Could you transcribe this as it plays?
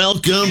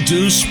Welcome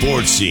to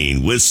Sports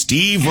Scene with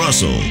Steve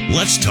Russell.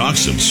 Let's talk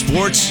some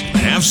sports,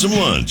 have some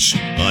lunch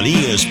on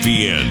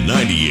ESPN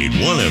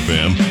 98.1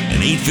 FM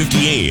and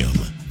 850 AM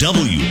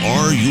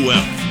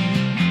WRUF.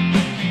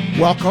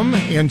 Welcome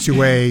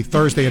into a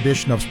Thursday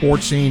edition of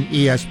Sports Scene,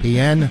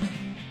 ESPN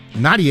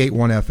 98.1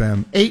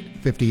 FM,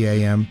 850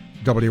 AM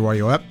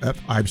WRUF.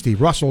 I'm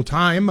Steve Russell.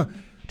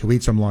 Time to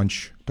eat some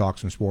lunch, talk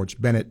some sports.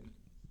 Bennett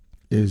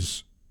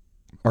is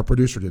our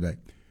producer today.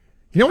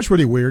 You know what's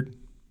really weird?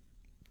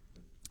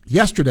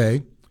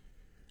 Yesterday,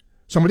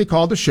 somebody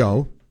called the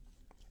show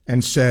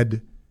and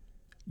said,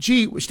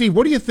 gee, Steve,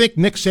 what do you think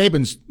Nick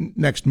Saban's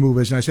next move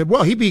is? And I said,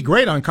 well, he'd be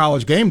great on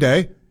College Game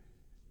Day.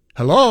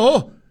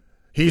 Hello?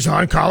 He's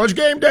on College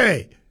Game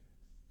Day.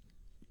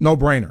 No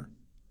brainer.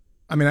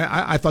 I mean,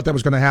 I thought that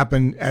was going to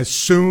happen as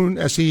soon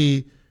as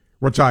he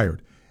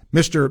retired.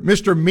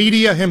 Mr.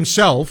 Media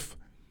himself,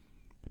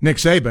 Nick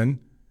Saban,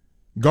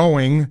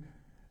 going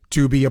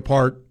to be a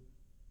part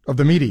of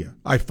the media.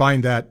 I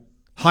find that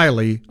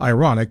highly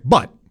ironic,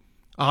 but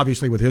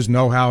obviously with his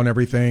know-how and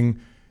everything,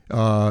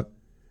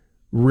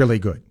 really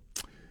good.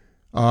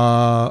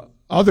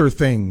 Other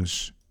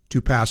things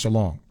to pass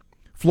along.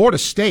 Florida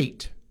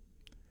State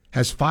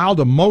has filed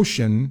a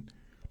motion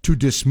to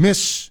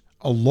dismiss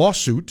a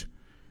lawsuit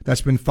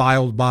that's been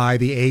filed by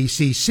the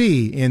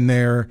ACC in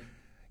their,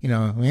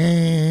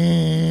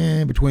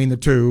 between the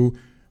two,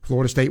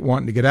 Florida State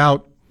wanting to get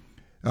out.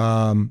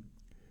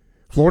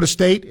 Florida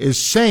State is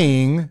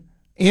saying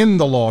in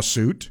the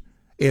lawsuit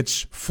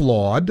it's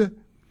flawed,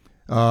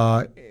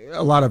 a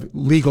lot of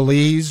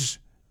legalese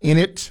in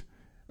it,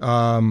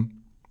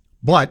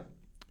 but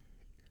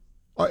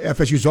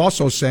FSU's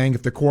also saying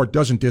if the court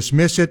doesn't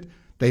dismiss it,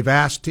 they've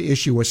asked to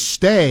issue a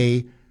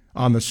stay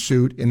on the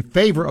suit in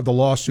favor of the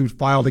lawsuit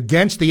filed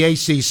against the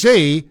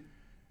ACC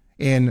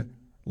in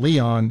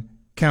Leon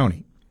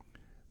County.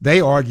 They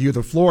argue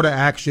the Florida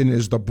action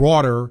is the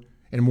broader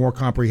and more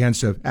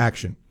comprehensive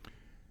action.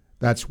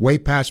 That's way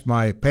past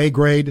my pay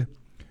grade.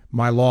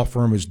 My law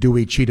firm is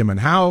Dewey, Cheatham, and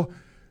Howe.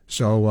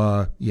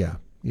 So, there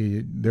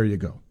you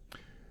go.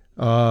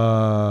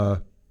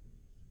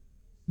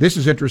 This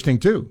is interesting,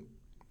 too.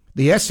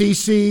 The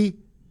SEC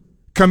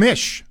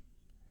commish,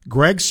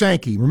 Greg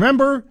Sankey.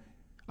 Remember,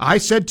 I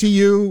said to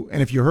you,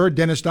 and if you heard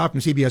Dennis Stock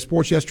from CBS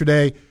Sports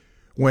yesterday,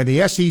 when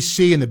the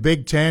SEC and the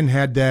Big Ten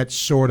had that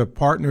sort of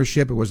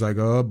partnership, it was like,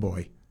 oh,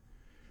 boy.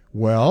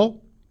 Well,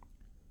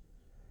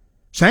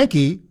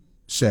 Sankey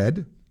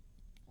said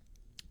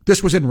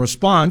this was in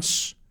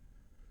response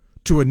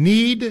to a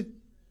need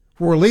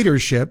for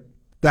leadership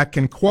that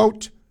can,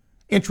 quote,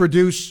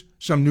 introduce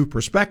some new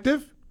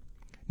perspective,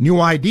 new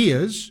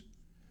ideas,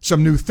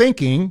 some new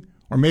thinking,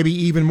 or maybe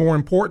even more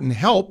important,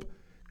 help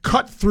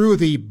cut through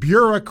the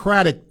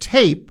bureaucratic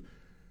tape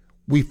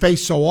we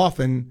face so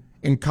often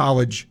in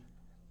college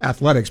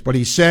athletics. But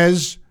he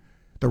says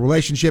the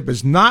relationship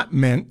is not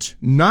meant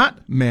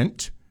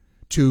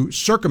to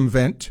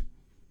circumvent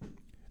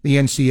the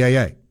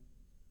NCAA.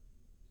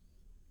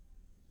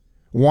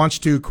 Wants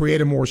to create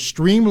a more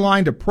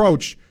streamlined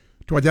approach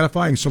to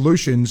identifying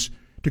solutions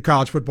to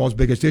college football's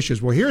biggest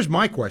issues. Well, here's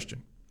my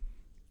question.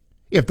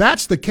 If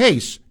that's the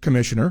case,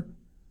 Commissioner,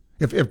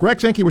 if Greg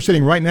Sankey were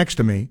sitting right next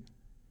to me,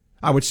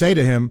 I would say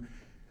to him,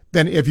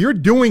 then if you're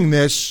doing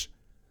this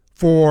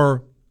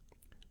for,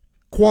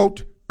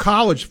 quote,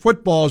 college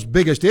football's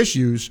biggest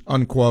issues,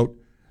 unquote,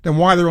 then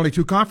why are there only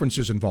two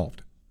conferences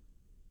involved?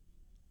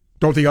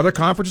 Don't the other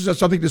conferences have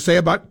something to say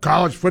about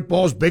college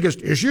football's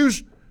biggest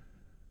issues?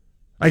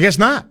 I guess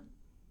not.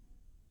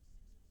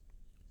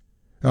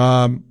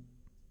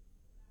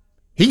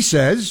 He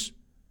says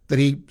that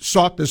he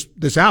sought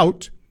this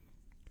out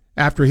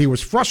after he was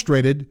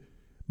frustrated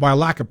by a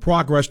lack of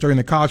progress during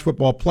the college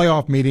football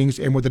playoff meetings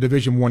and with the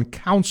Division I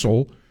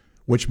Council,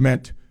 which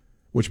met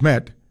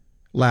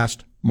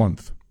last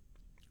month.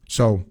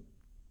 So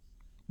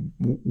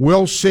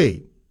we'll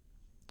see.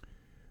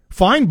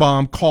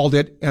 Feinbaum called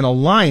it an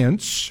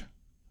alliance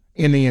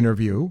in the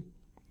interview.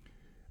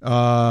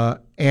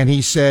 And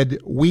he said,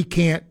 we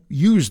can't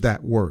use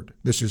that word.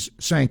 This is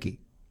Sankey.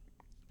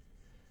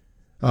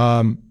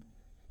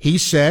 He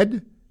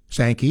said,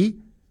 Sankey,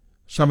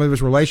 some of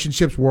his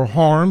relationships were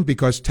harmed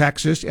because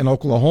Texas and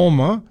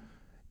Oklahoma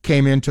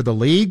came into the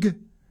league.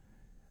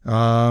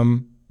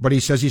 But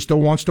he says he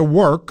still wants to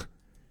work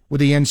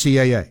with the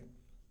NCAA.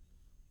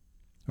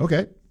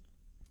 Okay.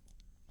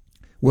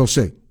 We'll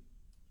see.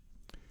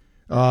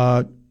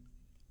 On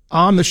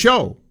the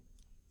show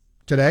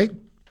today,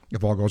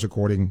 if all goes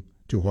according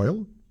to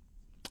Hoyle,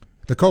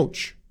 the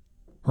coach,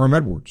 Herm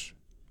Edwards,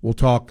 will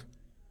talk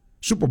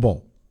Super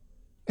Bowl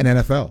and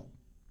NFL.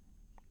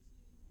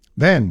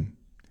 Then,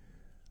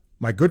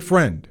 my good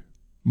friend,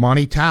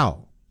 Monty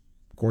Tao.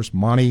 Of course,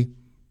 Monty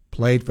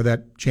played for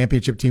that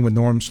championship team with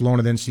Norm Sloan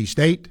at NC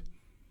State,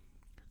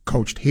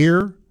 coached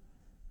here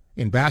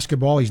in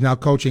basketball. He's now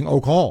coaching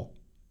Oak Hall.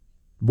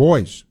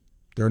 Boys,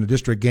 they're in the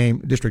district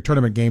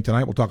tournament game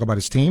tonight. We'll talk about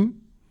his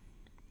team.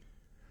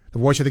 The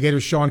voice of the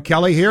Gators, Sean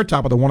Kelley, here,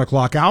 top of the 1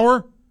 o'clock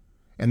hour.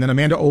 And then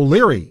Amanda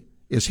O'Leary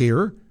is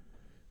here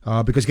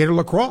because Gator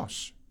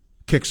lacrosse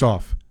kicks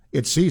off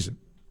its season.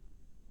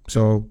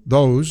 So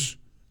those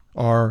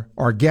are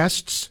our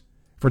guests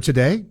for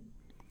today.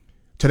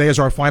 Today is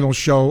our final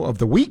show of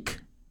the week.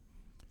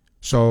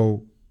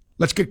 So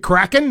let's get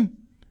cracking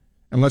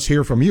and let's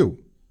hear from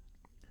you.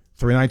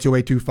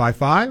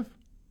 392-8255.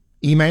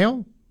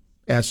 Email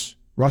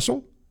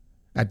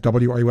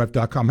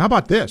srussell@wruf.com. How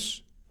about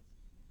this?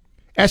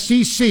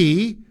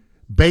 SEC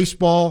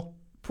baseball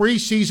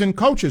preseason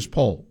coaches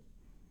poll.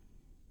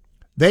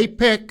 They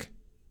pick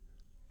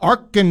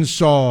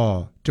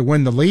Arkansas to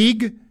win the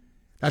league.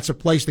 That's a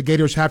place the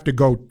Gators have to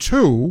go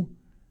to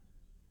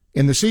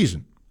in the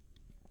season.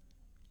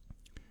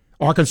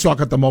 Arkansas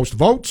got the most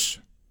votes.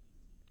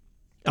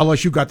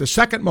 LSU got the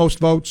second most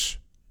votes.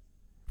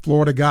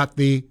 Florida got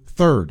the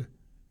third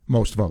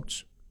most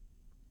votes.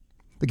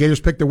 The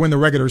Gators picked to win the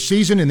regular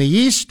season in the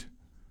East.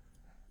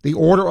 The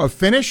order of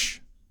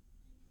finish: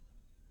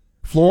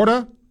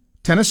 Florida,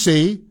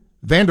 Tennessee,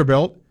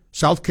 Vanderbilt,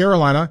 South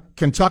Carolina,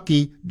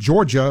 Kentucky,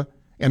 Georgia,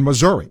 and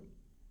Missouri.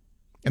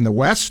 In the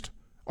West,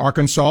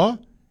 Arkansas,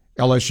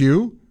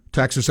 LSU,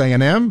 Texas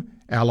A&M,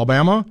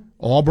 Alabama,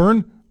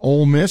 Auburn,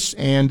 Ole Miss,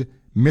 and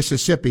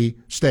Mississippi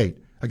State.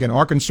 Again,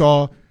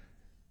 Arkansas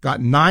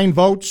got 9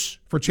 votes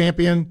for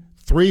champion,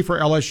 3 for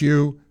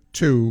LSU,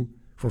 2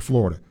 for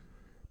Florida.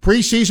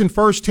 Preseason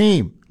first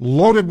team,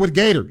 loaded with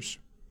Gators.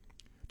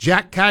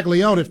 Jack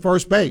Caglione at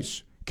first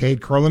base.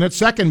 Cade Curlin at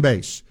second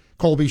base.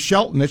 Colby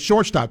Shelton at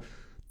shortstop.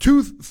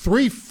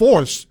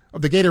 3/4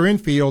 of the Gator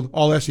infield,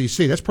 all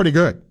SEC. That's pretty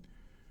good.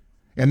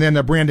 And then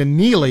Brandon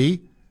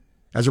Neely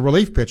as a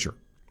relief pitcher.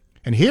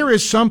 And here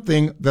is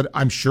something that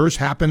I'm sure has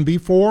happened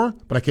before,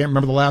 but I can't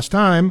remember the last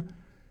time.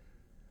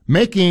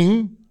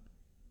 Making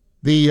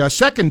the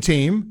second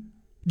team,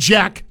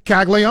 Jack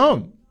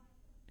Caglione.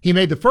 He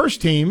made the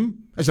first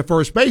team as a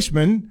first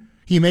baseman.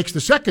 He makes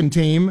the second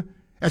team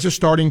as a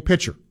starting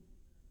pitcher.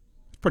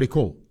 It's pretty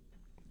cool.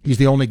 He's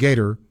the only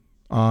Gator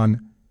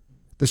on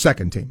the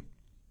second team.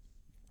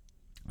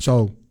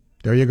 So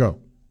there you go.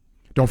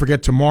 Don't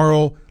forget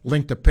tomorrow,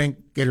 Link to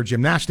Pink Gator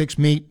Gymnastics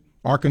meet.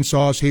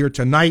 Arkansas is here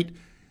tonight.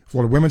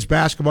 Florida women's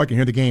basketball, you can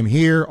hear the game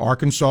here.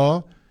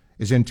 Arkansas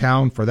is in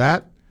town for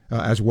that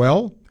as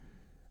well.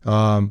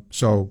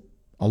 So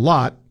a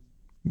lot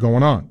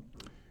going on.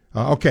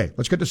 Okay,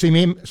 let's get to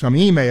some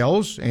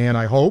emails, and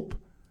I hope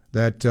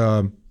that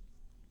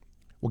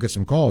we'll get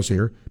some calls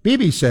here.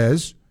 BB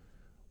says,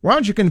 why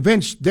don't you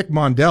convince Dick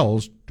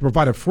Mondells to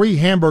provide a free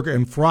hamburger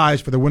and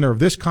fries for the winner of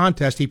this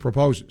contest he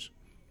proposes?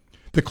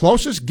 The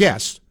closest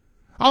guess,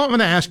 I'm going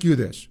to ask you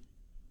this.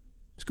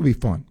 It's going to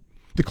be fun.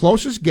 The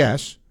closest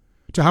guess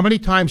to how many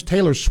times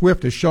Taylor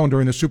Swift is shown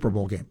during the Super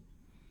Bowl game.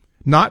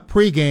 Not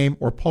pregame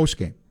or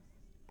postgame.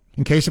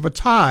 In case of a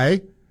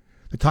tie,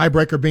 the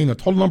tiebreaker being the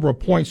total number of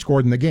points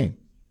scored in the game.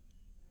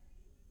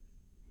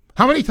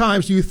 How many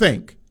times do you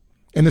think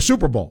in the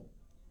Super Bowl,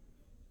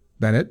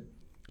 Bennett,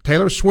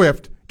 Taylor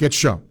Swift gets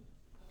shown?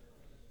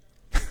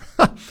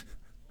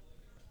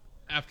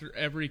 After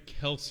every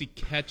Kelsey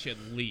catch at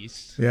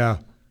least. Yeah.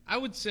 I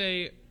would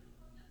say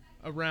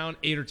around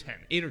 8 or 10.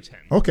 8 or 10.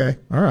 Okay,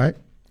 all right.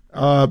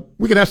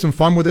 We could have some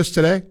fun with this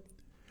today.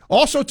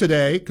 Also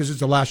today, because it's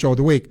the last show of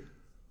the week,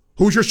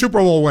 who's your Super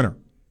Bowl winner?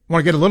 I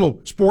want to get a little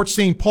sports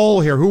scene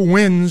poll here. Who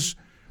wins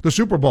the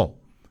Super Bowl?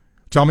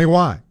 Tell me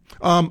why.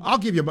 I'll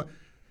give you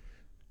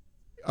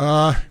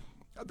the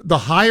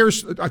higher,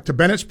 to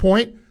Bennett's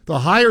point, the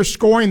higher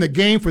scoring the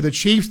game for the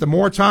Chiefs, the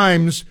more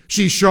times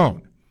she's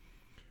shown.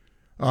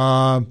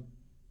 Yeah,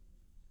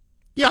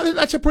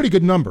 that's a pretty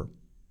good number.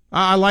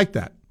 I like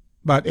that.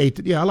 About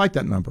 8. I like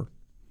that number.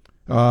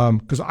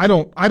 Because I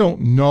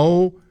don't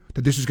know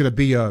that this is going to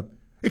be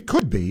it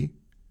could be.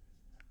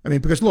 I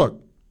mean, because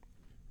look,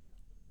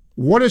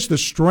 what is the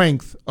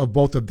strength of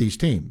both of these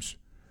teams?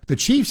 The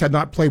Chiefs had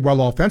not played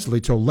well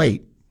offensively till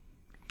late.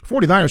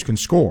 49ers can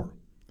score.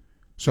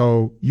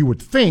 So you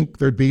would think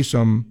there'd be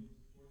some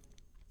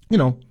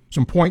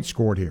points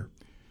scored here.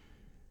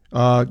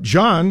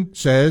 John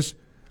says,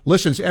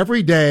 listens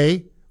every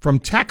day from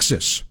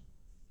Texas.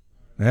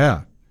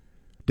 Yeah.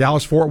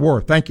 Dallas-Fort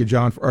Worth. Thank you,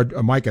 John, or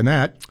Mike, and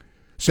that.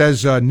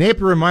 Says,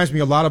 Napier reminds me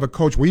a lot of a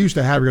coach we used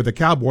to have here at the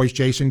Cowboys,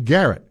 Jason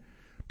Garrett.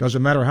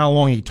 Doesn't matter how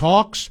long he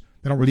talks,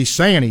 they don't really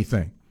say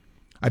anything.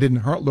 I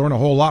didn't learn a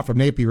whole lot from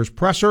Napier's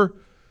presser.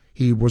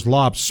 He was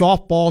lobbed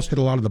softballs, hit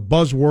a lot of the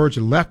buzzwords,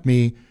 and left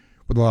me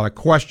with a lot of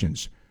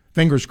questions.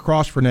 Fingers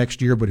crossed for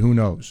next year, but who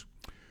knows?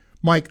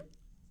 Mike,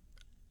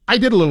 I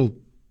did a little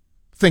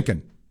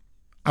thinking.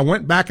 I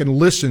went back and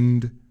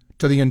listened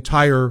to the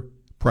entire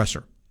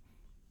presser.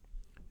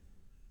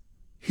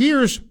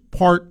 Here's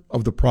part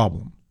of the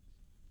problem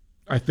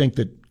I think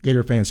that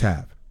Gator fans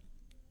have.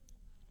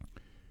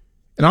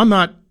 And I'm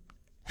not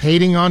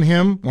hating on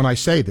him when I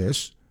say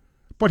this,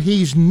 but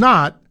he's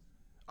not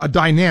a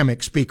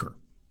dynamic speaker.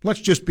 Let's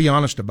just be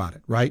honest about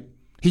it, right?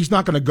 He's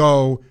not going to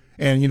go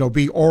and,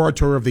 be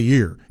orator of the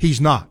year.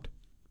 He's not.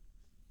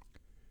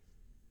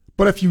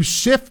 But if you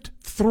sift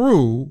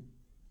through,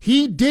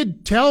 he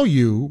did tell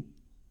you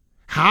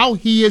how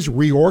he is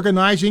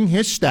reorganizing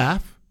his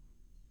staff.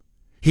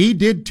 He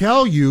did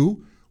tell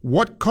you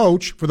what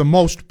coach, for the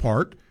most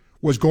part,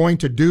 was going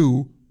to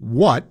do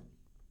what,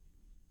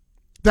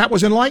 that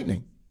was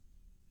enlightening.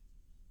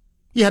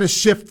 He had to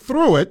sift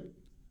through it,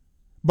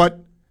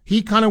 but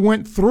he kind of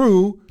went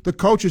through the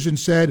coaches and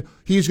said,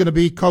 he's going to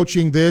be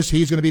coaching this,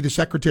 he's going to be the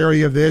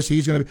secretary of this,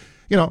 he's going to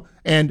be,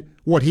 and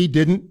what he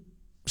didn't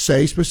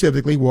say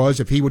specifically was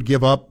if he would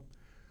give up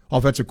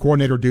offensive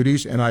coordinator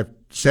duties, and I've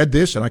said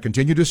this and I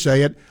continue to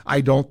say it,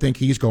 I don't think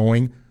he's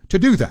going to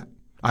do that.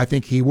 I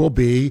think he will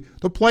be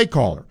the play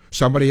caller.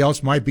 Somebody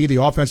else might be the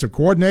offensive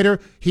coordinator.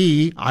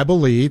 He, I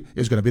believe,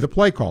 is going to be the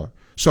play caller.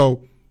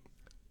 So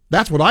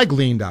that's what I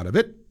gleaned out of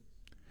it.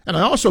 And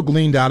I also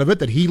gleaned out of it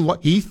that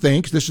he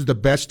thinks this is the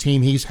best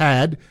team he's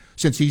had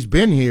since he's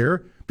been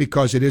here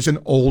because it is an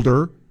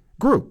older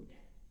group.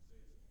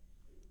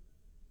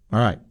 All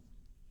right.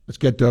 Let's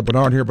get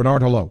Bernard here.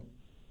 Bernard, hello.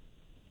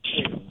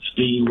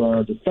 Steve,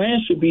 the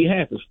fans should be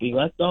happy, Steve.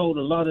 I thought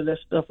a lot of that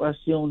stuff I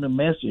see on the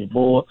message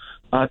board,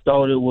 I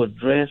thought it was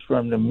dressed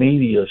from the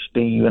media,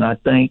 Steve. And I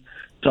think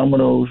some of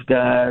those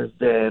guys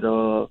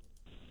that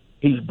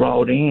he's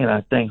brought in,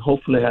 I think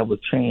hopefully have a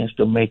chance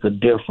to make a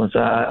difference.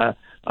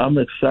 I'm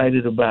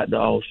excited about the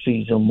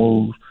all-season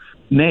move.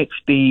 Next,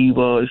 Steve,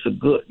 it's a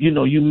good,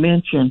 you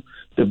mentioned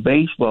the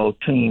baseball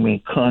team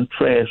in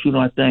contrast.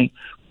 I think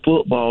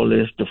football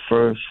is the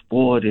first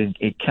sport.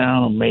 It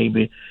kind of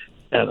maybe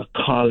at a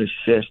college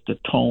sets the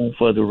tone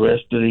for the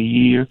rest of the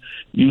year.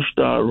 You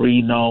start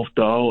reading off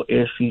the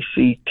all-SEC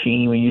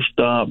team and you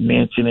start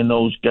mentioning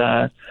those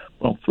guys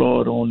from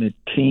Florida on the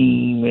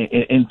team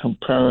in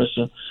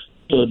comparison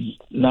to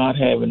not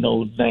having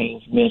those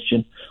names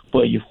mentioned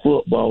for your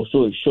football.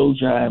 So it shows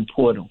you how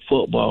important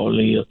football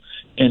is.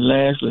 And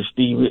lastly,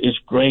 Steve, it's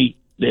great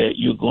that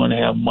you're going to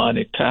have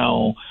Monty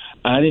Town.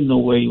 I didn't know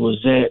where he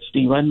was at,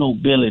 Steve. I know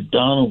Billy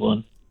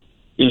Donovan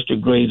is the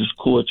greatest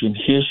coach in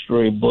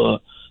history,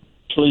 but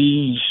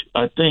please,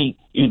 I think,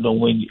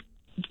 when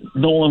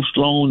Norm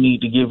Sloan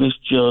need to give his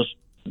just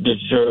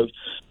deserves,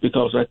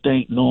 because I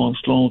think Norm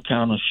Sloan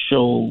kind of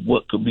showed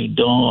what could be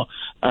done.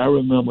 I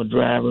remember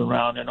driving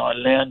around in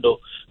Orlando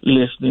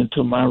listening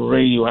to my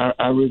radio.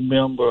 I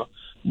remember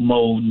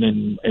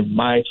Moten and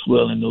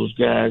Maxwell and those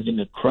guys in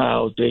the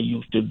crowds they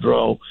used to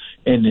draw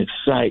and the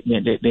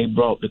excitement that they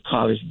brought to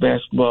college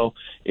basketball.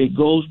 It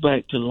goes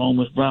back to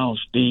Lomas Brown,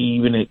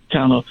 Steve, and it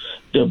kind of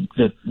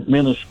the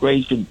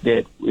administration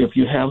that if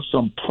you have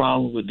some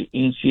problem with the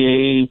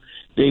NCAA,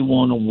 they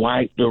want to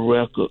wipe the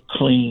record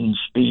clean,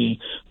 Steve.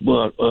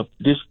 But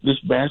this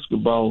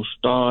basketball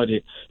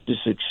started, the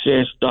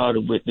success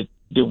started with the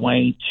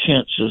Dwayne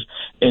Chancellors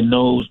and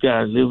those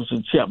guys,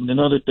 Livingston Chapman.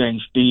 Another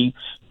thing, Steve,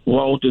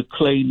 Walter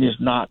Clayton is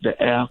not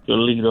the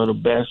athlete or the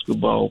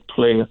basketball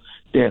player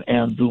that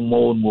Andrew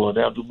Moten was.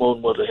 Andrew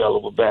Moten was a hell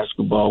of a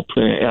basketball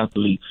player,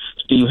 athlete.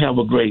 Steve, have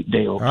a great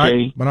day, okay? All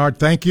right, Bernard,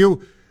 thank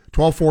you.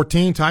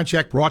 12:14, time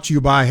check brought to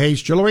you by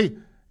Hayes Jewelry.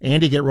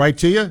 Andy, get right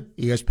to you.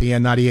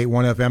 ESPN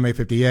 98.1 FM,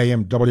 850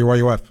 AM,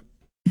 WRUF.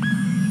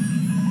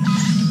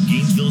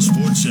 Gainesville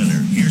Sports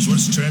Center. Here's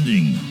what's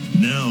trending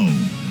now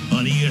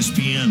on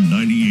ESPN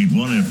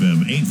 98.1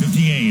 FM,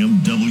 850 AM,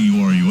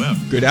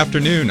 WRUF. Good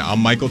afternoon. I'm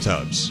Michael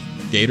Tubbs.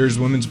 Gators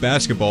women's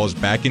basketball is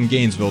back in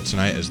Gainesville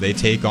tonight as they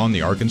take on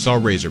the Arkansas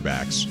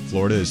Razorbacks.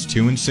 Florida is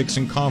 2-6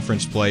 in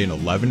conference play and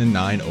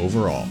 11-9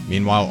 overall.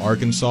 Meanwhile,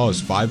 Arkansas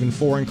is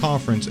 5-4 in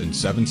conference and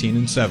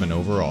 17-7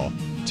 overall.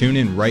 Tune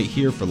in right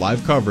here for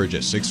live coverage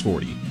at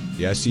 6:40.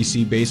 The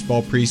SEC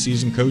baseball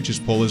preseason coaches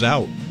poll is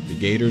out. The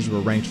Gators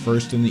were ranked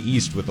first in the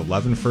East with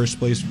 11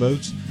 first-place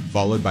votes,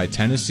 followed by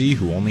Tennessee,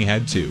 who only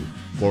had 2.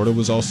 Florida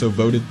was also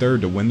voted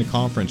third to win the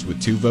conference with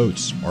 2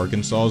 votes.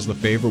 Arkansas is the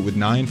favorite with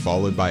 9,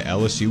 followed by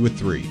LSU with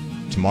 3.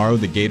 Tomorrow,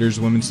 the Gators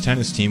women's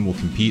tennis team will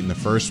compete in the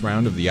first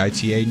round of the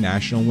ITA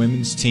National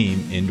Women's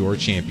Team Indoor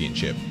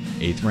Championship.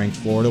 8th-ranked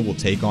Florida will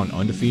take on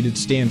undefeated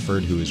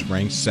Stanford, who is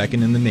ranked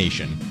 2nd in the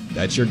nation.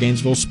 That's your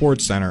Gainesville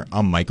Sports Center.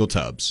 I'm Michael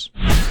Tubbs.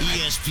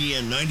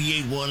 ESPN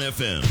 98.1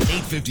 FM,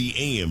 850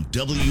 AM,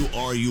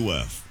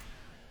 WRUF.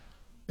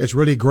 It's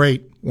really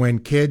great when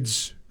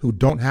kids who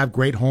don't have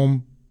great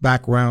home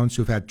backgrounds,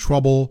 who've had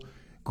trouble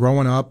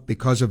growing up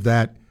because of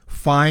that,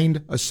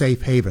 find a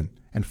safe haven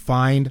and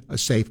find a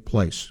safe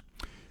place.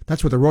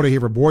 That's what the Rhoda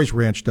Haver Boys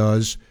Ranch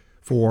does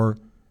for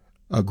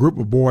a group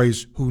of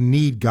boys who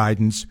need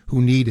guidance,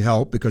 who need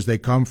help because they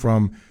come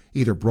from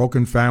either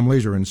broken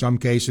families or in some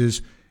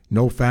cases,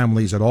 no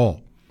families at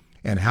all.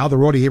 And how the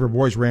Rhoda Haver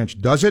Boys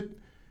Ranch does it,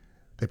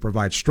 they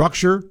provide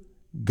structure,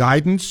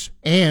 guidance,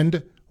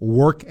 and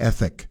work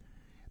ethic.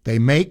 They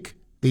make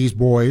these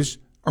boys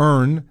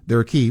earn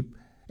their keep,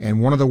 and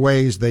one of the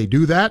ways they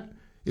do that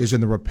is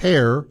in the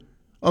repair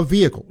of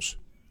vehicles.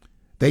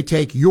 They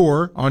take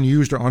your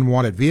unused or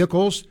unwanted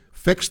vehicles,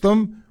 fix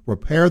them,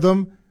 repair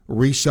them,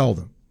 resell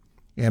them.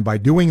 And by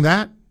doing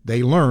that,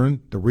 they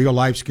learn the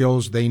real-life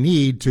skills they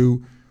need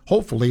to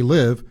hopefully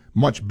live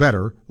much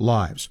better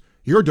lives.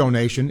 Your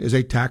donation is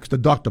a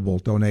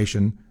tax-deductible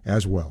donation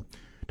as well.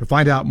 To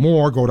find out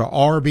more, go to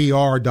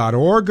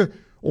rbr.org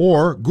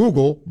or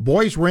Google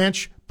Boys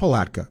Ranch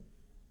Palatka.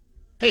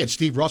 Hey, it's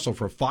Steve Russell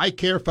for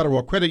FiCare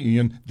Federal Credit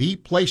Union, the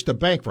place to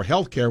bank for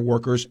healthcare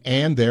workers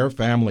and their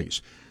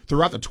families.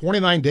 Throughout the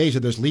 29 days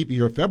of this leap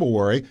year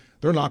February,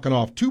 they're knocking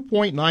off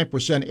 2.9%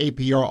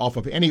 APR off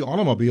of any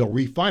automobile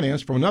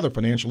refinanced from another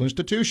financial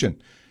institution.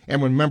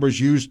 And when members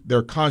use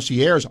their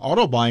concierge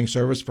auto buying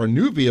service for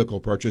new vehicle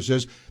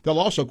purchases, they'll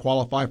also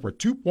qualify for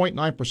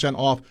 2.9%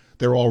 off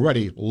their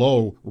already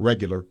low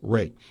regular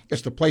rate.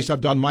 It's the place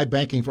I've done my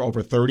banking for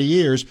over 30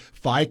 years.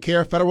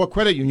 FiCare Federal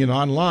Credit Union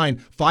online,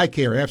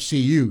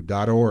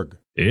 FiCareFCU.org.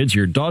 It's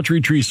your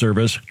Daughtry Tree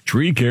Service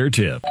Tree Care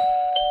Tip.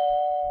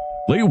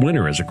 Late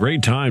winter is a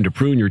great time to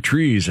prune your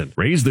trees and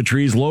raise the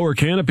tree's lower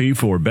canopy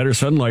for better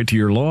sunlight to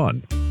your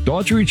lawn.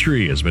 Daughtry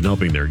Tree has been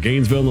helping their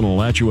Gainesville and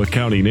Alachua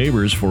County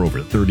neighbors for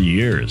over 30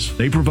 years.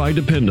 They provide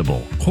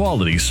dependable,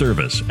 quality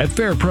service at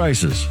fair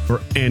prices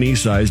for any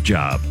size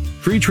job.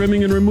 Tree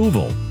trimming and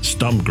removal,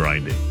 stump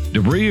grinding,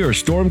 debris or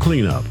storm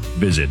cleanup.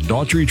 Visit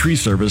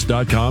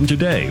DaughtryTreeService.com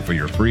today for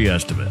your free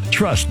estimate.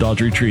 Trust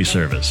Daughtry Tree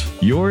Service,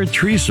 your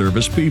tree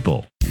service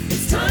people.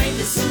 It's time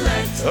to select.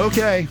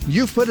 Okay,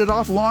 you've put it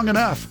off long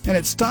enough, and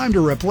it's time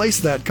to replace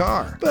that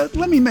car. But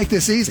let me make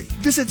this easy.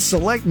 Visit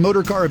Select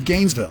Motor Car of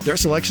Gainesville. Their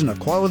selection of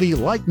quality,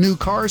 like-new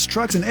cars,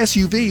 trucks, and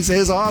SUVs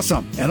is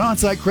awesome. And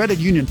on-site credit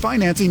union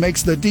financing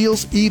makes the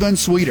deals even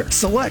sweeter.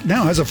 Select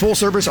now has a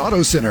full-service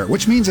auto center,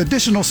 which means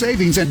additional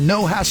savings and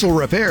no-hassle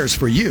repairs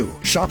for you.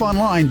 Shop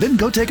online, then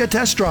go take a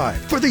test drive.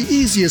 For the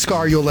easiest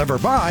car you'll ever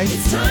buy,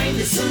 It's time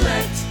to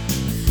select.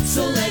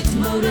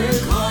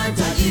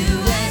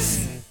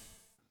 SelectMotorCar.us.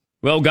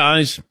 Well,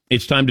 guys,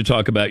 it's time to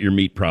talk about your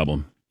meat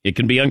problem. It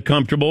can be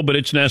uncomfortable, but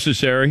it's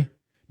necessary.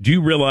 Do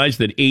you realize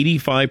that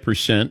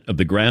 85% of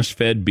the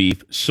grass-fed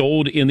beef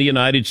sold in the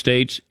United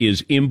States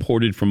is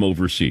imported from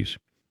overseas?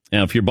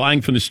 Now, if you're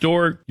buying from the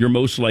store, you're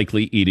most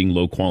likely eating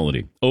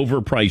low-quality,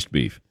 overpriced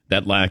beef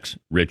that lacks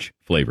rich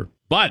flavor.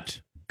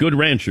 But Good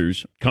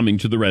Ranchers coming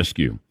to the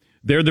rescue.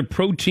 They're the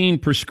protein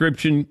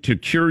prescription to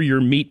cure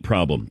your meat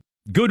problem.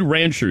 Good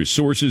Ranchers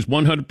sources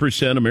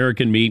 100%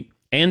 American meat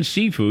and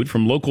seafood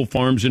from local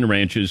farms and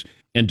ranches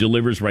and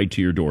delivers right to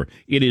your door.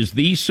 It is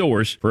the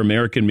source for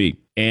American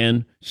meat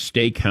and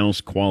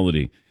steakhouse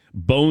quality.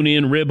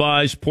 Bone-in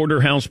ribeyes,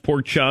 porterhouse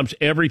pork chops,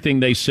 everything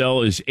they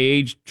sell is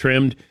aged,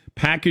 trimmed,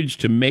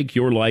 packaged to make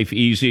your life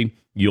easy.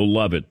 You'll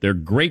love it. They're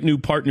great new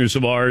partners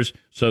of ours,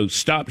 so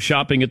stop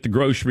shopping at the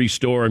grocery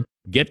store.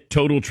 Get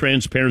total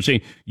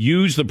transparency.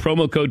 Use the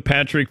promo code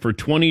Patrick for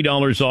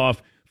 $20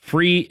 off.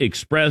 Free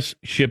express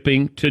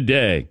shipping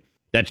today.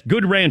 That's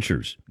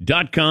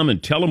goodranchers.com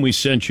and tell them we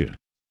sent you.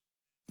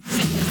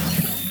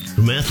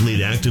 From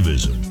athlete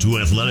activism to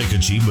athletic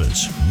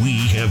achievements, we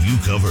have you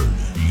covered.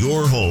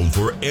 Your home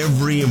for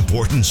every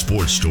important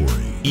sports story.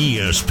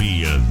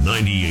 ESPN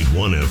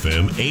 98.1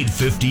 FM,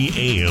 850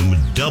 AM,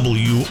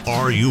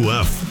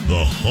 WRUF,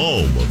 the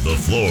home of the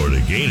Florida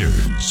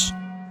Gators.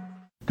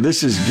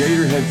 This is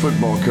Gator head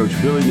football coach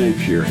Billy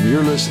Napier, and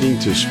you're listening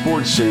to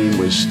Sports Scene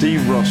with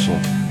Steve Russell,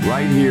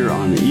 right here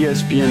on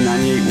ESPN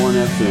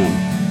 98.1 FM,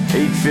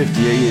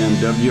 850 AM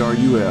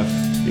WRUF,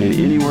 and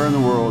anywhere in the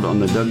world on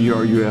the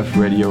WRUF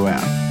radio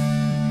app.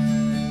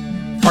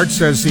 Art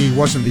says he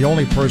wasn't the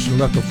only person who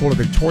left the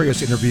Florida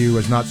Victorious interview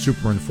as not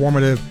super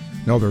informative.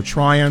 No, they're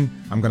trying.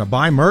 I'm going to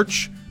buy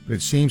merch, but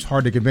it seems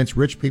hard to convince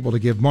rich people to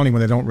give money when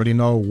they don't really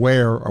know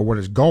where or what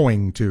it's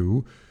going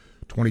to.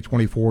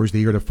 2024 is the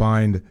year to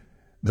find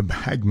the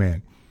bag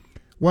man.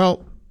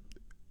 Well,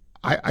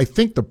 I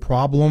think the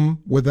problem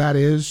with that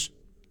is,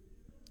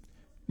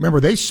 remember,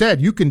 they said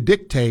you can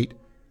dictate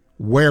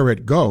where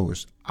it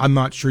goes. I'm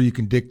not sure you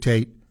can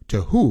dictate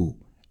to who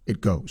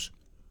it goes.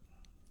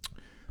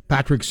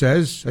 Patrick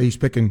says he's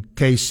picking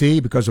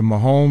KC because of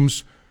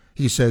Mahomes.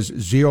 He says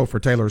 0 for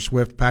Taylor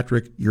Swift.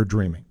 Patrick, you're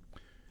dreaming.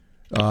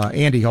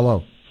 Andy,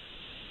 hello.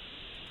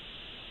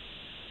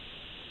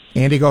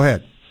 Andy, go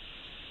ahead.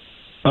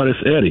 Oh, this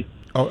is Eddie.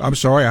 Oh, I'm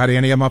sorry. I had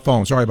Andy on my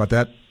phone. Sorry about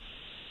that.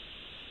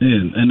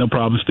 Yeah, and no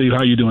problem. Steve,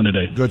 how you doing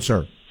today? Good,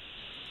 sir.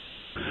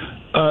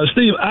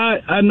 Steve,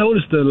 I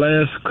noticed the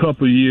last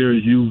couple of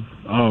years you've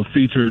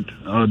featured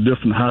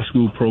different high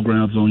school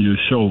programs on your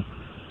show,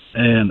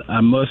 and I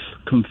must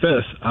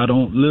confess I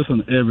don't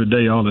listen every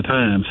day all the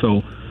time,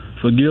 so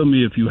forgive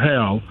me if you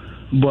have,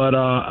 but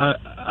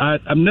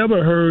I've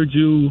never heard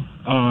you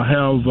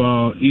have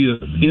either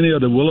any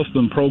of the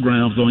Williston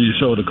programs on your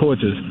show, the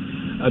coaches.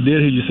 I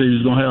did hear you say you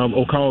was going to have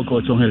Ocala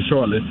coach on here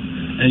shortly,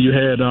 and you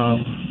had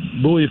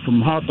Bowie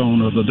from Hawthorne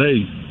the other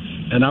day.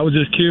 And I was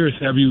just curious,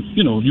 have you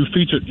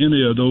featured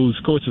any of those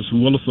coaches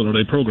from Williston or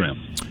their program?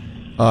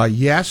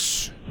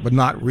 Yes, but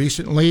not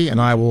recently. And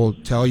I will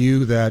tell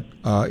you that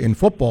in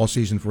football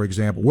season, for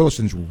example,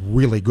 Williston's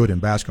really good in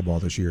basketball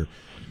this year.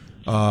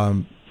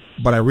 But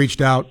I reached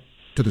out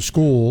to the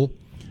school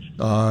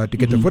to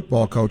get the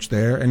football coach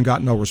there and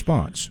got no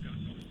response.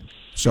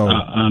 So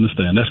I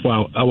understand. That's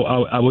why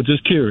I was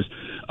just curious.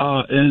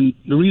 And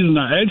the reason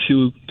I asked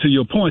you, to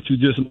your point you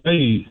just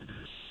made,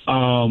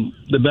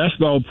 the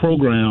basketball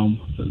program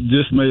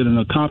just made an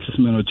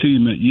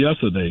achievement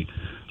yesterday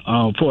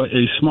for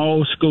a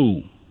small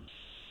school.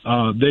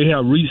 They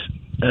have reached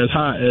as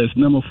high as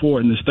number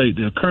 4 in the state.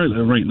 They're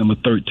currently ranked number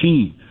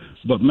 13.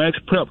 But Max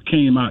Prep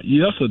came out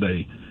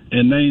yesterday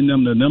and named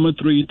them the number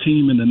 3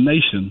 team in the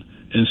nation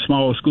in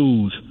small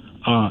schools.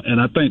 And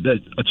I think that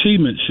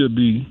achievement should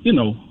be,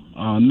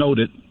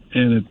 noted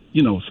and,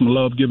 some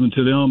love given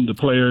to them, the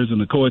players and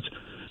the coach.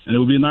 And it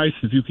would be nice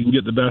if you can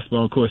get the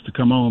basketball coach to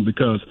come on,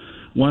 because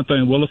one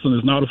thing, Williston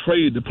is not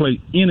afraid to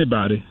play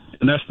anybody.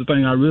 And that's the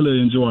thing I really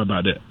enjoy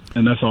about that.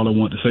 And that's all I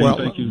want to say. Well,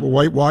 thank you.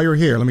 Wait, while you're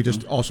here, let me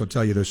just also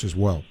tell you this as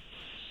well.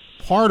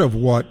 Part of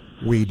what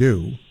we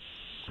do,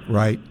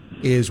 right,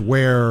 is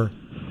where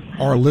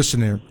our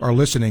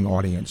listening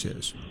audience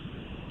is.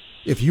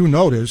 If you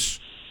notice,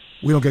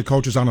 we don't get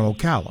coaches on in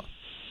Ocala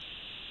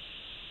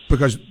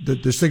because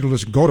the signal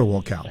doesn't go to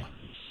Ocala.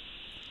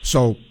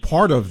 So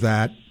part of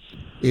that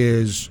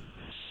is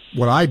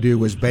what I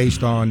do is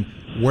based on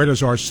where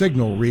does our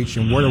signal reach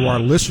and where do our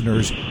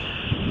listeners.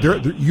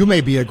 You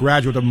may be a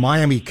graduate of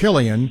Miami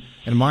Killian,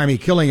 and Miami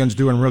Killian's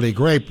doing really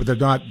great, but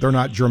they're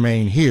not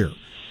germane here.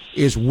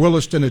 Is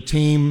Williston a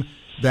team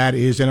that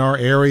is in our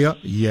area?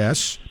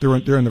 Yes, they're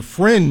in the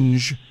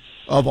fringe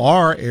of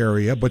our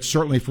area, but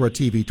certainly for a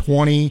TV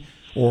 20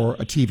 or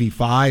a TV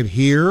 5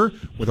 here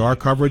with our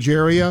coverage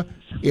area,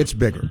 it's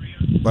bigger.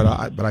 But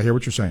I hear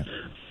what you're saying.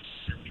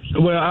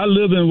 Well, I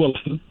live in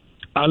Williston.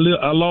 I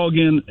log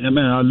in and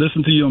man, I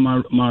listen to you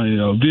on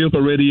my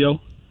vehicle radio.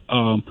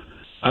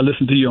 I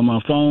listen to you on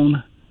my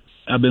phone.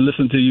 I've been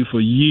listening to you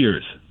for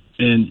years,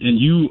 and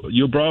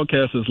your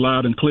broadcast is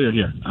loud and clear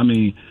here. I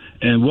mean,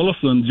 and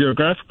Williston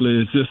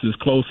geographically is just as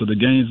close to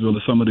Gainesville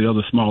as some of the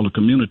other smaller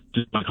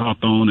communities like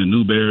Hawthorne and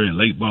Newberry and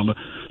Lake Butler.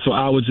 So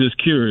I was just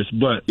curious,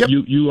 but yep.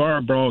 You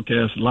are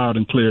broadcast loud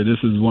and clear. This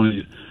is one of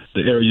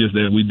the areas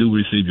that we do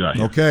receive you out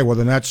here. Okay, well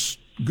then that's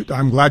good.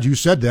 I'm glad you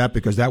said that,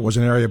 because that was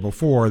an area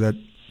before that,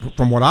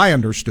 from what I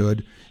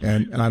understood,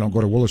 and I don't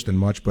go to Williston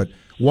much, but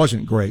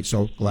wasn't great.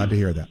 So glad to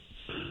hear that.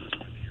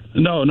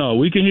 No,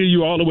 we can hear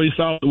you all the way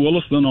south of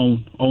Williston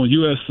on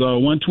US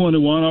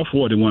 121 or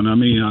 41. I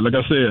mean, like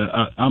I said,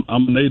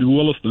 I'm a native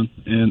Williston,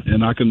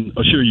 and I can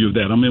assure you of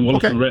that. I'm in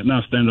Williston right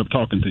now, standing up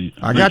talking to you.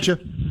 I got you.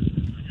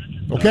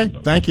 Okay,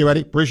 thank you,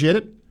 Eddie. Appreciate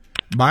it.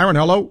 Byron,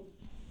 hello.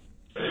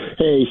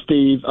 Hey,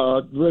 Steve.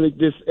 Really,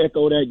 just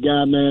echo that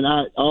guy, man.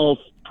 All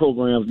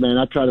programs, man,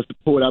 I try to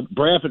support.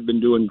 Bradford been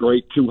doing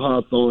great too,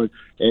 Hawthorne,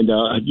 and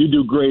you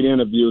do great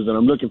interviews, and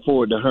I'm looking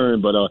forward to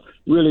Herm. But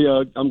really,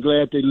 I'm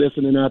glad they're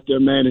listening out there,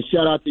 man. And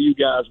shout out to you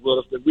guys,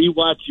 Williston. We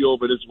watch you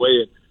over this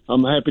way, and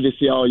I'm happy to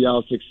see all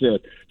y'all's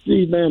success.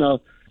 Steve, man, I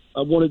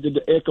wanted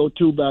to echo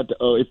too about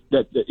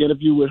the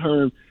interview with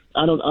Herm.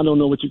 I don't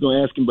know what you're going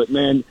to ask him, but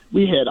man,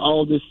 we had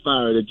all this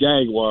fire, the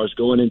Jaguars,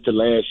 going into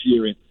last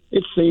year, and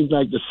it seems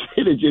like the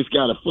city just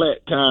got a flat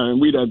tire and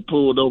we done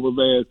pulled over,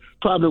 man.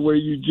 Probably where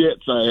you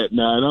Jets are at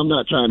now. And I'm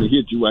not trying to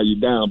hit you while you're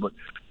down, but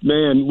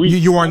man,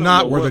 you are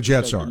not where the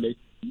Jets are.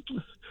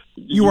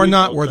 You are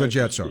not where the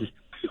Jets are.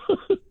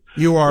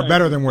 You are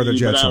better than where the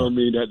Jets are. I don't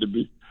mean that to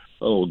be.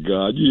 Oh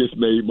God, you just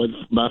made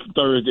my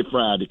Thursday,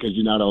 Friday because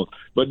you're not on.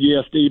 But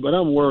yeah, Steve, but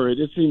I'm worried.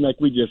 It seemed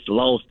like we just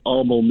lost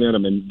all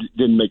momentum and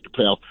didn't make the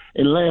playoff.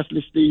 And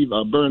lastly, Steve,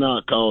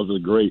 burnout calls are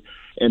great.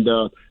 And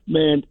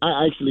man,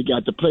 I actually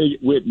got to play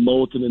with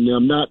Moulton and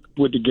them, not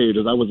with the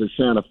Gators. I was in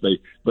Santa Fe,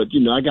 but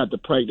I got to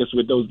practice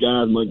with those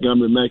guys,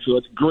 Montgomery, Maxwell.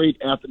 It's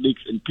great athletes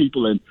and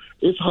people, and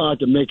it's hard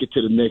to make it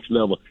to the next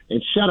level.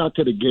 And shout out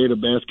to the Gator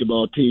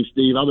basketball team,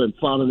 Steve. I've been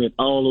following it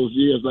all those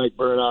years, like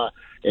Bernard,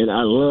 and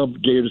I love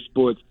Gator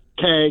sports.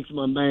 Tags,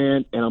 my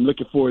man, and I'm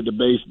looking forward to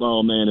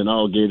baseball, man, and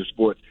all Gator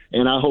sports.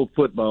 And I hope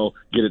football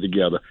get it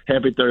together.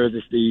 Happy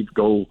Thursday, Steve.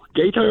 Go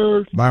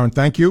Gators. Byron,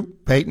 thank you.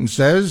 Peyton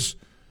says,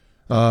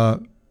 I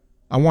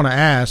want to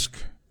ask,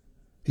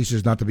 he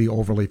says not to be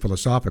overly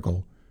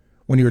philosophical,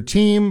 when your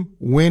team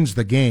wins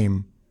the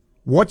game,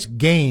 what's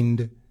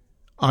gained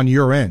on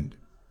your end?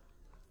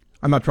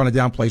 I'm not trying to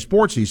downplay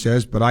sports, he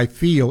says, but I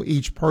feel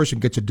each person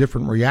gets a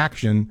different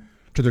reaction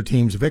to their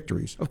team's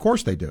victories. Of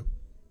course they do.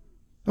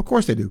 Of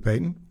course they do,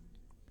 Peyton.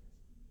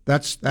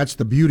 That's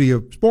the beauty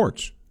of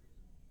sports.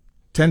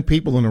 10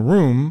 people in a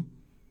room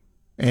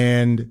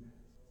and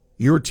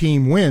your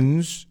team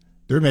wins,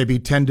 there may be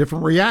 10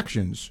 different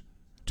reactions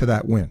to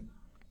that win.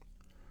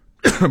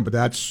 But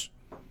that's,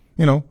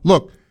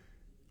 look,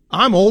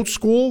 I'm old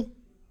school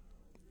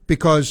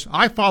because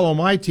I follow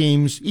my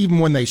teams even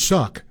when they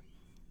suck.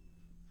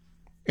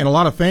 And a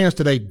lot of fans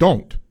today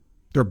don't.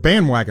 They're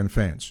bandwagon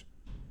fans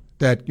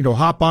that,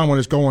 hop on when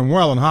it's going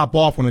well and hop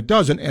off when it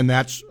doesn't, and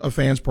that's a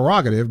fan's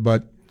prerogative,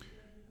 but,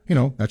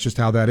 that's just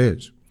how that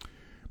is.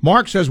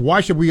 Mark says, why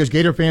should we as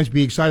Gator fans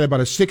be excited about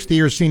a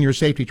 6th-year senior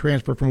safety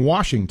transfer from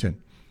Washington?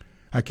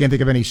 I can't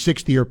think of any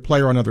 6th-year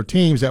player on other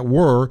teams that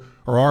were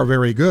or are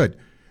very good.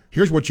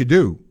 Here's what you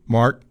do,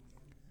 Mark.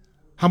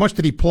 How much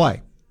did he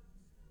play?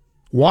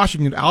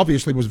 Washington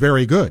obviously was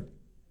very good.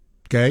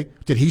 Okay?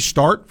 Did he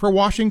start for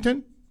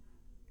Washington?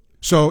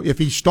 So if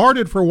he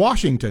started for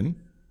Washington,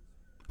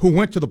 who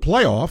went to the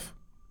playoff,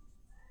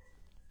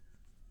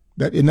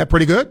 isn't that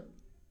pretty good?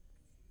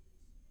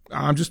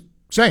 I'm just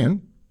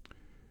saying.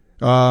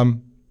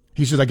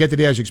 He says, I get that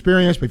he has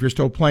experience, but if you're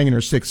still playing in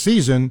your 6th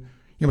season,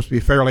 you must be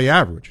fairly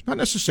average. Not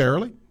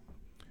necessarily.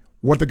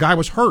 What if the guy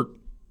was hurt?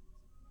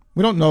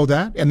 We don't know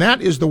that, and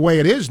that is the way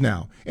it is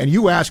now. And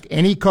you ask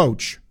any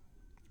coach,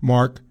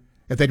 Mark,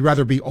 if they'd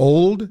rather be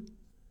old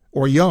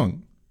or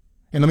young.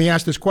 And let me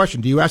ask this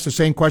question. Do you ask the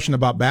same question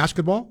about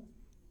basketball?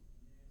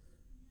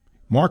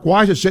 Mark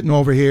Wise is sitting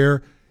over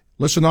here.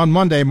 Listen on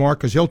Monday, Mark,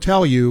 because he'll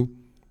tell you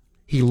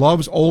he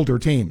loves older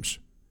teams.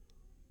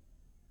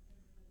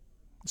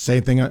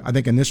 Same thing, I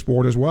think, in this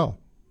sport as well.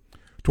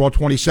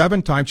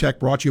 12:27, time check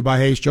brought to you by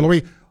Hayes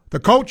Jewelry. The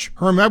coach,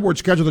 Herm Edwards,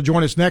 scheduled to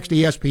join us next,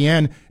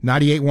 ESPN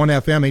 98.1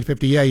 FM,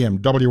 850 AM,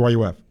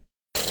 WRUF.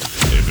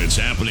 If it's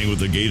happening with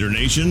the Gator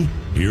Nation,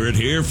 hear it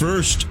here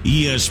first.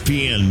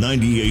 ESPN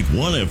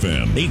 98.1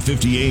 FM,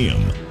 850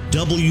 AM,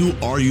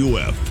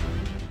 WRUF.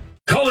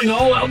 Calling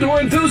all outdoor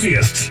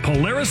enthusiasts.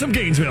 Polaris of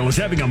Gainesville is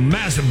having a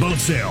massive boat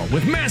sale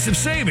with massive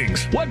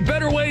savings. What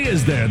better way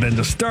is there than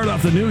to start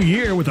off the new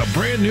year with a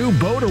brand new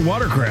boat or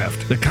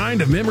watercraft? The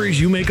kind of memories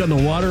you make on the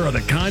water are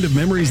the kind of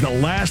memories that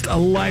last a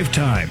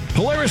lifetime.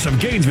 Polaris of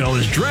Gainesville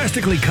has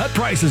drastically cut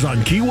prices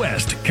on Key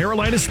West,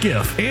 Carolina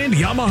Skiff, and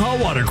Yamaha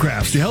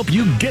watercrafts to help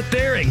you get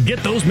there and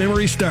get those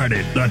memories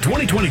started. The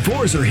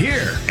 2024s are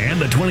here, and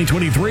the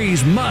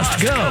 2023s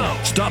must go.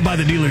 Stop by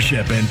the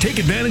dealership and take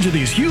advantage of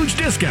these huge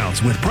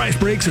discounts with price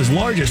breaks as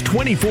large as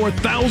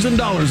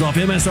 $24,000 off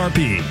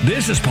MSRP.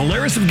 This is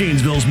Polaris of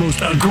Gainesville's most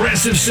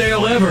aggressive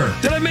sale ever.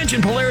 Did I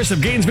mention Polaris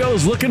of Gainesville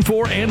is looking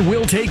for and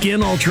will take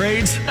in all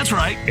trades? That's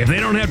right. If they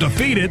don't have to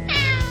feed it,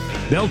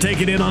 they'll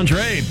take it in on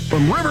trade.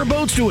 From river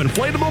boats to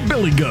inflatable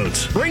billy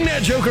goats. Bring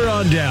that joker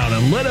on down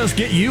and let us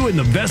get you in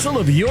the vessel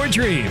of your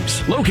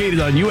dreams. Located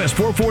on US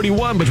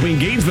 441 between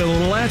Gainesville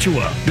and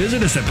Alachua.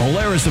 Visit us at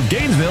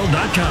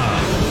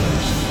polarisofgainesville.com.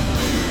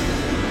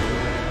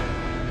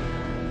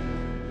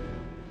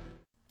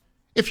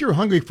 If you're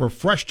hungry for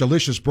fresh,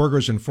 delicious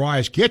burgers and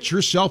fries, get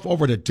yourself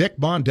over to Dick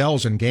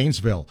Mondell's in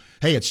Gainesville.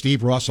 Hey, it's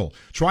Steve Russell.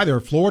 Try their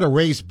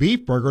Florida-raised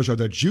beef burgers or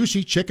the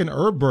juicy chicken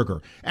herb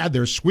burger. Add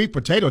their sweet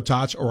potato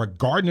tots or a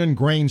garden and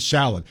grain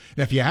salad.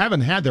 And if you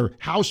haven't had their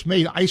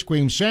house-made ice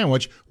cream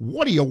sandwich,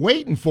 what are you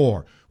waiting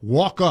for?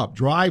 Walk up,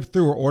 drive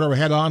through, or order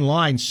ahead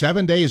online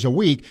 7 days a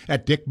week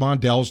at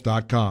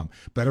dickmondells.com.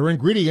 Better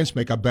ingredients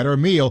make a better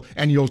meal,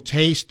 and you'll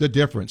taste the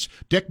difference.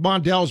 Dick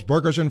Mondell's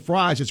Burgers and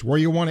Fries, it's where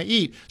you want to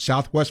eat.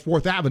 Southwest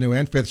 4th Avenue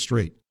and 5th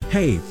Street.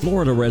 Hey,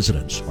 Florida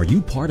residents, are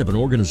you part of an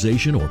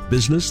organization or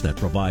business that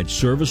provides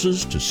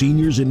services to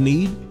seniors in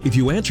need? If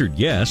you answered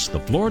yes, the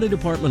Florida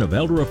Department of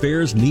Elder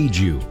Affairs needs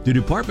you. The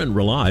department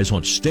relies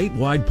on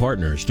statewide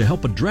partners to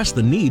help address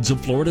the needs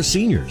of Florida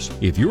seniors.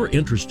 If you're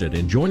interested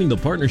in joining the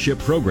partnership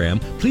program,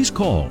 please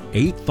call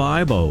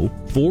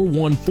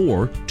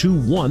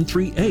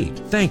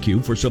 850-414-2138. Thank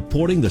you for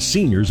supporting the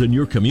seniors in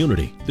your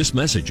community. This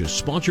message is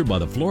sponsored by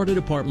the Florida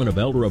Department of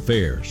Elder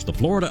Affairs, the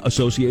Florida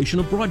Association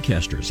of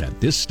Broadcasters,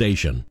 at this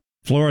station.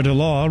 Florida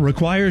law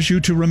requires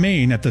you to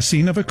remain at the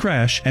scene of a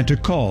crash and to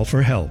call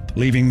for help.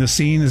 Leaving the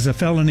scene is a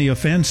felony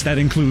offense that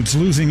includes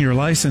losing your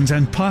license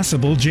and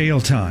possible jail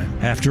time.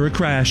 After a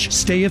crash,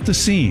 stay at the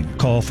scene,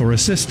 call for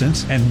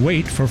assistance, and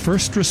wait for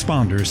first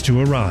responders to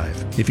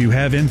arrive. If you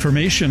have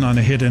information on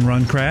a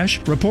hit-and-run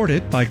crash, report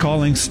it by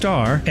calling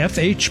STAR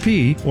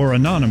FHP or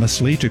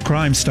anonymously to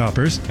Crime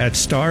Stoppers at **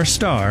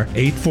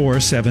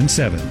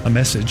 8477. A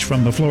message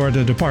from the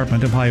Florida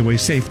Department of Highway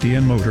Safety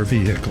and Motor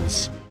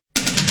Vehicles.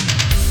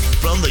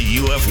 From the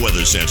UF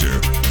Weather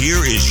Center,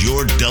 here is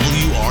your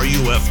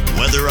WRUF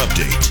weather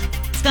update.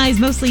 Skies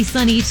mostly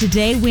sunny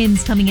today,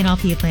 winds coming in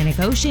off the Atlantic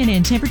Ocean,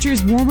 and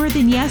temperatures warmer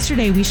than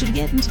yesterday. We should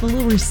get into the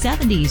lower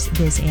 70s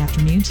this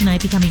afternoon.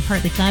 Tonight becoming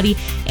partly cloudy.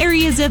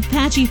 Areas of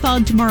patchy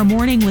fog tomorrow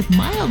morning with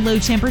mild low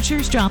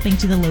temperatures dropping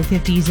to the low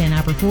 50s and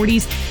upper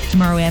 40s.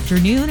 Tomorrow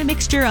afternoon, a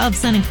mixture of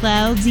sun and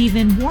clouds,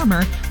 even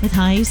warmer with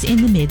highs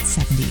in the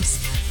mid-70s.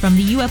 From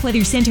the UF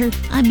Weather Center,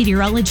 I'm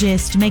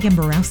meteorologist Megan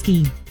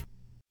Borowski.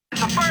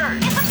 It's a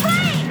bird! It's a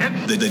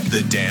plane!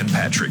 The Dan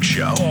Patrick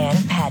Show. Dan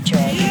Patrick.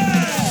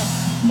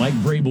 Yeah! Mike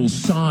Vrabel's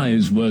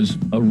size was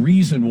a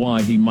reason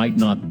why he might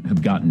not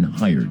have gotten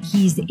hired.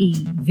 He's a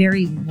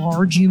very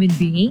large human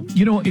being.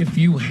 You know, if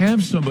you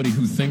have somebody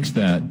who thinks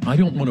that, I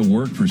don't want to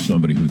work for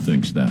somebody who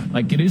thinks that.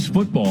 Like, it is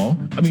football.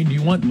 I mean, do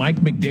you want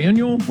Mike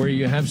McDaniel, where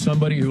you have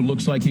somebody who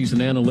looks like he's an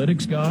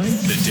analytics guy?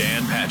 The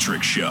Dan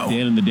Patrick Show.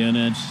 Dan and the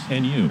Danettes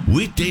and you.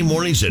 Weekday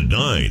mornings at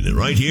 9,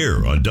 right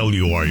here on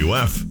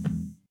WRUF.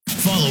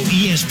 Follow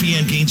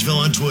ESPN Gainesville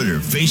on Twitter,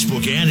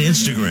 Facebook, and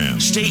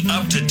Instagram. Stay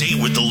up to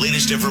date with the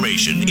latest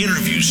information,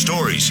 interviews,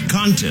 stories,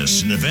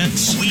 contests, and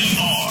events. We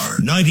are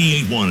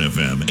 98.1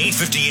 FM,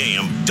 850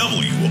 AM,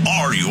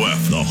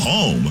 WRUF, the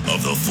home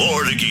of the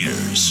Florida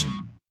Gators.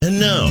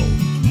 And now,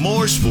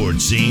 more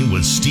Sports Scene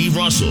with Steve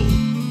Russell,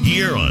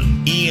 here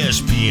on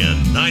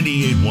ESPN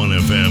 98.1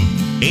 FM,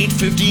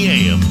 850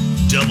 AM,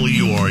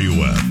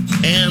 WRUF,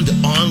 and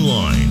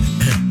online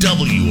at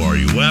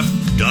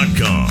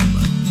WRUF.com.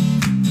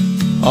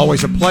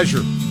 Always a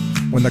pleasure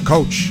when the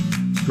coach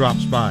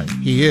drops by.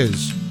 He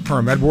is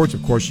Herm Edwards.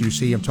 Of course, you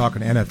see him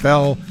talking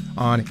NFL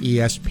on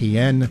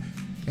ESPN.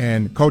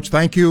 And, Coach,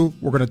 thank you.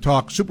 We're going to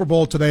talk Super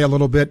Bowl today a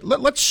little bit.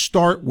 Let's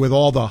start with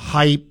all the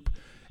hype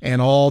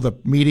and all the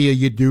media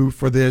you do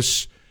for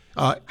this.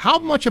 How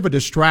much of a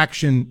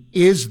distraction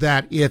is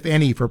that, if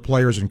any, for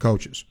players and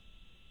coaches?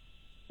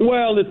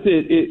 Well,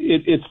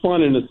 it's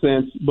fun in a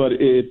sense, but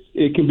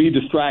it can be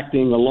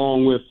distracting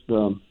along with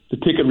the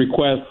ticket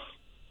requests,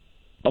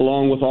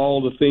 along with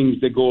all the things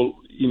that go,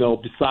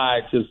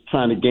 besides just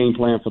trying to game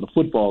plan for the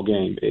football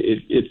game.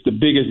 It's the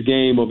biggest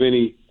game of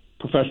any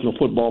professional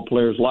football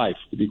player's life,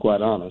 to be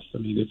quite honest. I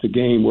mean, it's a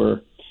game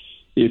where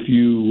if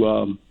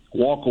you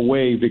walk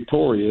away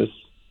victorious,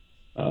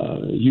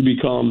 you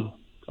become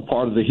a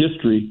part of the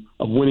history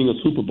of winning a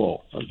Super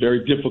Bowl.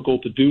 Very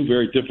difficult to do,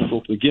 very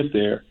difficult to get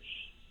there.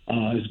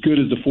 As good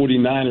as the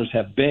 49ers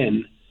have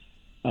been,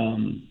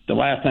 the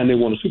last time they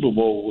won a Super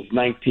Bowl was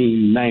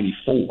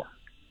 1994.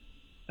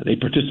 They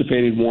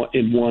participated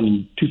in one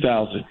in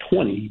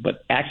 2020,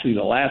 but actually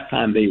the last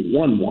time they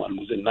won one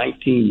was in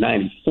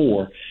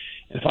 1994.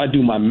 And if I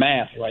do my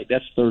math right,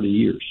 that's 30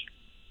 years.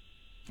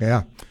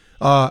 Yeah.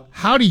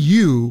 How do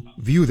you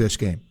view this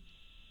game?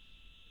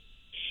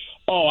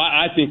 Oh,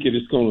 I think it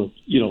is going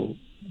to,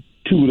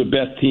 two of the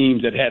best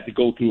teams that had to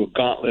go through a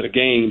gauntlet of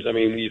games. I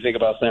mean, when you think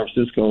about San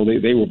Francisco,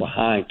 they were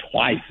behind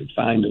twice and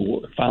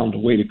found a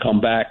way to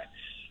come back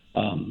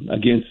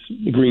against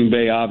Green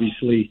Bay,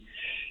 obviously.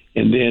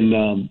 And then,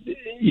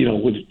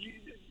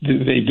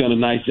 they've done a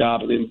nice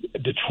job. And then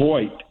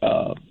Detroit.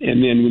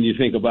 And then when you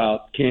think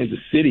about Kansas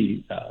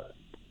City,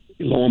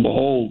 lo and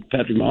behold,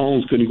 Patrick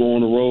Mahomes couldn't go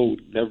on the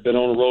road. Never been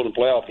on the road in a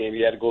playoff game.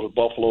 He had to go to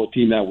Buffalo, a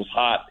team that was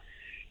hot.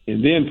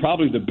 And then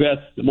probably the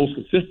most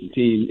consistent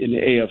team in the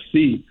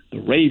AFC, the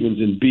Ravens,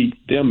 and beat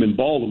them in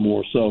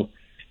Baltimore. So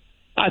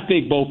I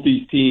think both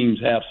these teams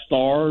have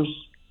stars.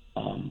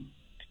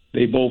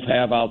 They both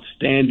have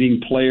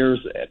outstanding players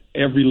at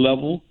every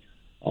level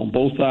on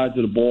both sides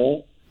of the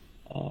ball.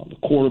 The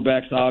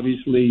quarterbacks,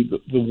 obviously,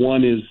 the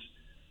one is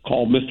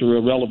called Mr.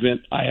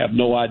 Irrelevant. I have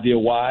no idea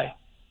why.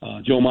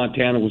 Joe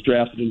Montana was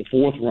drafted in the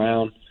 4th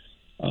round.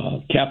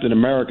 Captain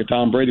America,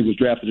 Tom Brady, was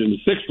drafted in the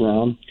 6th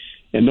round.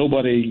 And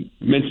nobody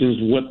mentions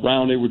what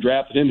round they were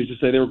drafted in. They just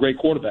say they were great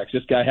quarterbacks.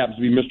 This guy happens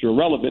to be Mr.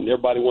 Irrelevant, and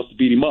everybody wants to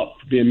beat him up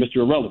for being Mr.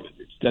 Irrelevant.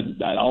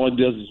 All it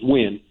does is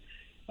win.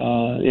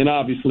 And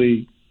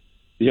obviously,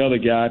 the other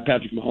guy,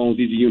 Patrick Mahomes,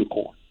 he's a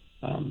unicorn.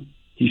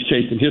 He's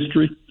chasing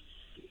history.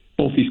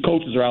 Both these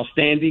coaches are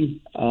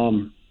outstanding.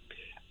 I'm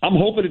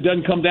hoping it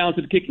doesn't come down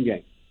to the kicking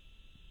game,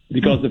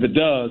 because if it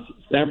does,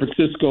 San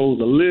Francisco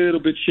is a little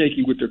bit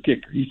shaky with their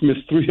kicker. He's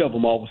missed 3 of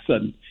them all of a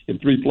sudden in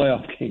 3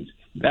 playoff games.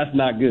 That's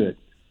not good.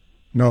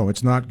 No,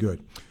 it's not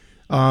good.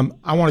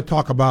 I want to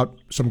talk about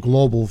some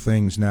global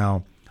things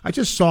now. I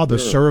just saw the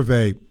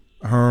survey,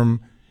 Herm,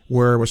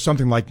 where it was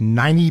something like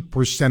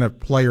 90% of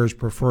players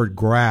preferred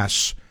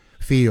grass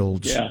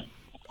fields. Yeah.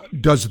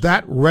 Does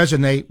that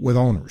resonate with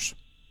owners?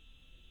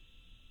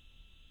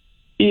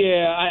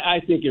 Yeah,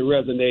 I think it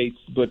resonates,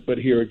 but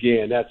here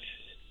again,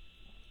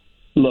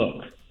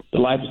 look, the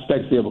life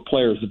expectancy of a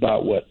player is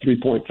about,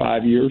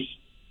 3.5 years?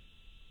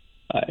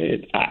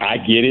 I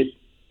get it.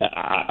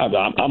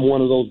 I'm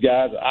one of those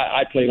guys.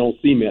 I played on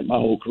cement my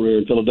whole career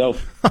in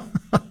Philadelphia.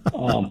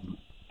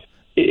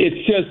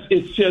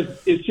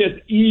 It's just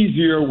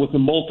easier with the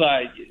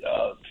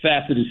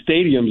multi-faceted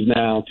stadiums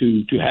now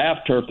to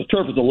have turf. The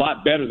turf is a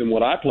lot better than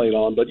what I played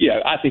on, but yeah,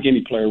 I think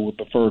any player would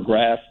prefer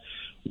grass.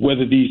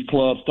 Whether these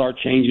clubs start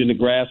changing the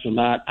grass or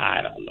not,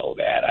 I don't know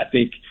that. I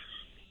think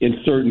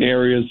in certain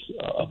areas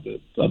of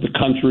the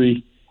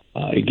country,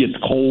 it gets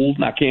cold.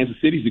 Now, Kansas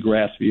City's a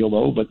grass field,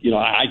 though, but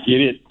I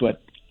get it,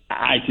 but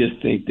I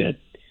just think that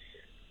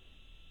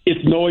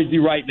it's noisy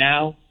right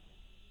now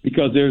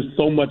because there's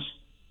so much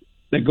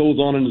that goes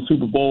on in the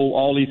Super Bowl.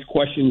 All these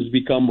questions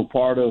become a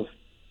part of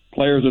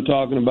players are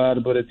talking about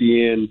it, but at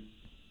the end,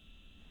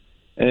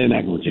 they're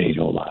not going to change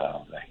a whole lot, I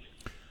don't think.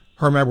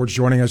 Herm Edwards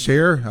joining us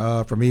here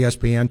from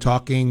ESPN,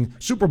 talking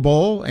Super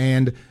Bowl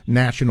and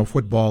National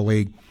Football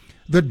League.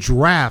 The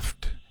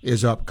draft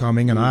is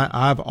upcoming, and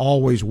I've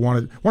always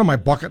wanted, one of my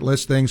bucket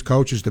list things,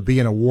 Coach, is to be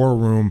in a war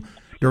room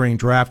during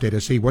draft day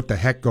to see what the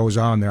heck goes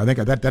on there. I think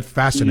that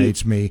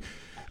fascinates me.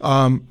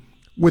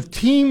 With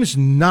teams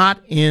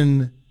not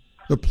in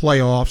the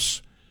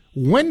playoffs,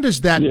 when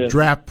does that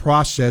draft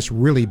process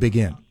really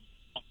begin?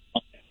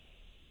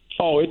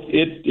 Oh,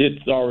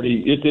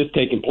 it's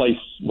taking place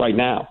right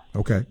now.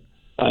 Okay.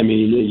 I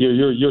mean,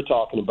 you're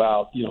talking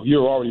about,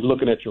 you're already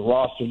looking at your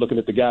roster, looking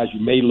at the guys you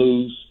may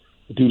lose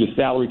due to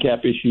salary cap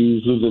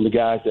issues, losing the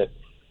guys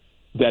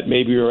that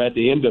maybe are at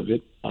the end of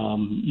it.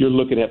 You're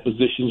looking at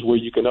positions where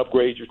you can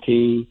upgrade your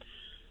team.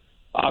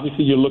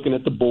 Obviously, you're looking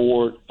at the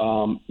board.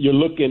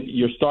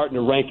 You're starting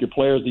to rank your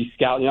players. These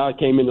scouts, I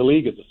came in the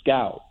league as a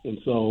scout, and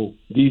so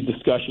these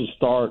discussions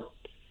start.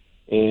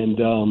 And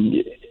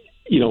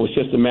it's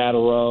just a matter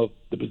of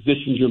the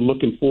positions you're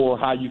looking for,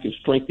 how you can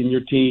strengthen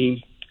your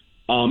team,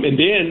 and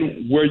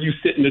then where you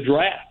sit in the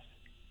draft.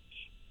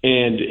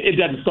 And it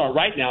doesn't start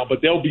right now,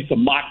 but there'll be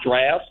some mock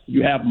drafts.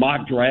 You have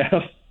mock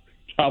drafts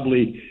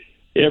probably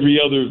every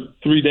other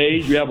 3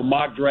 days. You have a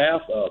mock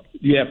draft.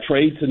 You have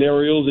trade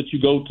scenarios that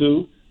you go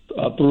through.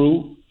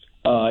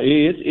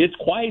 It's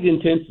quite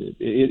intensive.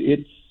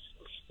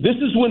 This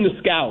is when the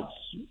scouts.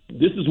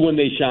 This is when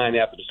they shine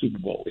after the Super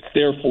Bowl. It's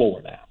their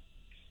floor now.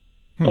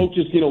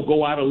 Coaches,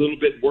 go out a little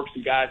bit and work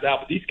some guys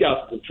out, but these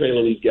scouts have been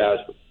trailing these guys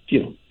for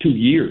 2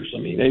 years. I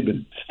mean, they've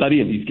been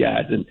studying these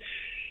guys, and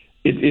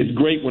it's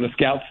great when a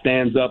scout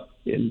stands up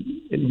and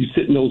you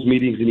sit in those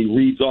meetings and he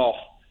reads off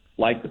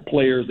like the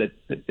players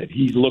that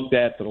he's looked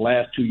at for the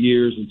last 2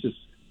 years and just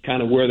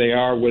kind of where they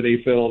are, where they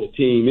fit on the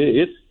team.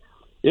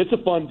 It's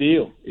a fun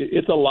deal.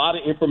 It's a lot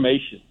of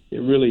information. It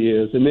really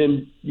is. And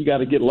then you got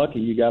to get lucky.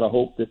 You got to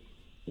hope that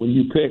when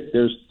you pick,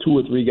 there's 2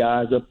 or 3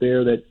 guys up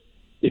there that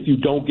if you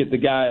don't get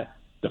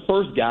the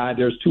first guy,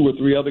 there's 2 or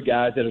 3 other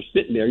guys that are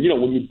sitting there.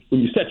 When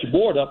you set your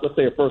board up, let's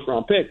say a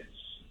first-round pick,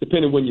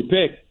 depending on when you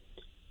pick,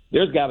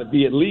 there's got to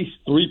be at least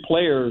 3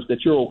 players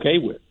that you're okay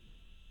with.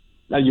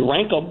 Now, you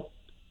rank them,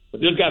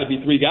 but there's got to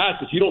be 3 guys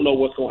because you don't know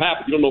what's going to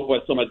happen. You don't know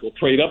if somebody's going to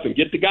trade up and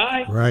get the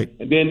guy. Right.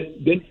 And then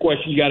the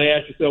question you got to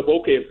ask yourself,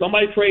 okay, if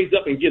somebody trades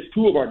up and gets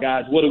 2 of our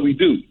guys, what do we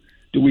do?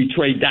 Do we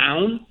trade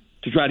down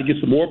to try to get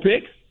some more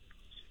picks?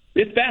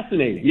 It's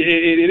fascinating.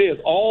 It is.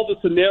 All the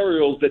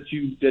scenarios that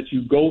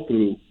you go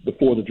through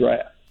before the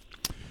draft.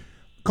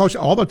 Coach,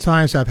 all the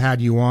times I've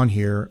had you on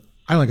here,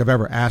 I don't think I've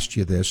ever asked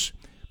you this,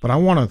 but I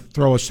want to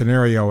throw a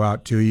scenario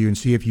out to you and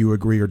see if you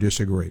agree or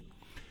disagree.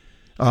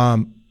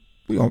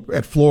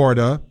 At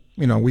Florida,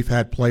 we've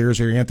had players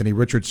here, Anthony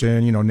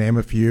Richardson, name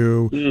a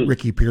few,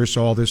 Ricky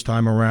Pearsall this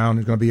time around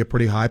is going to be a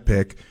pretty high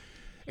pick.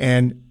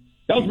 And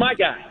that was my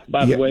guy,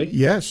 by the way.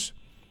 Yes.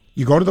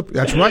 You go to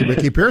that's right,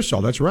 Ricky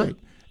Pearsall, that's right.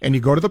 And you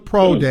go to the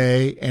pro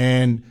day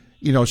and,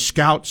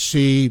 scouts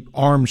see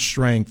arm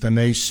strength and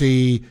they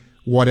see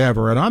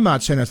whatever. And I'm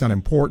not saying that's not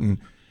important,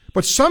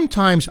 but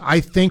sometimes I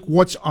think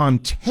what's on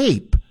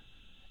tape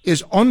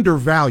is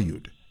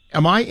undervalued.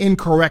 Am I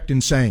incorrect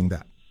in saying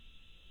that?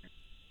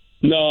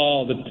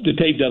 No, the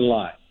tape doesn't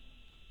lie.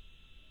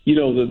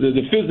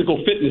 The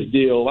physical fitness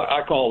deal,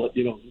 I call it,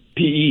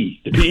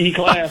 PE. The PE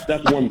class,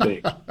 that's one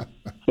thing.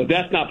 But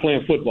that's not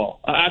playing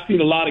football. I've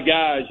seen a lot of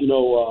guys, the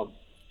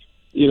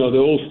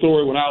old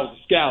story when I was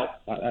a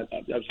scout.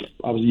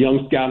 I was a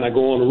young scout, and I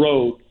go on the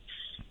road,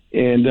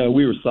 and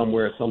we were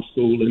somewhere at some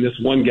school, and this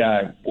one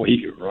guy, boy,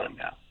 he could run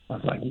now. I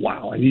was like,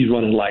 wow, and he's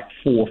running like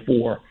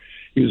 4.4.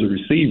 He was a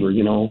receiver,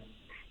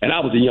 and I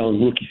was a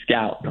young rookie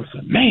scout. And I was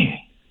like, man,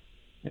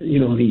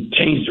 and he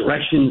changed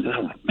directions, and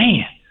I'm like,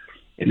 man.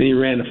 And then he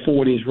ran the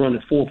 40, he's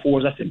running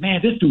 4.4s. I said,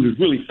 man, this dude is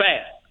really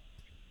fast.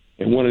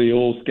 And one of the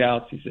old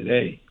scouts, he said,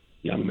 hey,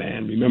 young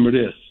man, remember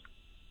this.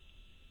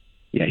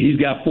 Yeah, he's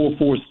got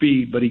 4.4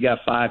 speed, but he got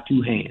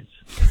 5.2 hands.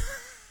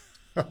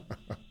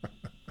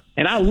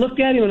 And I looked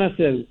at him and I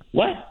said,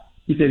 what?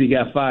 He said he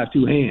got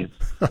 5.2 hands.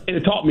 And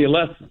it taught me a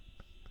lesson.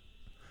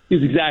 He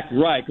was exactly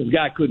right because the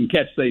guy couldn't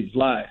catch save his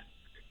life.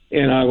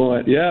 And I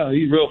went, yeah,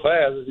 he's real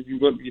fast if you're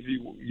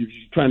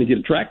trying to get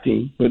a track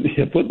team. But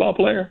a football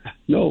player,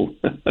 no.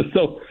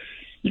 So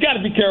you got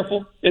to be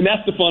careful, and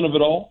that's the fun of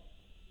it all.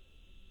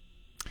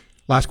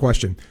 Last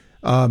question.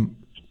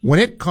 When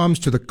it comes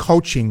to the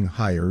coaching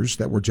hires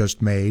that were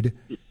just made,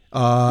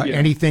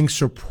 anything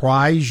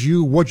surprise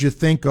you? What'd you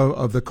think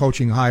of the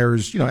coaching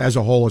hires, as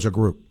a whole, as a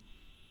group?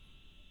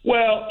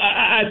 Well,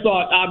 I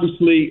thought,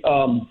 obviously, it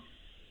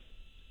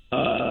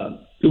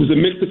was a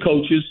mix of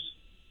coaches,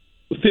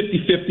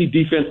 50-50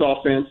 defense,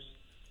 offense.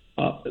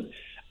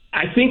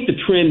 I think the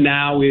trend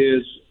now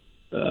is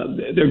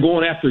they're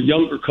going after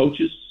younger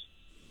coaches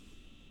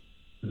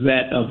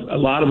that a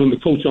lot of them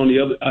coach on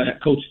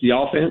coach the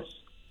offense.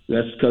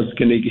 That's because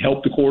can they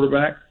help the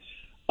quarterback?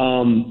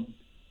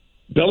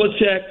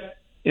 Belichick,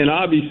 and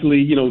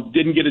obviously,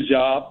 didn't get a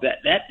job.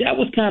 That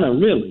was kind of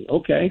really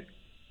okay.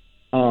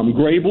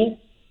 Grable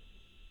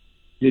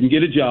didn't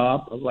get a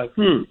job. I was like,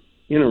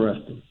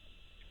 interesting.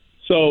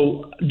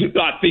 So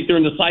I think they're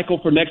in the cycle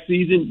for next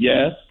season.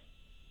 Yes,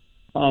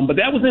 but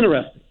that was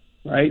interesting,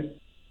 right?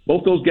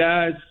 Both those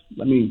guys.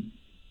 I mean,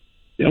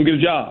 they don't get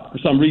a job for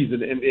some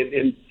reason,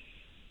 and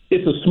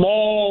it's a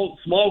small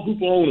group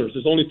of owners.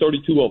 There's only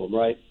 32 of them,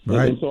 right?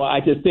 Right. And so I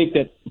just think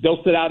that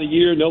they'll sit out a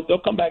year and they'll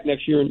come back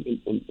next year and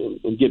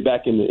get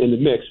back in the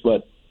mix.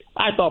 But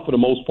I thought for the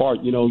most part,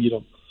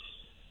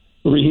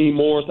 Raheem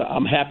Morris,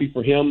 I'm happy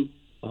for him.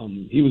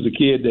 He was a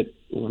kid that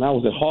when I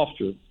was at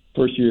Hofstra,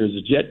 first year as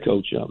a Jet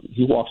coach,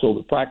 he walks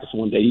over to practice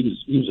one day.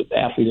 He was an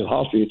athlete at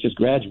Hofstra. He had just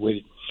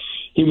graduated.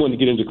 He wanted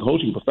to get into the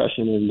coaching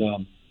profession,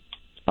 and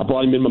I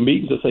brought him in my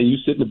meetings. I say, you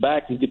sit in the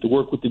back and get to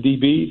work with the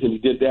DBs, and he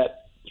did that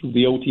through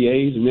the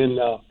OTAs, and then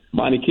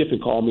Monty Kiffin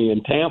called me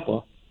in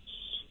Tampa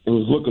and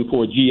was looking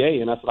for a GA,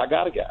 and I said, I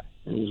got a guy.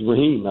 And it was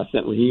Raheem. I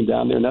sent Raheem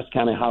down there, and that's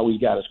kind of how he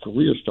got his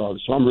career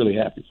started. So I'm really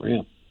happy for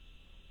him.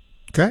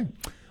 Okay.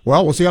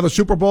 Well, we'll see how the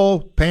Super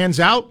Bowl pans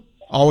out.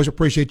 Always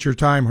appreciate your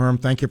time, Herm.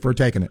 Thank you for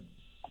taking it.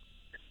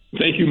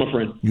 Thank you, my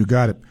friend. You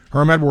got it.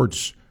 Herm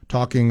Edwards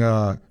talking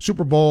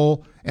Super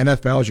Bowl,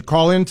 NFL. As you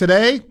call in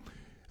today,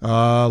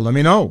 let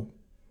me know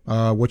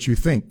what you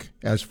think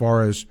as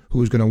far as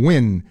who's going to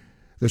win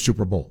the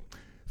Super Bowl.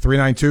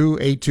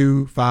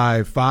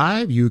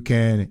 392-8255. You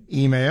can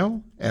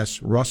email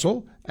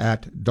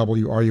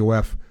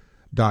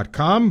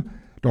srussell@wruf.com.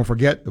 Don't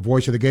forget the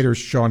voice of the Gators,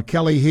 Sean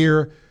Kelley,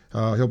 here.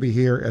 He'll be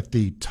here at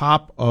the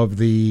top of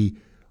the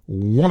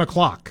 1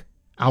 o'clock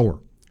hour.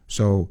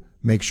 So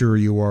make sure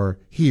you are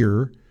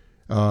here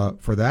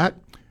for that.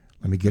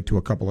 Let me get to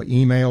a couple of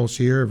emails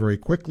here very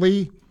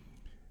quickly.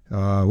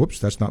 Whoops,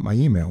 that's not my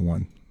email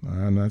one.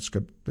 Let's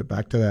get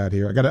back to that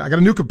here. I got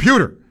a new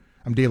computer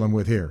I'm dealing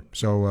with here.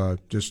 So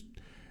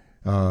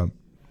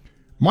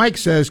Mike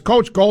says,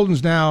 Coach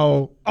Golden's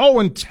now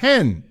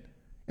 0-10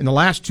 in the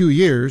last 2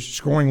 years,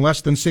 scoring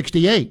less than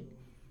 68.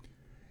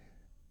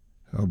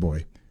 Oh,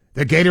 boy.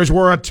 The Gators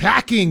were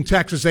attacking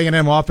Texas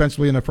A&M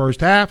offensively in the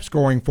first half,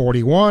 scoring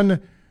 41.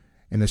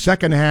 In the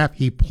second half,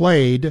 he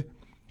played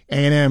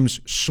A&M's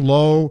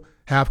slow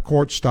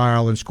half-court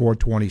style and scored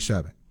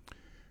 27.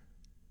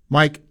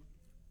 Mike,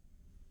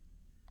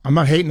 I'm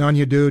not hating on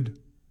you, dude,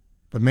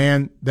 but,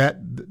 man,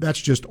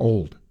 that's just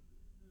old.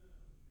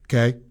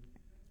 Okay?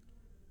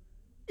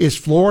 Is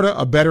Florida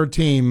a better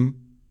team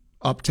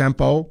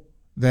up-tempo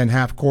than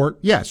half-court?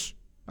 Yes.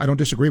 I don't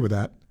disagree with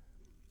that.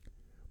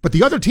 But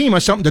the other team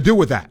has something to do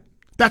with that.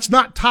 That's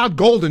not Todd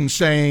Golden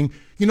saying,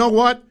 you know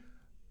what?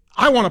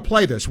 I want to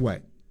play this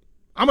way.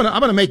 I'm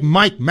gonna make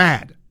Mike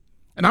mad.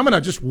 And I'm going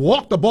to just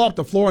walk the ball up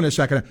the floor in a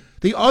second.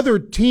 The other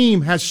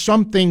team has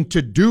something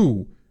to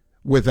do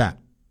with that.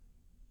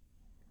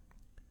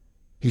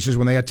 He says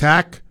when they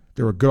attack,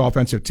 they're a good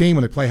offensive team.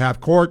 When they play half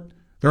court,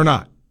 they're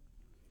not.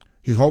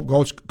 He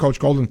hopes Coach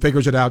Golden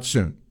figures it out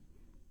soon.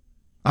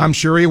 I'm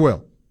sure he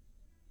will.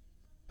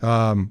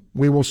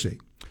 We will see.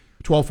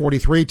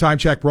 12:43, time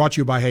check brought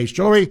to you by Hayes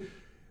Jewelry.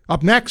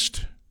 Up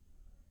next,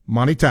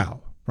 Monty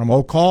Tao from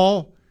Oak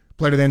Hall,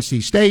 played at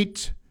NC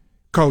State,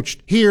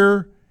 coached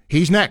here.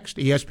 He's next.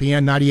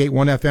 ESPN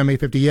 98.1 FM,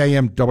 850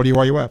 AM,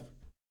 WRUF.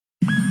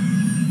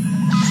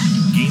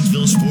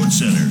 Gainesville Sports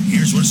Center.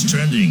 Here's what's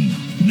trending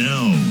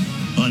now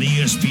on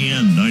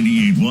ESPN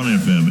 98.1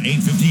 FM,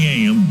 850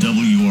 AM,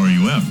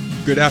 WRUF.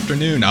 Good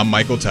afternoon, I'm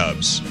Michael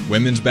Tubbs.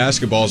 Women's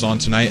basketball is on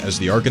tonight as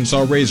the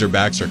Arkansas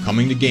Razorbacks are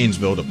coming to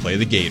Gainesville to play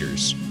the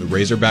Gators. The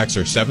Razorbacks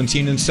are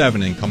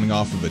 17-7 and coming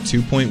off of a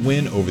 2-point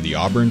win over the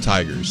Auburn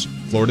Tigers.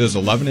 Florida is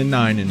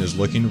 11-9 and is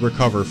looking to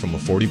recover from a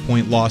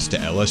 40-point loss to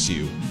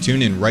LSU.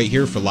 Tune in right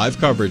here for live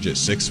coverage at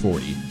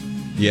 6:40.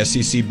 The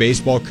SEC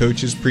baseball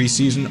coaches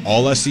preseason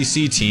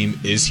All-SEC team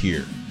is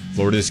here.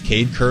 Florida's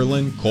Cade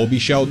Curlin, Colby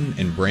Shelton,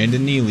 and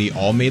Brandon Neely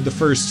all made the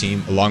first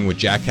team, along with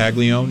Jack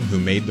Caglione, who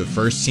made the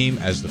first team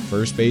as the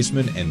first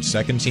baseman and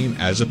second team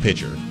as a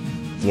pitcher.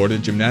 Florida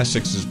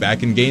Gymnastics is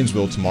back in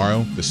Gainesville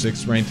tomorrow. The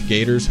 6th-ranked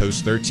Gators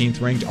host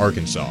 13th-ranked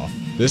Arkansas.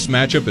 This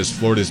matchup is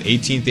Florida's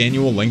 18th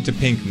annual Link to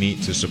Pink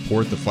meet to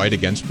support the fight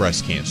against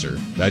breast cancer.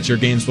 That's your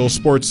Gainesville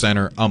Sports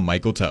Center. I'm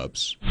Michael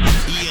Tubbs.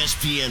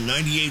 ESPN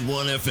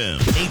 98.1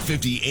 FM,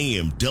 850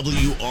 AM,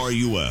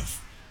 WRUF.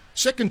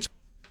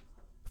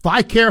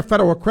 FICARE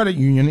Federal Credit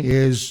Union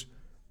is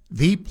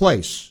the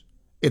place.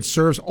 It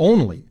serves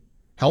only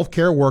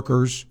healthcare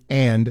workers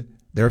and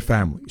their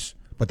families.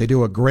 But they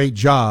do a great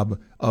job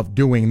of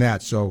doing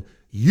that. So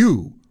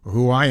you,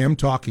 who I am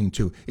talking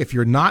to, if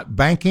you're not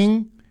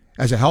banking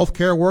as a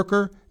healthcare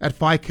worker at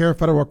FICARE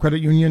Federal Credit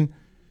Union,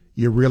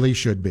 you really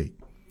should be.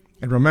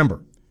 And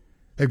remember,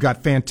 they've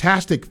got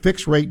fantastic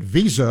fixed-rate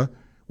Visa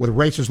with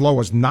rates as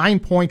low as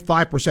 9.5%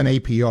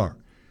 APR.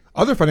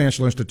 Other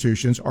financial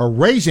institutions are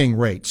raising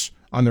rates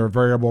on their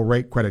variable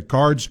rate credit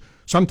cards,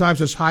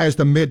 sometimes as high as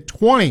the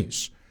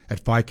mid-20s.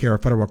 At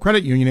FICARE Federal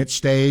Credit Union, it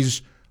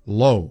stays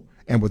low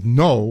and with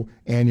no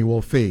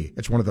annual fee.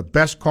 It's one of the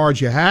best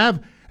cards you have,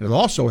 and it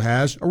also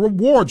has a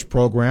rewards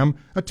program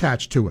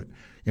attached to it.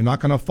 You're not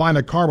going to find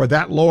a card with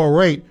that low a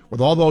rate with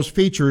all those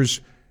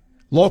features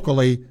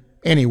locally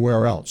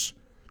anywhere else.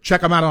 Check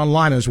them out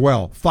online as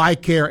well,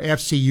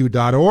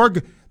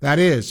 FICAREFCU.org. That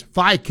is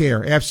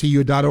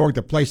FICAREFCU.org,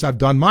 the place I've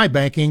done my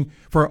banking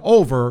for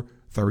over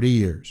 30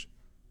 years.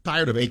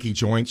 Tired of achy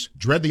joints?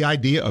 Dread the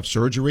idea of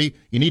surgery?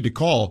 You need to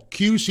call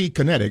QC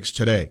Kinetics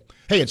today.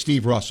 Hey, it's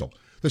Steve Russell.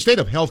 The state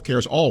of healthcare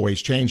is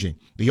always changing.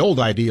 The old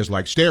ideas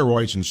like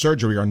steroids and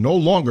surgery are no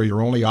longer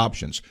your only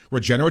options.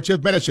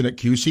 Regenerative medicine at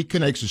QC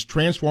Kinetics is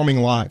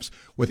transforming lives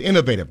with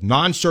innovative,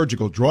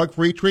 non-surgical,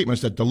 drug-free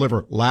treatments that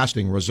deliver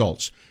lasting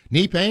results.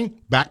 Knee pain,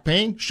 back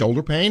pain,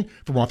 shoulder pain,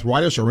 from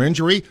arthritis or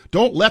injury,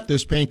 don't let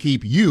this pain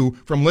keep you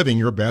from living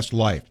your best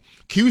life.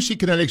 QC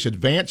Kinetics'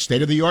 advanced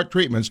state-of-the-art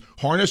treatments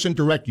harness and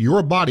direct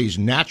your body's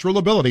natural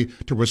ability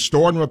to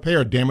restore and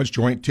repair damaged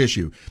joint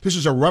tissue. This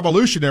is a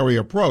revolutionary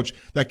approach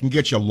that can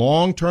get you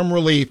long-term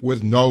relief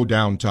with no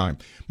downtime.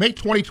 Make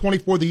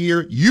 2024 the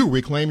year you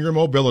reclaim your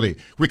mobility,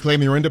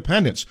 reclaim your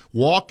independence,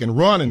 walk and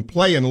run and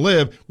play and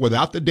live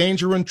without the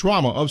danger and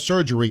trauma of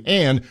surgery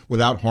and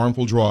without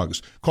harmful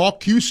drugs. Call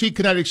QC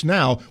Kinetics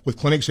now with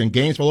clinics in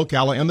Gainesville,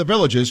 Ocala, and the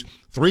Villages.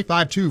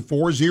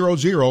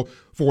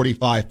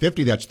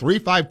 352-400-4550. That's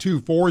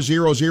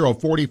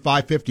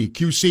 352-400-4550.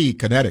 QC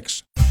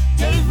Kinetics.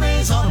 Dave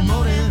Ray's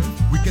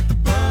Automotive. We get the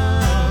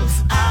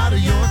bugs out of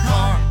your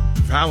car.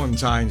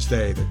 Valentine's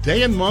Day, the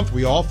day and month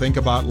we all think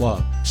about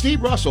love.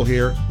 Steve Russell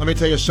here. Let me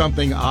tell you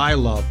something. I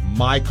love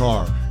my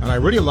car, and I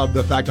really love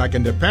the fact I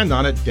can depend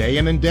on it day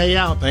in and day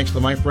out thanks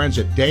to my friends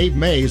at Dave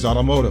Mays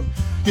Automotive.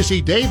 You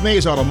see, Dave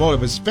Mays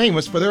Automotive is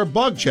famous for their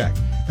bug check.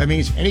 That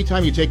means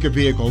anytime you take your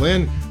vehicle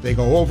in, they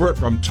go over it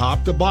from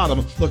top to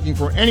bottom looking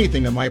for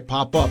anything that might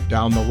pop up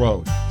down the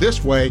road.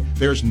 This way,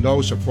 there's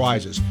no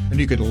surprises, and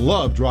you could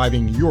love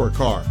driving your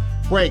car.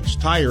 Brakes,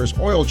 tires,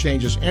 oil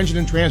changes, engine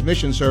and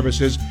transmission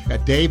services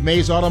at Dave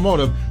Mays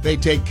Automotive, they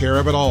take care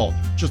of it all,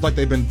 just like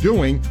they've been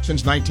doing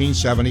since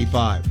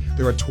 1975.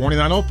 They're at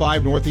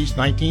 2905 Northeast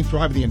 19th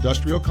Drive, the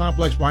industrial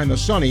complex behind the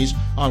Sunnies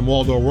on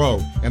Waldo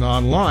Road, and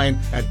online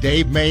at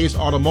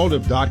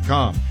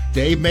DaveMaysAutomotive.com.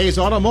 Dave Mays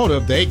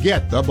Automotive, they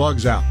get the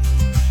bugs out.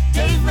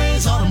 Dave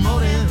Mays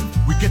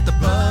Automotive, we get the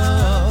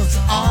bugs,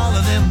 all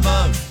of them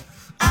bugs,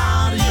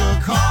 out of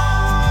your car.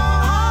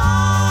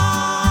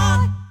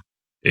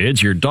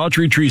 It's your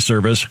Daughtry Tree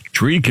Service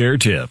Tree Care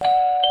Tip.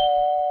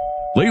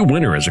 Late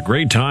winter is a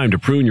great time to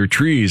prune your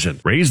trees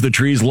and raise the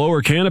tree's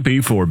lower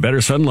canopy for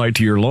better sunlight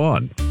to your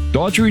lawn.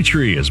 Daughtry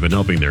Tree has been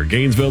helping their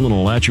Gainesville and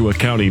Alachua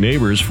County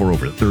neighbors for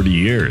over 30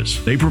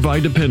 years. They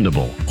provide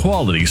dependable,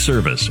 quality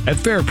service at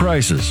fair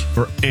prices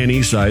for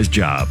any size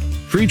job.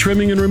 Free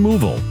trimming and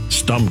removal,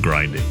 stump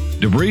grinding,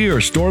 debris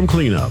or storm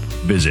cleanup.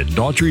 Visit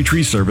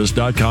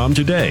DaughtryTreeService.com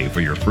today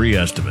for your free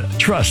estimate.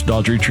 Trust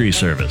Daughtry Tree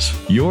Service,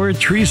 your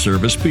tree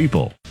service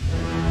people.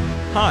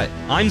 Hi,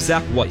 I'm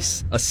Zach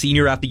Weiss, a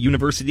senior at the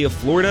University of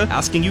Florida,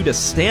 asking you to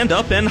stand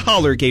up and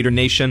holler, Gator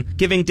Nation.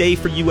 Giving Day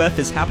for UF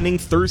is happening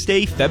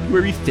Thursday,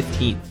 February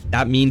 15th.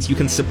 That means you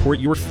can support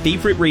your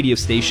favorite radio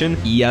station,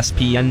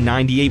 ESPN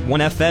 98.1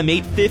 FM,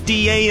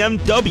 850 AM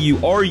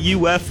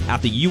WRUF,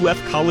 at the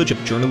UF College of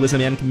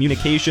Journalism and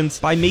Communications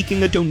by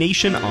making a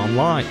donation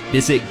online.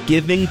 Visit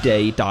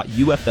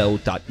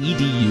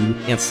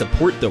givingday.ufl.edu and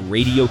support the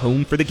radio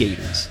home for the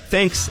Gators.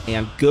 Thanks,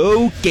 and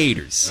go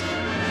Gators!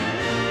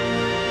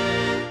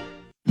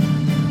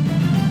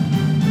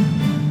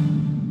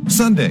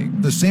 Sunday,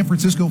 the San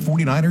Francisco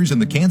 49ers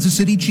and the Kansas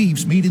City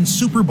Chiefs meet in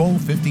Super Bowl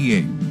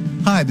 58.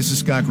 Hi, this is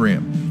Scott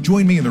Graham.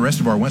 Join me and the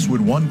rest of our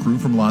Westwood One crew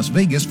from Las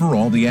Vegas for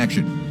all the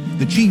action.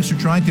 The Chiefs are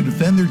trying to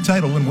defend their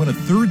title and win a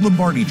third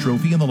Lombardi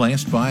trophy in the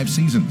last 5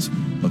 seasons.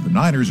 But the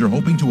Niners are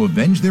hoping to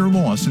avenge their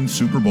loss in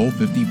Super Bowl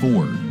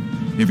 54.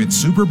 If it's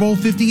Super Bowl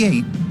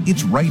 58,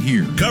 it's right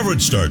here.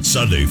 Coverage starts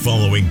Sunday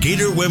following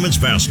Gator women's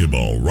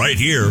basketball right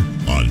here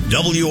on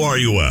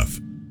WRUF.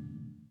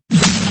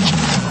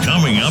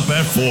 Coming up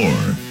at 4,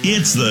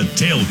 it's The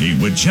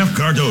Tailgate with Jeff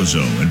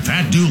Cardozo and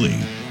Pat Dooley.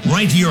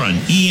 Right here on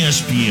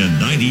ESPN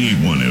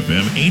 98.1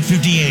 FM,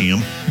 850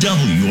 AM,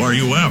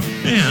 WRUF.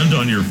 And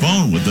on your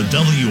phone with the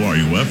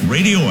WRUF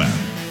radio app.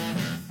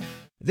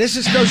 This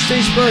is Coach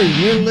Steve Spurrier.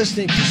 You're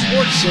listening to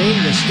Sports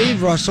Scene with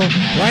Steve Russell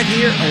right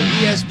here on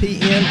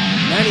ESPN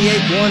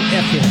 98.1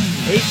 FM,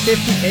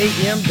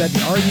 850 AM,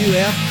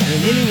 WRUF, and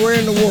anywhere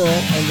in the world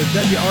on the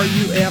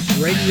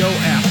WRUF radio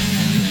app.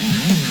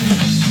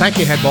 Thank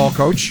you, head ball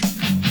coach.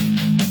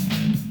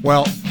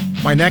 Well,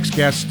 my next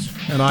guest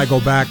and I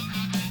go back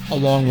a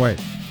long way.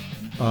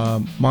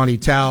 Monty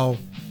Tao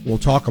will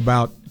talk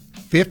about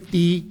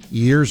 50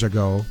 years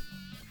ago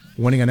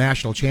winning a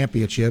national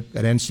championship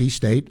at NC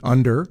State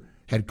under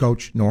head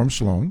coach Norm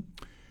Sloan.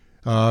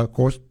 Of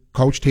course,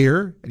 coached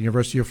here at the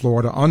University of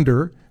Florida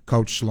under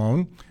Coach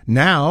Sloan.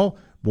 Now,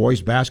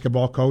 boys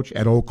basketball coach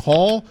at Oak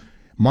Hall.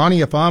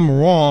 Monty, if I'm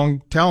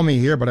wrong, tell me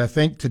here, but I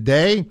think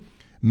today,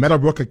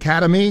 Meadowbrook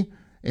Academy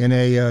in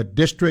a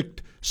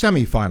district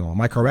semifinal.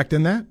 Am I correct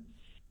in that?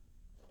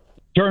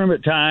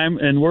 Tournament time,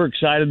 and we're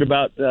excited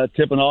about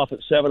tipping off at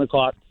 7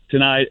 o'clock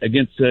tonight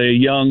against a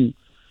young,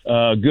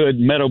 good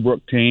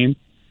Meadowbrook team.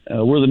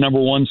 We're the number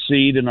 1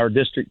 seed in our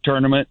district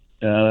tournament.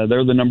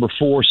 They're the number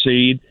 4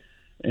 seed,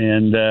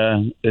 and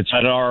it's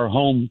at our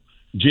home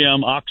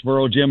gym,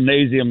 Oxborough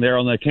Gymnasium, there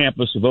on the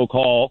campus of Oak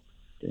Hall.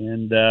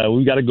 And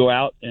we've got to go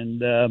out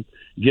and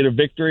get a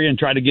victory and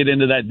try to get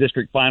into that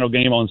district final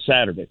game on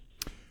Saturday.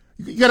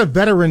 You got a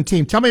veteran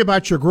team. Tell me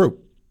about your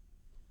group.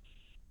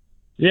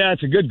 Yeah,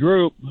 it's a good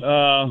group.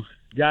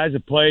 Guys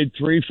have played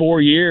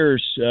 3-4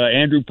 years.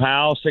 Andrew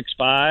Powell,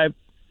 6'5",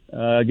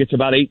 gets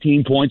about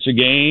 18 points a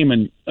game,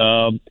 and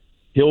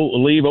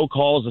he'll leave Oak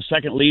Hall as the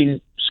second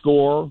leading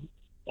scorer,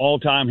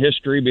 all-time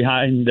history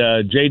behind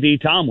J.D.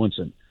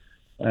 Tomlinson.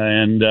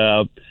 And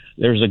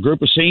there's a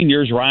group of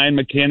seniors, Ryan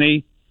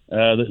McKinney,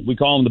 we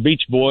call them the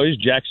Beach Boys,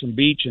 Jackson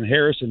Beach and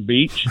Harrison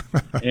Beach,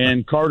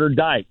 and Carter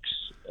Dykes.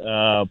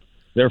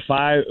 They're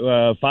five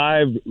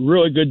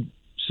really good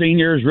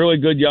seniors, really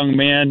good young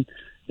men,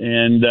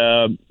 and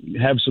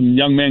have some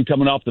young men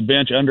coming off the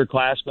bench,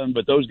 underclassmen,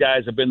 but those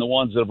guys have been the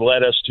ones that have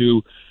led us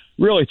to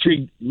really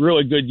 3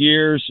 really good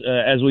years.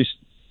 As we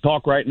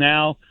talk right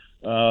now,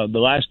 the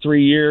last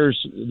 3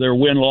 years, their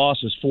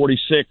win-loss is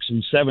 46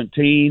 and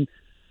 17,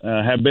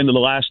 have been to the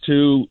last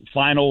 2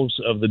 finals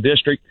of the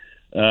district.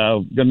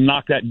 Going to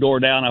knock that door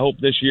down, I hope,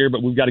 this year,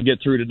 but we've got to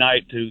get through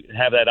tonight to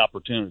have that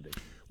opportunity.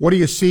 What do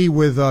you see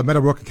with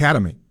Meadowbrook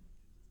Academy?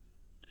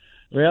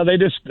 Well,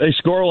 they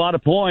score a lot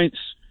of points.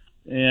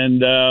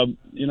 And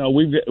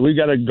we've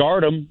got to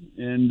guard them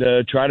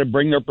and try to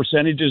bring their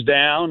percentages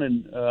down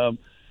and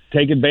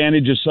take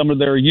advantage of some of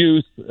their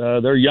youth.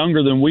 They're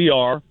younger than we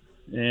are,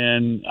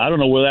 and I don't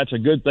know whether that's a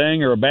good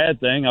thing or a bad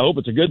thing. I hope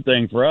it's a good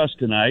thing for us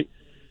tonight.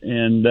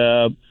 And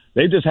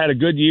they've just had a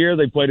good year.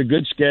 They played a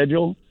good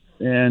schedule,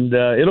 and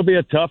it'll be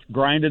a tough,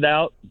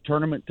 grinded-out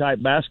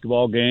tournament-type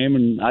basketball game,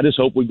 and I just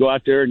hope we go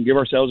out there and give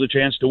ourselves a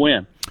chance to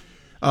win.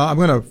 I'm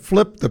going to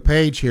flip the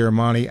page here,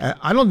 Monty.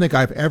 I don't think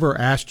I've ever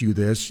asked you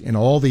this in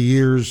all the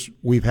years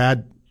we've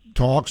had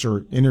talks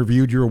or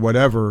interviewed you or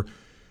whatever.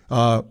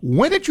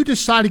 When did you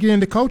decide to get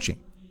into coaching?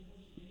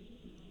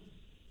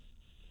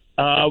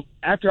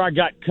 After I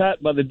got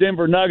cut by the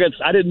Denver Nuggets,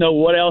 I didn't know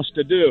what else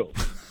to do.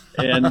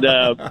 And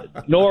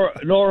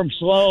Norm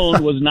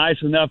Sloan was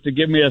nice enough to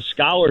give me a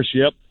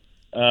scholarship,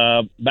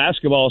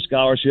 basketball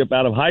scholarship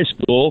out of high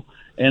school.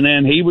 And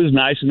then he was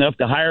nice enough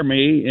to hire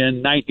me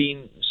in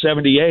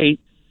 1978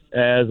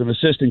 as an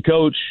assistant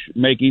coach,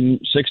 making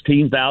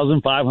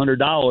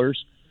 $16,500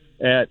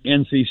 at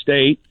NC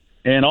State,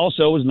 and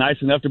also was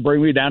nice enough to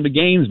bring me down to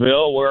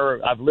Gainesville,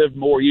 where I've lived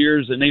more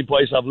years than any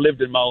place I've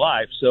lived in my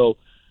life. So,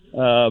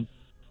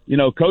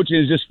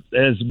 coaching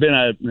has been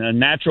a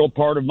natural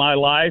part of my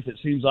life. It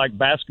seems like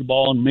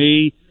basketball and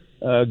me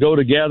go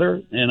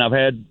together, and I've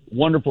had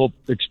wonderful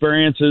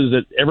experiences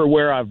at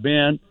everywhere I've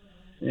been,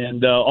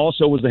 and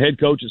also was the head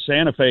coach at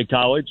Santa Fe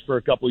College for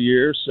a couple of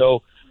years.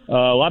 So,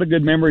 a lot of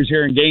good memories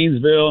here in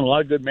Gainesville, and a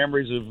lot of good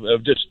memories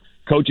of just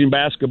coaching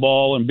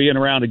basketball and being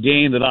around a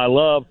game that I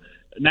love.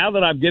 Now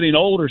that I'm getting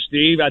older,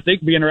 Steve, I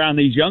think being around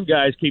these young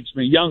guys keeps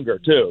me younger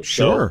too.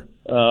 Sure.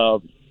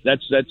 So,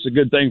 that's a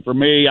good thing for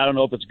me. I don't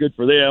know if it's good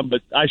for them,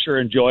 but I sure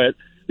enjoy it.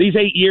 These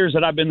 8 years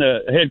that I've been the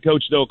head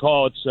coach at Oak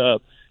Hall,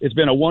 it's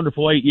been a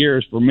wonderful 8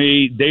 years for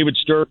me. David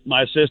Sturck,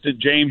 my assistant,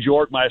 James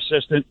York, my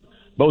assistant,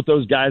 both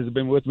those guys have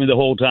been with me the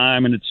whole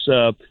time, and it's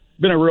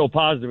been a real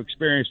positive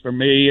experience for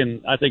me,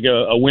 and I think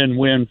a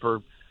win-win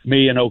for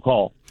me and Oak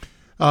Hall.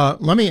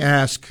 Let me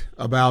ask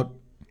about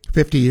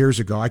 50 years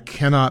ago. I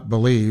cannot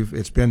believe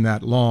it's been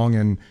that long,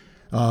 and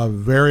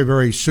very,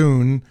 very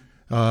soon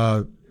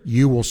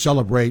you will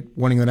celebrate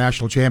winning the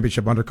national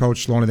championship under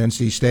Coach Sloan at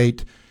NC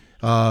State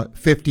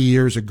 50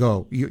 years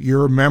ago.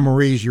 Your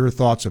memories, your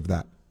thoughts of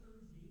that?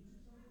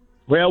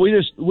 Well,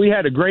 we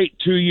had a great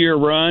 2-year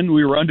run.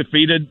 We were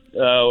undefeated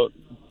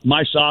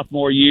my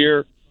sophomore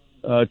year,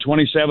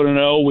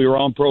 27-0. We were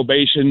on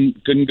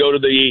probation, couldn't go to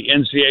the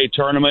NCAA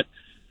tournament.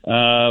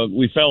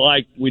 We felt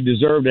like we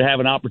deserved to have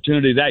an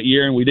opportunity that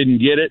year, and we didn't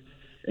get it.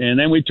 And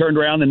then we turned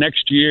around the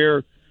next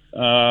year.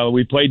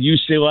 We played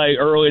UCLA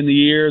early in the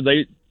year.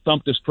 They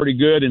thumped us pretty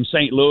good in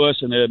St. Louis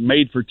in a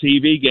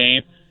made-for-TV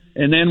game.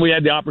 And then we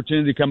had the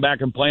opportunity to come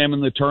back and play them in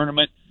the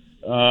tournament.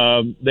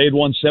 They had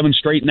won 7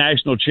 straight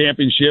national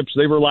championships.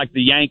 They were like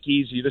the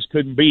Yankees. You just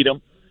couldn't beat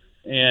them.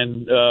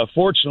 And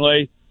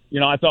fortunately,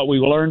 I thought we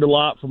learned a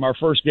lot from our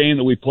first game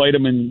that we played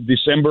them in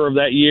December of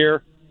that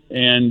year.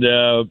 And,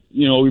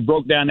 we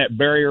broke down that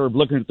barrier of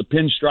looking at the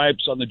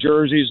pinstripes on the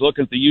jerseys,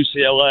 looking at the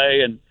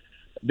UCLA. And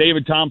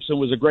David Thompson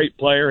was a great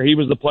player. He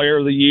was the player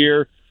of the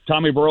year.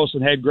 Tommy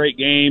Burleson had great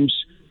games.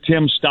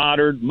 Tim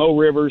Stoddard, Mo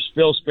Rivers,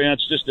 Phil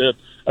Spence, just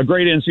a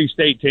great NC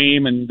State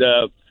team. And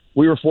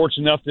we were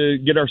fortunate enough to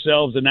get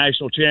ourselves a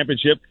national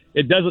championship.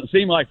 It doesn't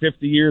seem like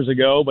 50 years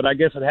ago, but I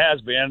guess it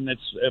has been.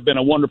 It's been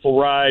a wonderful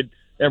ride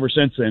ever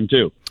since then,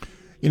 too.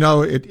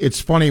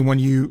 It's funny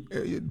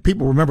when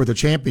people remember the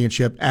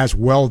championship as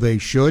well they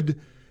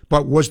should,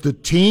 but was the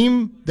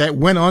team that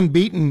went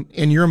unbeaten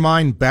in your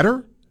mind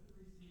better?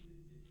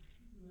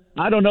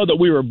 I don't know that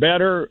we were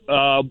better,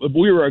 but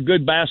we were a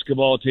good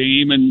basketball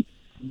team, and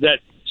that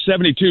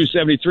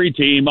 72-73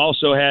 team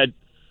also had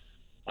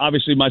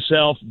obviously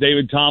myself,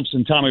 David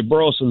Thompson, Tommy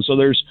Burleson, so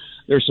there's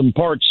some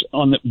parts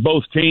on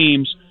both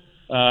teams.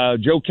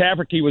 Joe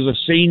Cafferty was a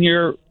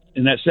senior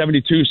in that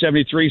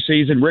 72-73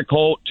 season. Rick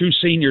Holt, 2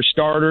 senior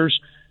starters,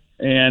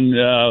 and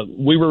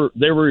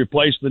they were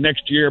replaced the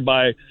next year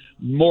by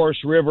Morris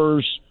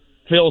Rivers,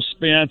 Phil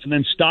Spence, and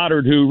then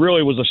Stoddard, who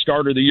really was a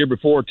starter the year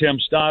before, Tim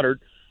Stoddard.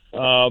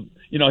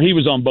 He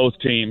was on both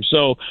teams.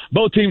 So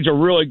both teams are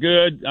really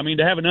good. I mean,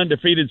 to have an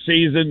undefeated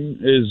season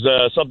is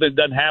something that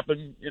doesn't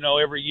happen,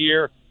 every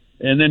year.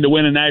 And then to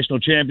win a national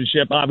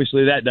championship,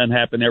 obviously that doesn't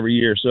happen every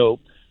year. So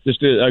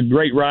just a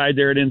great ride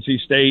there at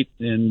NC State.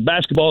 And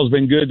basketball has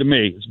been good to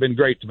me. It's been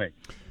great to me.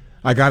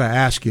 I got to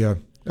ask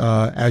you,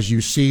 as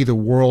you see the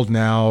world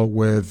now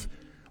with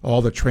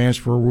all the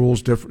transfer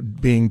rules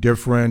being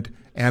different,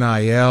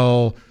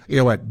 NIL,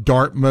 at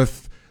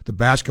Dartmouth, the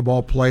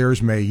basketball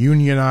players may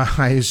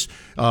unionize.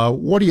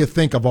 What do you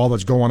think of all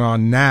that's going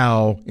on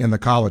now in the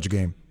college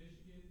game?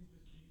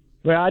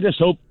 Well, I just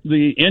hope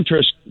the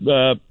interest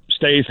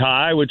stays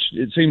high, which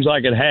it seems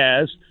like it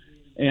has,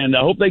 and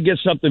I hope they get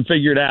something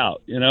figured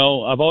out.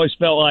 I've always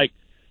felt like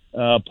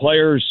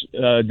players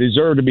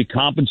deserve to be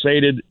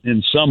compensated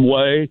in some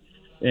way,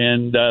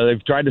 and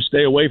they've tried to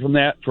stay away from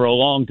that for a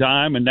long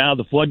time, and now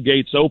the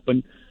floodgates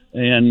open,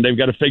 and they've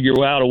got to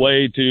figure out a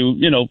way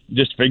to,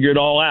 just figure it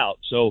all out.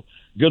 So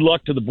good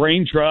luck to the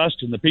brain trust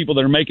and the people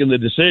that are making the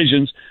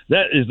decisions.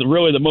 That is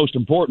really the most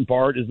important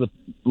part, is the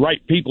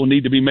right people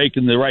need to be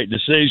making the right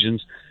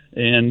decisions.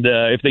 And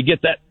if they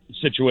get that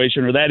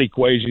situation or that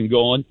equation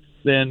going,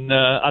 then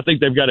I think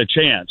they've got a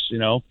chance,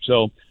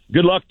 So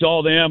good luck to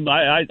all them.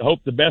 I hope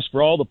the best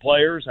for all the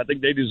players. I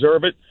think they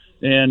deserve it.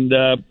 And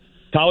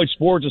college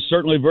sports is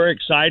certainly very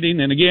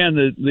exciting. And,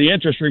 again, the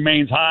interest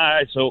remains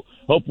high, so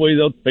hopefully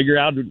they'll figure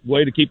out a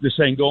way to keep this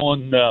thing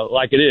going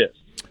like it is.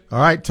 All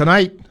right,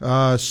 tonight,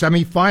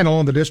 semifinal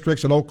in the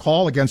districts at Oak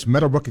Hall against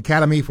Meadowbrook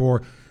Academy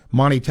for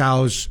Monty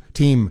Tao's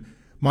team.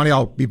 Monty,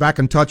 I'll be back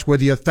in touch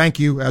with you. Thank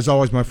you, as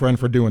always, my friend,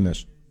 for doing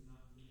this.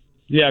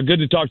 Yeah, good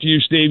to talk to you,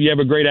 Steve. You have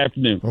a great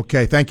afternoon.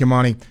 Okay, thank you,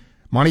 Monty.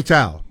 Monty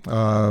Tao,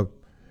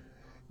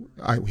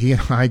 he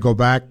and I go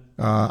back.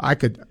 I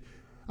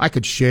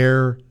could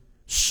share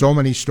so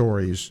many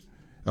stories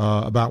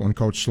about when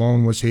Coach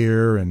Sloan was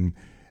here, and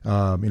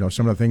some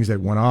of the things that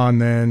went on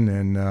then,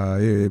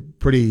 and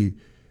pretty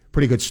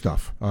good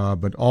stuff.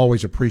 But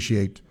always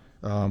appreciate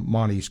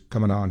Monty's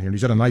coming on here. And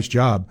he's done a nice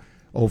job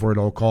over at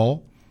Oak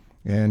Hall,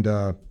 and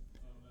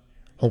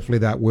hopefully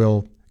that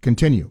will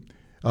continue.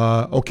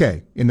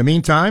 Okay. In the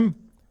meantime,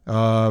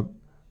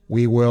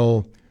 we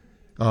will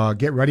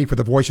get ready for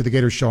the voice of the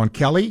Gators, Sean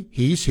Kelley.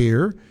 He's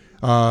here.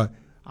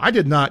 I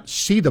did not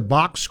see the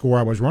box score.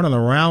 I was running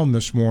around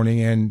this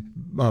morning, and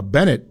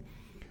Bennett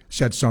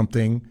said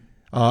something.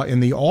 In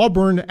the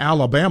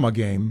Auburn-Alabama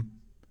game,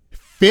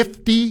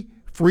 50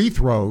 free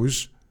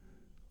throws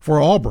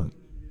for Auburn.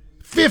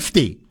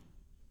 50!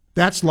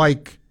 That's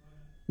like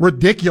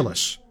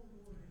ridiculous.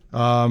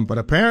 But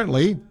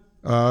apparently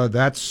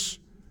that's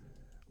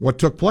what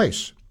took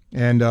place.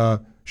 And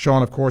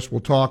Sean, of course,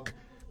 we'll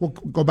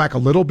go back a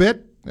little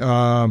bit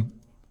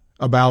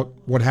about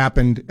what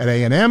happened at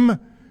A&M,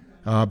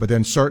 but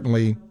then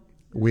certainly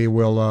we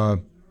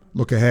will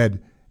look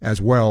ahead as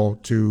well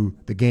to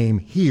the game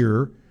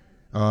here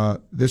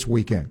this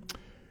weekend.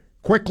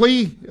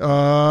 Quickly,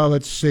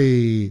 let's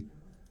see.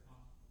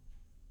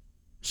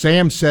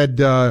 Sam said,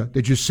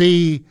 did you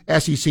see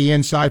SEC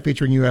Inside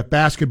featuring UF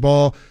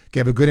basketball?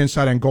 Gave a good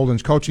insight on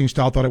Golden's coaching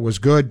style. Thought it was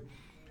good.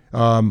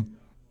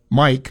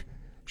 Mike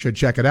should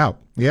check it out.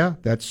 Yeah,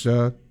 that's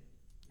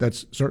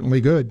certainly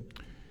good.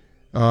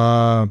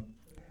 And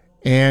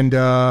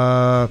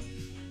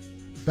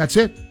that's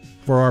it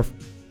for our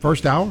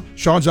first hour.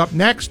 Sean's up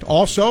next.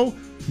 Also,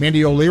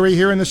 Mandy O'Leary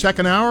here in the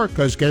second hour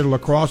because Gator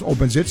Lacrosse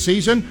opens its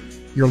season.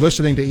 You're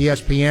listening to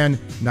ESPN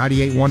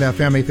 98.1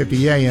 FM,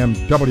 850 AM,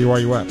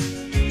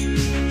 WRUF.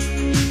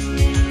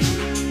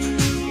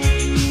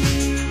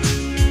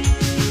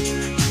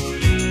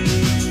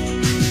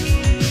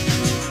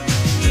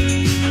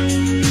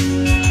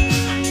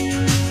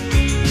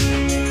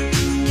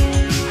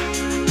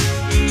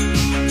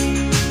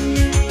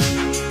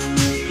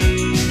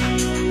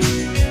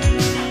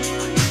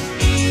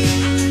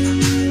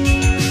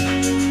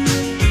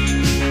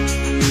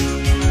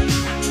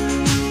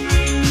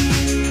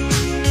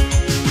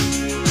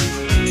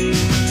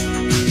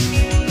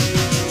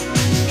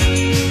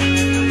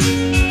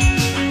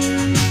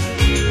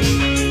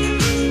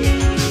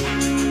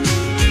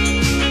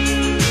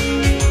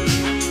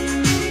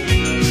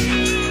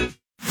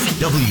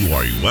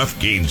 WRUF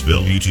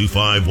Gainesville,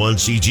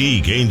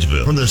 U251CG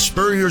Gainesville. From the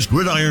Spurrier's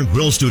Gridiron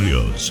Grill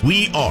Studios,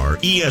 we are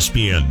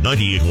ESPN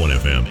 98.1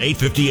 FM,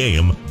 850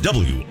 AM,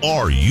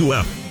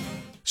 WRUF.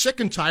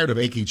 Sick and tired of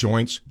achy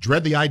joints?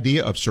 Dread the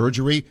idea of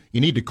surgery? You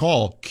need to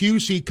call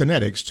QC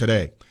Kinetics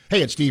today.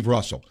 Hey, it's Steve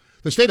Russell.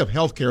 The state of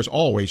healthcare is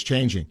always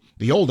changing.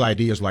 The old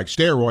ideas like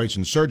steroids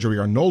and surgery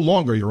are no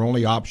longer your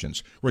only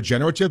options.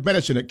 Regenerative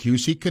medicine at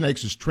QC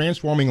Kinetics is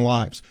transforming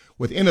lives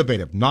with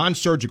innovative,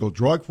 non-surgical,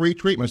 drug-free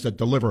treatments that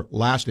deliver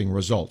lasting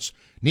results.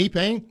 Knee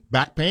pain,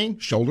 back pain,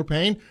 shoulder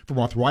pain, from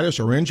arthritis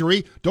or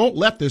injury, don't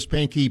let this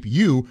pain keep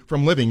you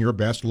from living your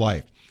best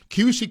life.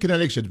 QC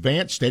Kinetics'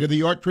 advanced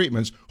state-of-the-art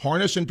treatments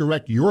harness and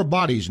direct your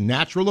body's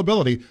natural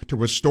ability to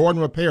restore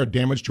and repair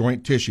damaged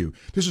joint tissue.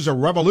 This is a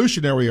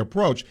revolutionary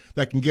approach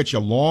that can get you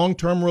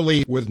long-term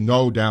relief with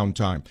no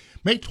downtime.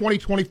 Make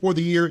 2024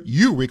 the year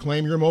you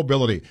reclaim your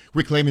mobility,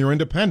 reclaim your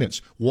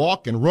independence,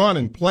 walk and run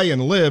and play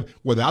and live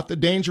without the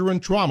danger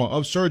and trauma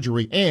of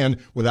surgery and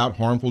without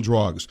harmful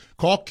drugs.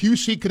 Call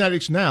QC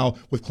Kinetics now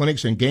with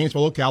clinics in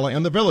Gainesville, Ocala,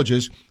 and the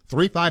Villages,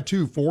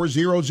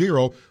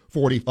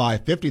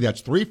 352-400-4550.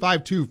 That's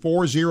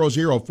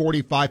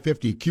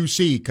 352-400-4550.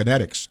 QC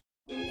Kinetics.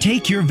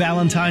 Take your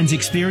Valentine's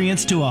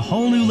experience to a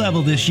whole new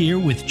level this year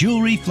with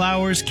jewelry,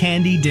 flowers,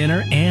 candy,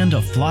 dinner, and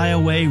a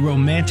flyaway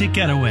romantic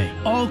getaway.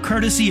 All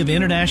courtesy of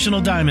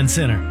International Diamond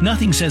Center.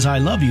 Nothing says I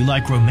love you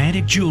like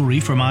romantic jewelry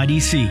from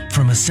IDC.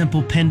 From a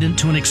simple pendant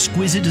to an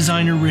exquisite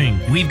designer ring,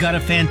 we've got a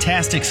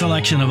fantastic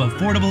selection of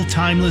affordable,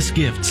 timeless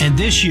gifts. And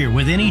this year,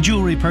 with any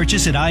jewelry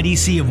purchase at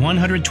IDC of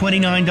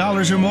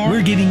 $129 or more,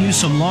 we're giving you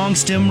some long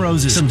stem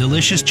roses, some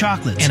delicious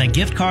chocolates, and a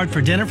gift card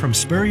for dinner from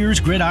Spurrier's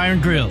Gridiron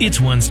Grill.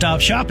 It's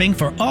one-stop shopping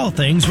for all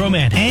things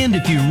romantic. And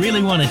if you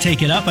really want to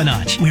take it up a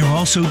notch, we're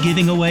also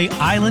giving away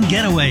island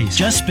getaways.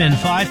 Just spend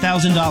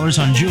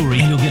 $5,000 on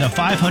jewelry and you'll get a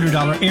 $500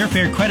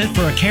 airfare credit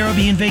for a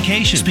Caribbean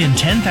vacation. Spend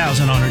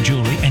 $10,000 on our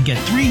jewelry and get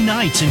 3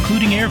 nights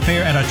including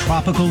airfare at a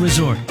tropical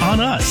resort.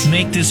 On us.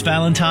 Make this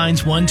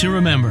Valentine's one to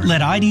remember.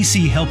 Let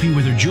IDC help you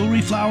with her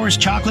jewelry, flowers,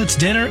 chocolates,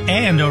 dinner,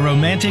 and a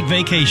romantic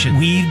vacation.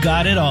 We've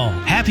got it all.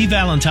 Happy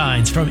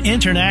Valentine's from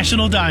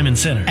International Diamond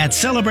Center at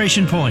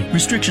Celebration Point.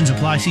 Restrictions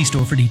apply. See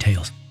store for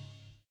details.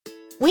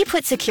 We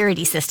put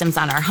security systems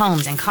on our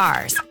homes and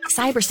cars,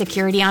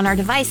 cybersecurity on our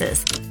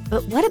devices.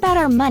 But what about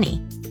our money?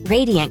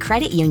 Radiant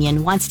Credit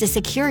Union wants to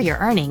secure your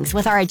earnings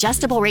with our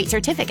adjustable rate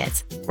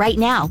certificates. Right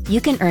now, you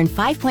can earn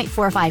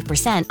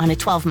 5.45% on a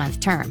 12-month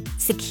term.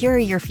 Secure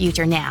your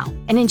future now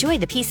and enjoy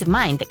the peace of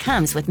mind that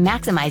comes with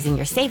maximizing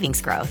your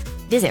savings growth.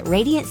 Visit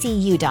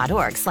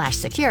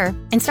radiantcu.org/secure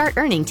and start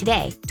earning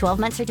today.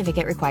 12-month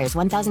certificate requires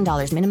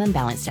 $1,000 minimum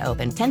balance to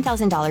open,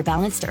 $10,000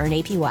 balance to earn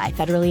APY,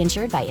 federally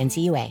insured by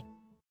NCUA.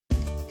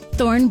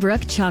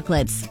 Thornbrook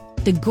Chocolates,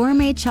 the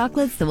gourmet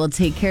chocolates that will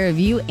take care of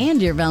you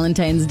and your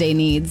Valentine's Day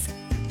needs.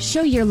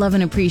 Show your love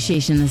and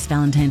appreciation this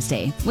Valentine's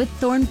Day with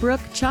Thornbrook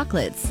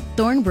Chocolates.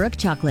 Thornbrook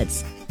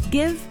Chocolates.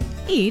 Give,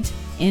 eat,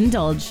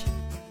 indulge.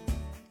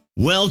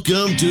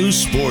 Welcome to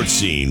Sports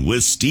Scene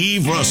with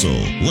Steve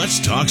Russell. Let's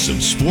talk some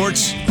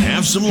sports,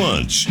 have some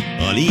lunch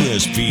on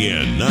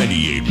ESPN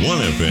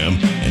 98.1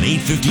 FM and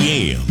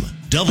 850 AM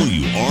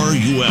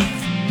WRUF.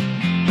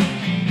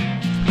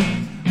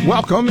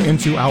 Welcome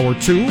into Hour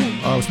 2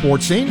 of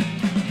Sports Scene.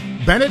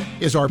 Bennett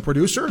is our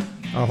producer.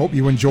 I hope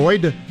you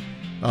enjoyed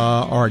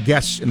our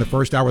guests in the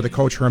first hour, the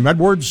coach Herm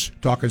Edwards,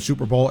 talking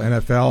Super Bowl,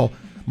 NFL,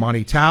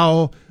 Monty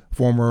Tao,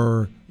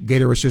 former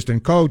Gator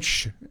assistant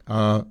coach,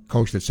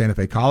 coached at Santa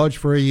Fe College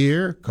for a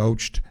year,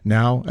 coached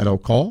now at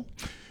Oak Hall.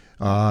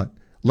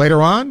 Later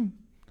on,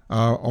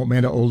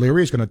 Amanda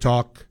O'Leary is going to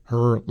talk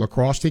her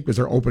lacrosse team because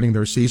they're opening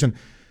their season.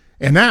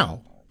 And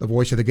now, the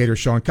voice of the Gators,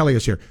 Sean Kelley,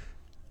 is here.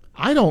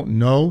 I don't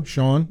know,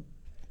 Sean.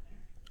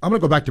 I'm going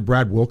to go back to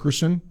Brad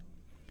Wilkerson.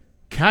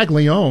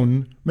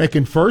 Caglione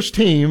making first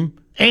team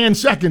and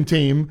second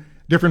team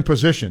different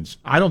positions.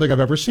 I don't think I've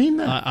ever seen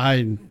that.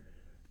 I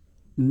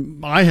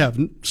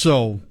haven't.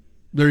 So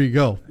there you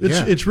go.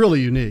 It's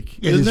really unique.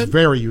 It is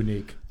very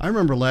unique. I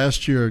remember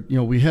last year,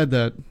 we had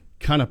that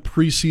kind of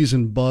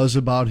preseason buzz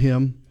about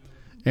him,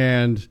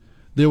 and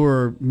there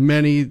were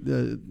many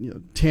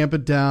tamp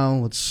it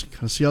down. Let's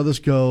kind of see how this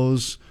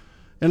goes.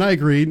 And I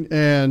agreed.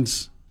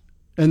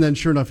 And then,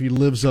 sure enough, he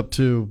lives up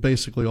to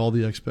basically all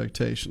the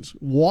expectations.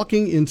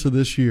 Walking into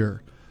this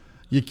year,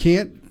 you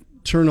can't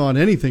turn on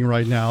anything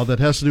right now that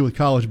has to do with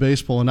college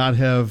baseball and not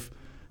have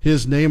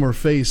his name or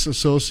face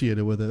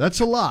associated with it.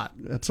 That's a lot.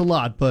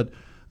 But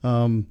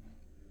it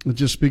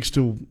just speaks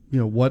to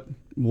what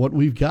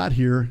we've got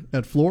here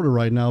at Florida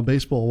right now,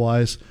 baseball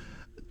wise.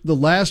 The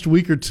last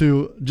week or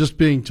two, just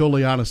being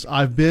totally honest,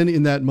 I've been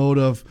in that mode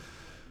of,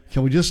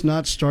 can we just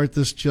not start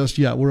this just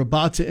yet? We're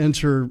about to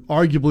enter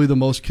arguably the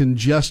most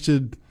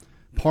congested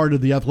part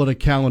of the athletic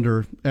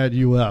calendar at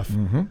UF.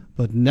 Mm-hmm.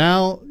 But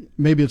now,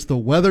 maybe it's the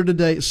weather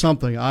today,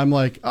 something. I'm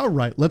like, all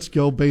right, let's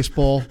go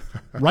baseball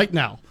right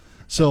now.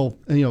 So,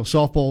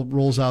 softball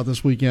rolls out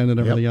this weekend and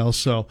everything else.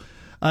 So,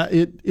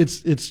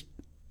 it's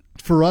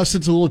for us,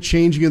 it's a little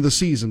changing of the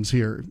seasons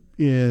here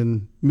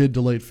in mid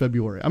to late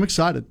February. I'm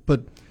excited,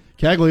 but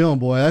Caglione,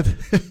 boy,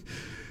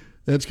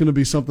 that's going to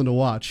be something to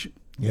watch.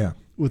 Yeah.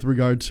 With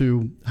regard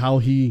to how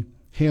he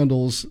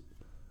handles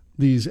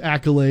these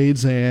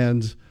accolades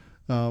and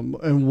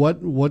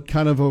what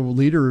kind of a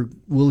leader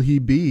will he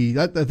be?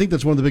 I think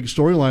that's one of the big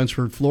storylines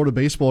for Florida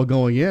baseball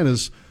going in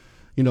is,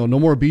 no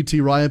more BT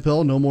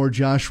Riopel, no more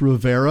Josh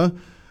Rivera,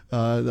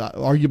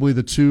 arguably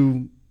the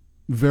two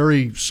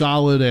very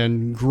solid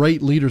and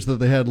great leaders that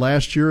they had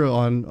last year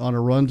on a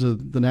run to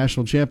the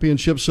national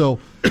championship. So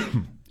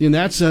in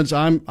that sense,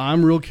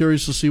 I'm real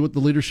curious to see what the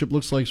leadership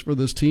looks like for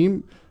this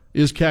team.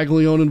 Is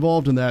Caglione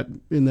involved in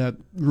that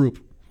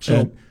group?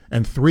 So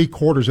and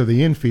 3/4 of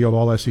the infield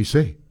all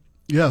SEC.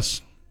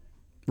 Yes,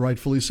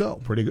 rightfully so.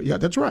 Pretty good. Yeah,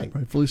 that's right.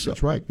 Rightfully so.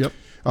 That's right. Yep.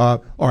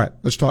 All right,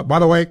 let's talk. By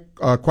the way,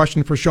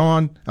 question for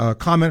Sean,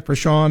 comment for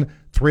Sean,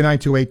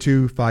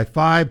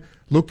 3928255.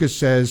 Lucas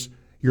says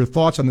your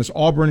thoughts on this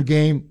Auburn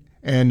game,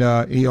 and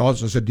he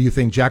also said, do you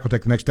think Jack will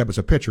take the next step as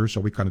a pitcher? So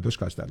we kind of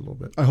discussed that a little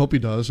bit. I hope he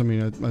does. I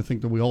mean, I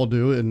think that we all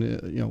do. And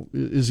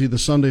is he the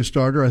Sunday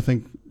starter? I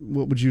think.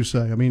 What would you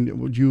say? I mean,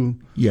 would you?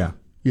 Yeah.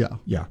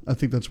 I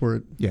think that's where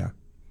it. Yeah.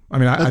 I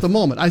mean, at the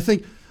moment, I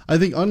think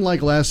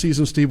unlike last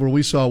season, Steve, where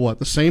we saw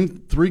the same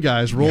three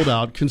guys rolled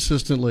out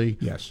consistently.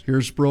 Yes.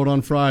 Here's Sprode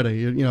on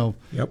Friday. Yep.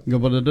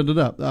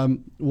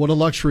 What a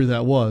luxury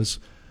that was.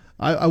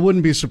 I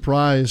wouldn't be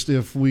surprised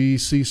if we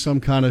see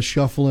some kind of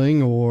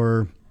shuffling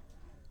or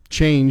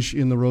change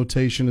in the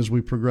rotation as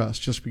we progress,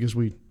 just because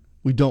we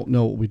don't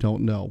know what we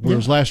don't know.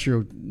 Whereas last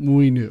year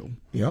we knew.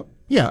 Yep.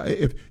 Yeah,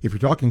 if you're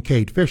talking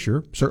Cade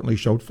Fisher, certainly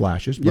showed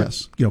flashes.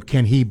 But, yes.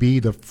 Can he be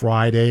the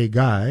Friday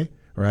guy,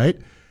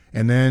 right?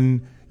 And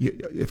then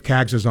if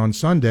Cags is on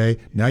Sunday,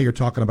 now you're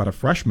talking about a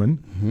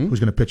freshman who's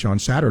going to pitch on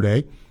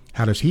Saturday.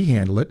 How does he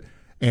handle it?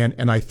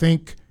 And I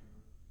think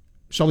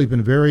Sully's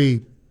been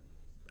very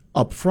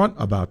upfront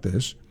about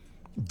this.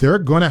 They're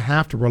going to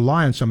have to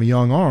rely on some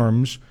young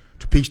arms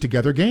to piece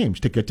together games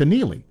to get to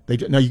Neely.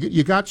 Now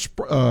you got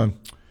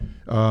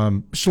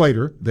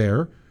Slater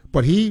there,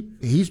 but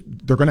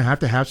they're going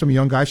to have some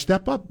young guys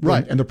step up,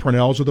 right? And the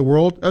Purnells of the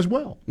world as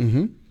well.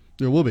 Mm-hmm.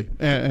 There will be,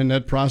 and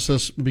that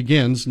process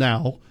begins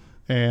now,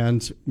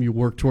 and you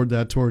work toward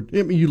that.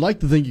 You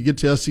like to think you get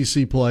to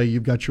SEC play,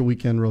 you've got your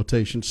weekend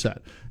rotation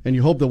set, and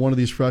you hope that one of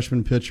these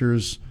freshman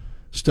pitchers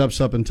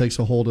steps up and takes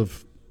a hold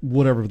of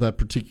whatever that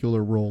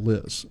particular role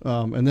is.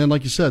 And then,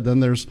 like you said, then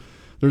there's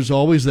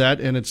always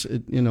that, and it's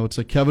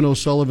a Kevin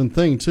O'Sullivan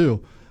thing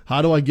too.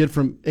 How do I get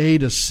from A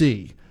to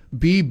C?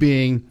 C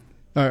being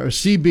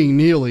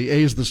Neely, A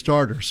is the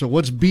starter. So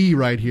what's B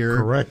right here?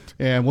 Correct.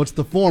 And what's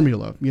the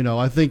formula?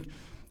 I think,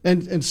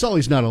 and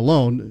Sully's not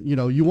alone.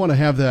 You want to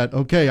have that.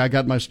 Okay, I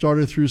got my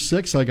starter through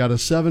 6. I got a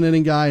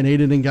 7-inning guy, an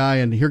 8-inning guy,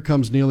 and here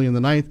comes Neely in the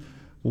 9th.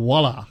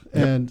 Voila!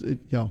 Yep. And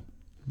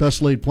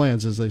best laid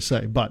plans, as they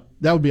say. But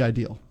that would be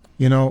ideal.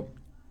 And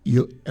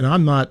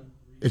I'm not.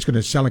 It's going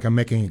to sound like I'm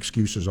making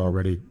excuses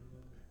already,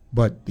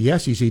 but the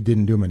SEC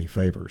didn't do many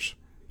favors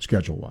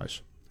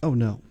schedule-wise. Oh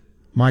no!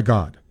 My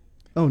God!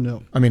 Oh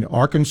no! I mean,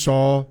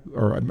 Arkansas,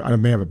 or I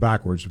may have it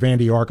backwards.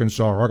 Vandy,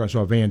 Arkansas,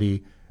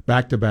 Vandy,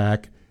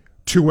 back-to-back,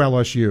 to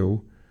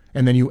LSU,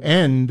 and then you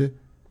end.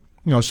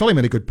 Sully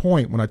made a good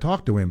point when I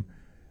talked to him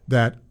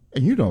that,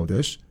 and you know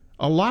this,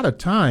 a lot of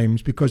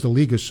times because the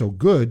league is so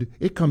good,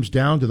 it comes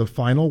down to the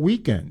final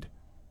weekend.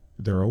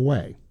 They're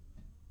away.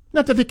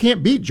 Not that they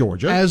can't beat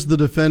Georgia. As the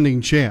defending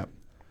champ.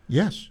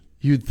 Yes.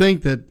 You'd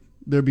think that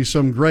there'd be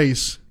some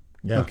grace.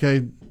 Yeah.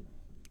 Okay,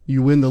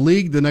 you win the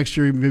league, the next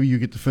year maybe you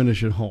get to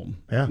finish at home.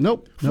 Yeah.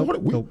 Nope.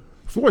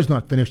 Florida's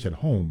not finished at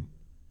home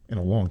in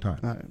a long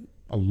time.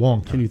 A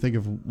long time. Can you think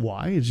of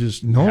why? It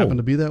just happened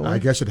to be that way? I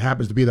guess it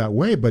happens to be that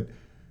way, but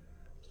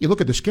you look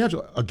at the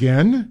schedule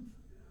again.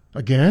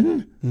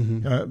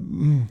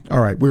 Mm-hmm. All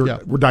right, we're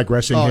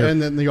digressing here.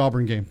 And then the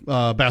Auburn game,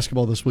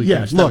 basketball this weekend.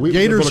 Yes, look,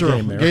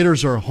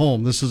 Gators are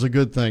home. This is a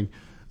good thing.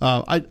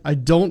 I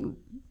don't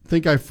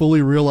think I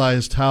fully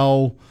realized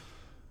how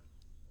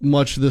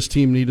much this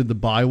team needed the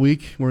bye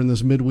week. We're in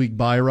this midweek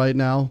bye right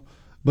now.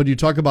 But you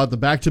talk about the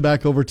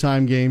back-to-back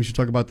overtime games. You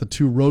talk about the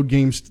 2 road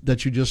games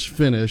that you just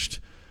finished.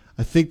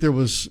 I think there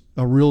was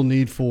a real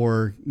need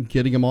for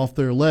getting them off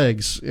their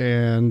legs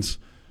and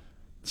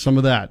some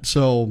of that.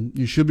 So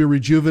you should be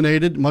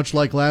rejuvenated, much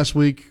like last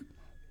week.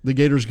 The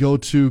Gators go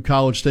to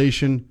College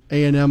Station.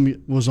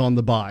 A&M was on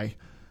the bye,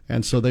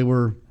 and so they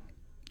were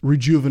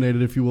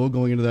rejuvenated, if you will,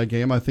 going into that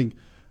game. I think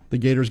the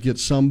Gators get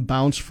some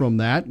bounce from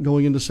that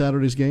going into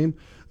Saturday's game.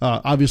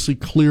 Obviously,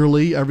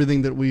 clearly,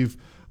 everything that we've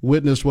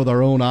witnessed with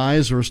our own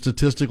eyes or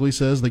statistically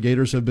says the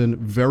Gators have been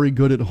very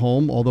good at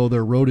home, although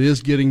their road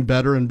is getting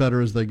better and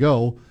better as they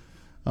go.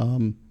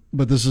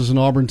 But this is an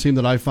Auburn team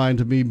that I find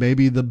to be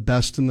maybe the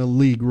best in the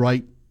league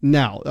right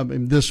now. I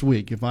mean, this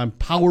week, if I'm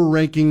power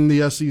ranking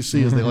the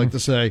SEC, as they like to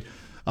say,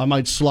 I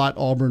might slot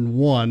Auburn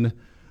 1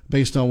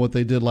 based on what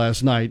they did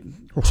last night,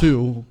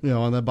 2,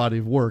 on that body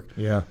of work.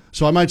 Yeah.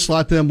 So I might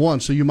slot them 1.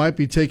 So you might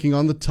be taking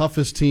on the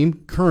toughest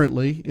team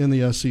currently in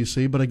the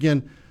SEC. But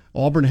again,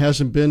 Auburn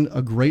hasn't been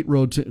a great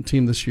road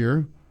team this year.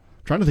 I'm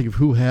trying to think of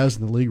who has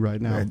in the league right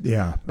now. I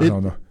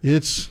don't know.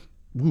 It's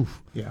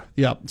woof.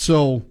 Yeah.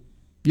 So,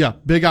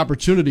 big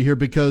opportunity here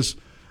because,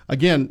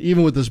 again,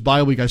 even with this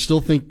bye week, I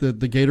still think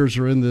that the Gators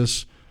are in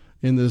this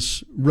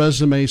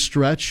resume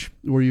stretch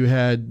where you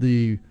had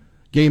the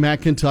game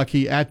at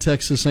Kentucky, at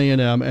Texas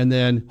A&M, and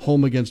then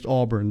home against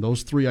Auburn.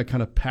 Those 3 I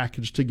kind of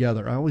packaged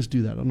together. I always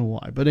do that. I don't know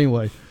why. But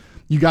anyway,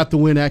 you got the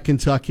win at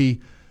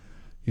Kentucky.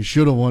 You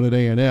should have won at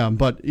A&M.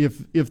 But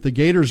if the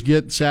Gators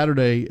get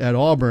Saturday at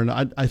Auburn,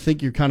 I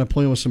think you're kind of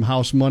playing with some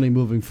house money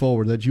moving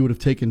forward, that you would have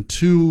taken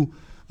 2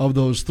 of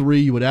those 3.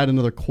 You would add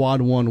another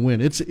quad 1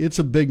 win. It's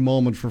a big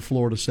moment for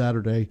Florida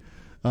Saturday.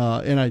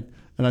 And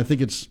I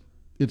think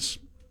it's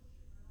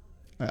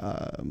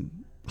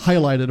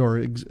highlighted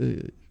or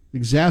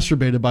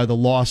exacerbated by the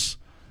loss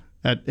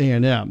at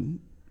A&M.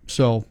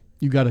 So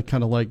you got to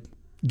kind of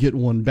get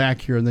one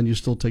back here, and then you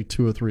still take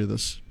 2 or 3 of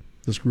this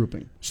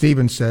grouping.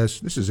 Steven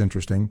says, this is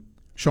interesting.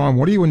 Sean,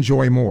 what do you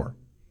enjoy more?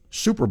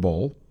 Super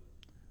Bowl,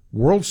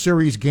 World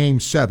Series Game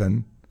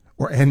 7,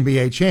 or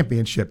NBA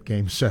Championship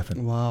Game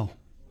 7? Wow.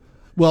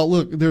 Well,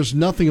 look, there's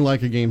nothing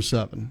like a Game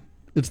 7.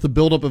 It's the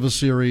buildup of a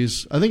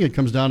series. I think it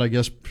comes down to, I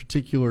guess,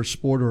 particular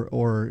sport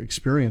or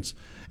experience.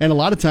 And a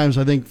lot of times,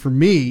 I think, for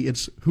me,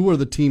 it's who are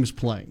the teams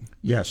playing.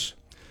 Yes.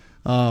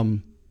 I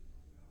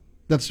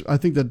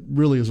think that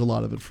really is a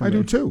lot of it for me. I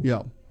do too.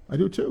 Yeah. I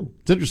do too.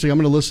 It's interesting. I'm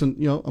going to listen.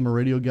 I'm a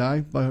radio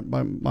guy by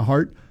my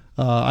heart.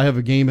 I have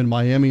a game in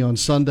Miami on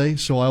Sunday,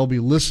 so I'll be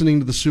listening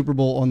to the Super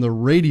Bowl on the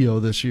radio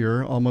this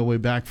year on my way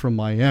back from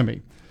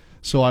Miami.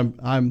 So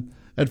I'm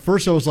at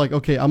first I was like,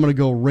 okay, I'm going to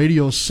go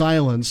radio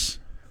silence,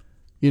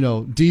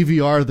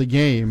 DVR the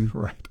game,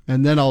 right,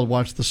 and then I'll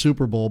watch the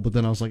Super Bowl. But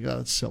then I was like, oh,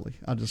 that's silly.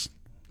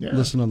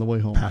 listen on the way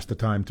home. Pass the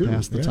time, too.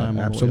 Pass the time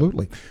on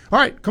absolutely. All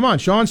right, come on.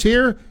 Sean's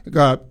here.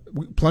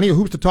 Plenty of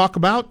hoops to talk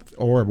about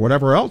or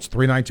whatever else.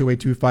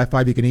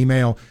 392-8255. You can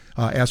email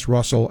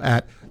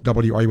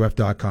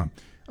srussell@wruf.com.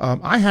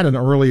 I had an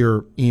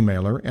earlier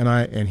emailer,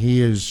 and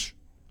he is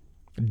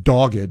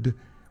dogged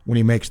when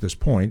he makes this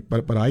point,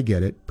 but I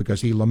get it,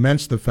 because he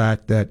laments the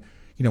fact that,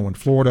 when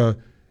Florida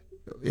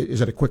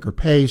is at a quicker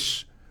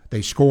pace,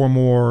 they score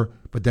more,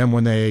 but then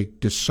when they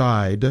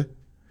decide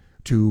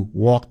to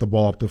walk the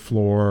ball up the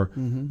floor,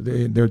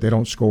 they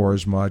don't score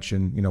as much,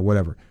 and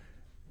whatever.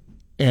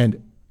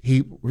 And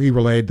he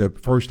relayed the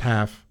first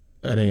half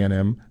at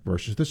A&M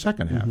versus the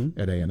second half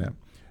at A&M.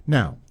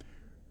 Now,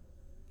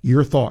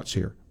 your thoughts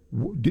here.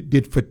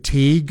 Did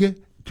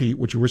fatigue,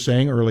 which you were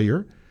saying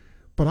earlier,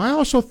 but I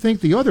also think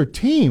the other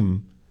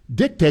team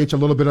dictates a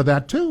little bit of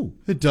that too.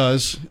 It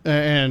does,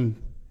 and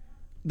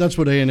that's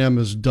what A&M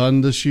has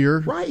done this year,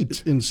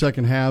 right? In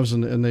second halves,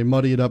 and they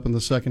muddy it up in the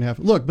second half.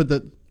 Look, but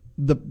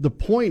the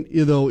point,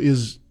 though,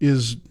 is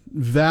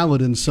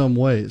valid in some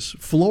ways.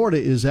 Florida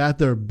is at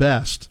their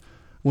best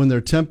when their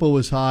tempo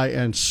is high,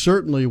 and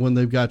certainly when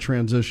they've got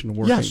transition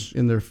working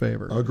in their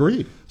favor.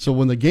 Agreed. So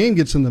when the game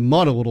gets in the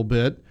mud a little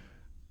bit,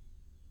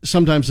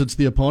 sometimes it's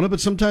the opponent, but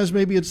sometimes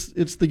maybe it's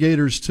the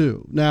Gators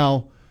too.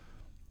 Now,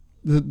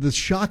 the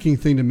shocking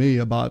thing to me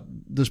about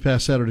this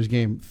past Saturday's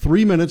game,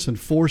 3 minutes and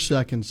 4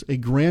 seconds, a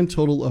grand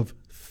total of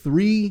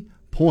 3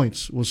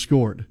 points was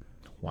scored.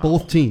 Wow.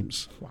 Both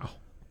teams. Wow.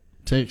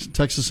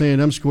 Texas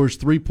A&M scores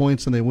 3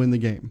 points and they win the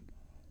game.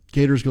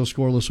 Gators go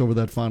scoreless over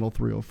that final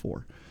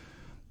 3:04.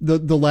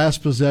 The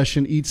last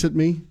possession eats at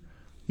me.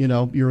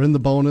 You're in the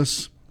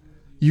bonus.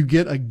 You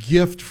get a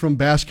gift from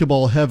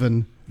basketball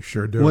heaven. You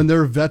sure do. When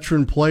their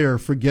veteran player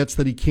forgets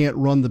that he can't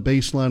run the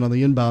baseline on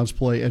the inbounds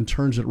play and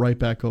turns it right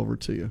back over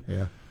to you.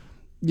 Yeah.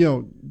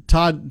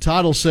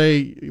 Todd will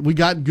say, we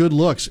got good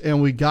looks,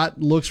 and we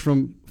got looks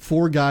from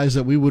 4 guys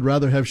that we would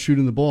rather have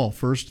shooting the ball.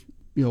 First,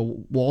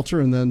 Walter,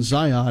 and then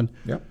Zion.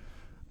 Yep.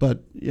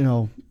 But,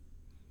 a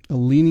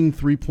leaning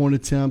 3-point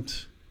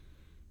attempt,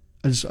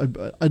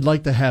 I'd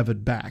like to have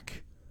it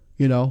back.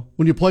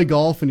 When you play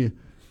golf and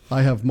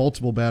I have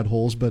multiple bad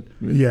holes, but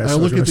yes, I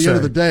look at the end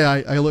of the day,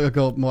 I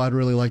go, well, I'd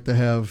really like to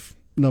have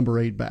number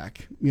 8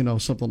 back,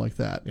 something like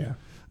that. Yeah.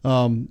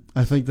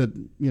 I think that,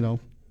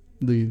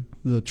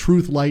 the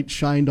truth light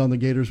shined on the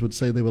Gators would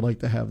say they would like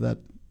to have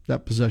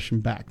that possession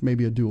back,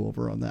 maybe a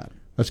do-over on that.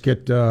 Let's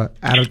get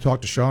Adam to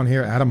talk to Sean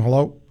here. Adam,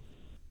 hello.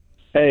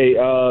 Hey,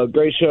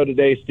 great show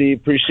today, Steve.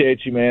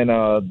 Appreciate you, man.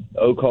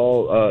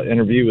 O-Call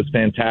interview was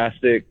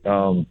fantastic.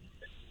 So,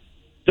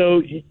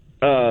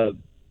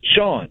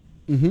 Sean,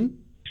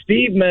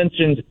 Steve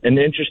mentioned an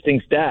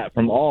interesting stat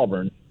from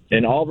Auburn,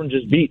 and Auburn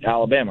just beat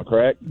Alabama,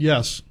 correct?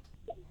 Yes.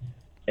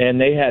 And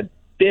they had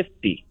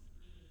 50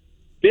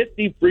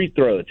 free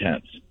throw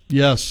attempts.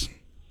 Yes.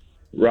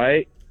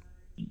 Right?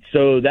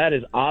 So that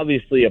is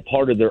obviously a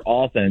part of their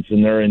offense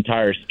and their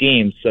entire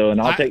scheme. So,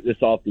 and I'll take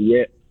this off the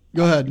air.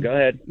 Go ahead. Go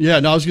ahead. Yeah,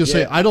 no, I was going to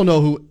say, I don't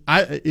know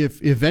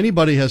if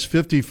anybody has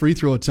 50 free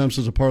throw attempts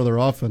as a part of their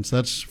offense,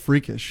 that's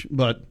freakish.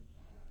 But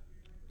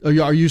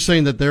are you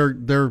saying that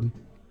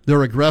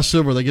they're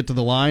aggressive or they get to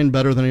the line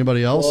better than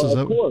anybody else?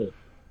 Well,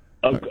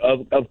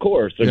 of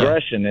course,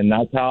 aggression, and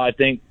that's how I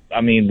think.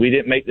 I mean, we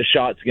didn't make the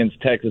shots against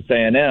Texas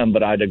A&M,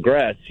 but I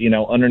digress.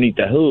 Underneath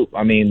the hoop,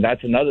 I mean,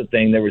 that's another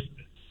thing. There was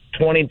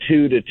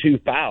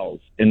 22-2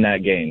 fouls in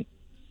that game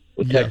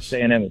with Texas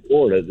A&M and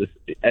Florida,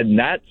 and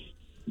that's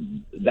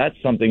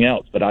something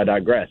else. But I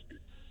digress.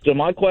 So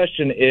my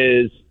question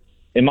is,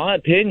 in my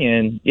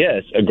opinion,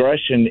 yes,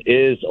 aggression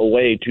is a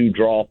way to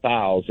draw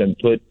fouls and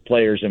put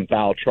players in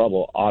foul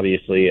trouble.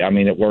 Obviously, I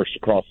mean, it works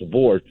across the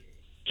board.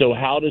 So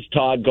how does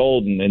Todd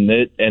Golden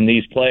and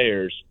these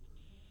players,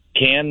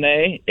 can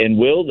they and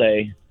will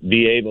they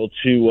be able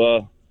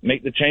to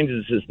make the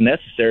changes that's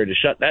necessary to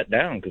shut that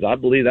down? Because I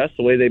believe that's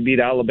the way they beat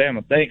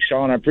Alabama. Thanks,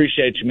 Sean. I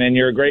appreciate you, man.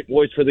 You're a great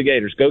voice for the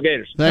Gators. Go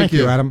Gators. Thank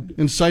you, Adam.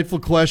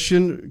 Insightful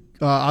question.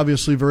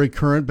 Obviously very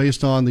current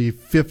based on the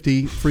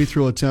 50 free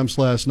throw attempts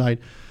last night.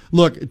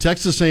 Look,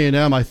 Texas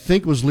A&M, I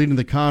think, was leading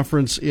the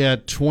conference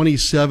at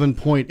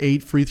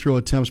 27.8 free throw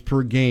attempts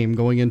per game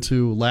going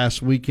into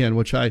last weekend,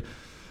 which I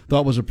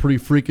thought was a pretty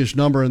freakish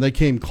number, and they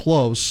came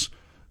close,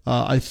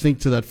 I think,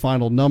 to that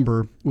final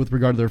number with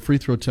regard to their free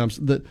throw attempts.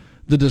 The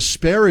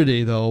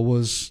disparity, though,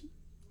 was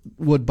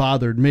what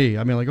bothered me.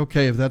 I mean, like,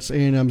 okay, if that's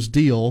A&M's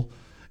deal,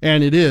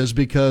 and it is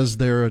because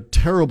they're a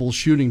terrible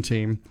shooting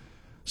team,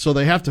 so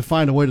they have to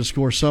find a way to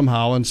score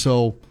somehow, and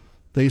so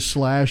they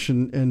slash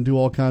and do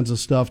all kinds of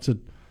stuff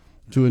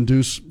to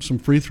induce some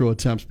free throw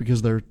attempts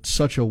because they're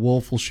such a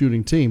woeful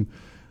shooting team.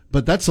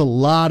 But that's a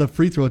lot of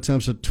free throw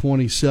attempts at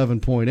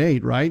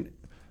 27.8, right?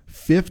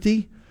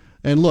 50?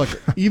 And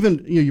look,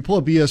 even you pull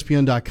up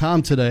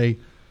ESPN.com today,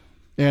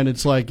 and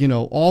it's like,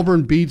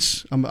 Auburn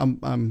beats,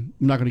 I'm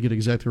not going to get it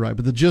exactly right,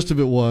 but the gist of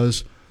it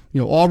was,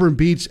 Auburn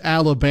beats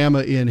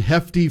Alabama in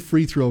hefty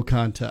free throw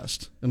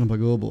contest. And I'm like,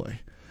 oh boy.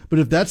 But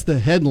if that's the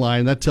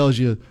headline, that tells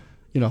you,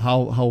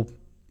 how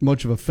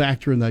much of a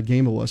factor in that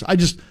game it was.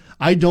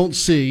 I don't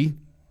see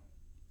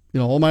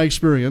all my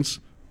experience,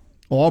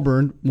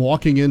 Auburn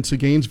walking into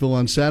Gainesville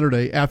on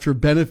Saturday after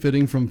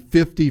benefiting from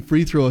 50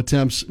 free throw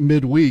attempts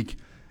midweek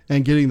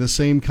and getting the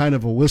same kind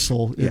of a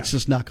whistle, it's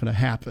just not going to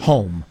happen.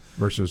 Home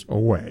versus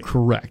away.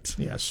 Correct.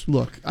 Yes.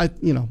 Look,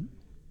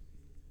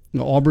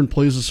 Auburn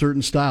plays a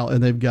certain style,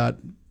 and they've got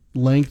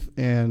length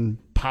and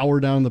power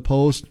down the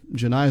post.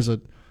 Janai's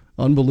an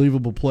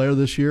unbelievable player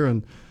this year,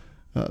 and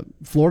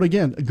Florida,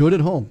 again, good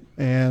at home.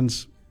 And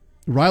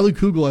Riley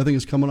Kugel, I think,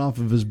 is coming off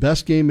of his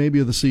best game maybe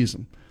of the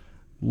season.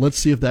 Let's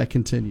see if that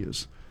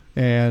continues.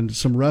 And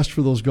some rest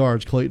for those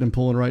guards, Clayton and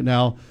Pullen right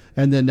now.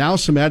 And then now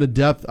some added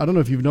depth. I don't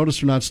know if you've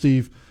noticed or not,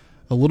 Steve,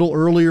 a little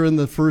earlier in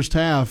the first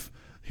half,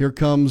 here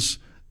comes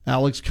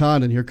Alex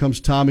Condon, here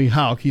comes Tommy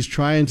Houck. He's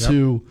trying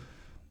to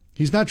 –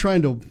 he's not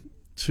trying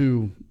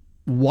to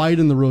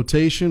widen the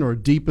rotation or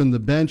deepen the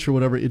bench or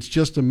whatever. It's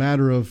just a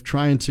matter of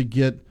trying to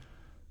get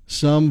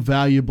some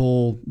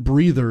valuable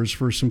breathers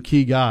for some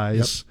key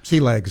guys. Sea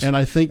legs. And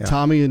I think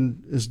Tommy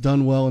has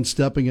done well in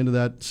stepping into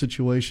that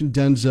situation.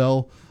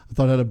 Denzel, I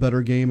thought, had a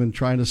better game in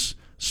trying to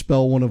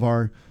spell one of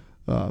our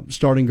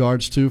starting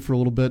guards, too, for a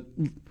little bit.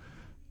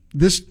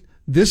 This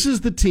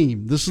is the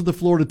team. This is the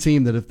Florida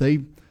team that if they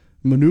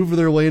maneuver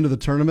their way into the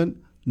tournament,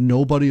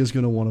 nobody is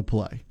going to want to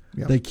play.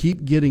 Yep. They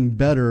keep getting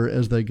better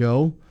as they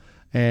go,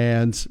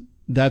 and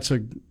that's a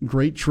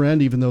great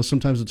trend, even though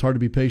sometimes it's hard to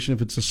be patient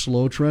if it's a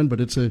slow trend,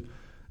 but it's a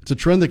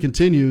trend that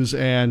continues,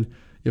 and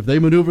if they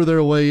maneuver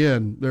their way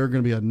in, they're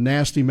going to be a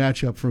nasty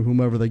matchup for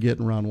whomever they get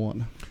in round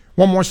one.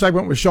 One more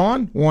segment with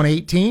Sean,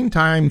 1:18,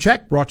 time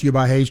check, brought to you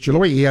by Hayes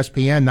Jewelry,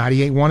 ESPN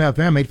 98.1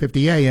 FM,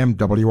 850 AM,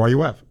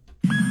 WRUF.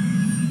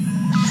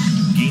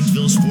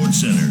 Gainesville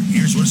Sports Center,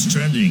 here's what's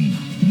trending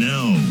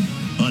now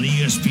on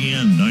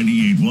ESPN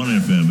 98.1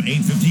 FM,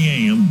 850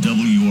 AM,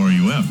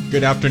 WRUF.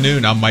 Good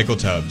afternoon, I'm Michael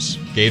Tubbs.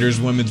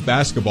 Gators women's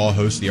basketball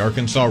hosts the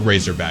Arkansas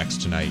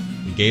Razorbacks tonight.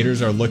 The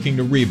Gators are looking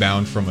to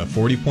rebound from a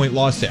 40-point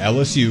loss to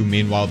LSU.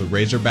 Meanwhile, the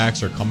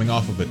Razorbacks are coming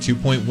off of a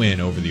 2-point win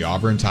over the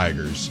Auburn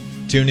Tigers.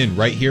 Tune in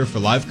right here for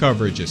live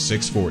coverage at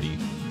 6:40.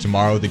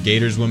 Tomorrow, the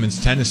Gators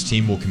women's tennis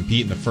team will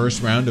compete in the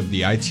first round of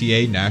the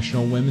ITA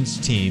National Women's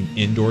Team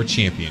Indoor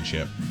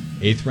Championship.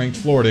 8th-ranked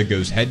Florida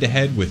goes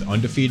head-to-head with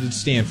undefeated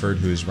Stanford,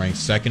 who is ranked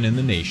 2nd in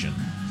the nation.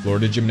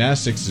 Florida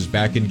Gymnastics is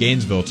back in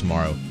Gainesville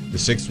tomorrow. The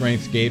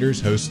 6th-ranked Gators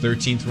host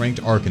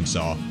 13th-ranked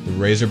Arkansas. The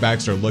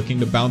Razorbacks are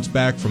looking to bounce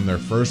back from their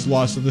first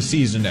loss of the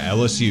season to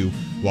LSU,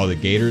 while the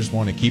Gators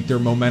want to keep their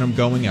momentum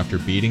going after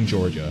beating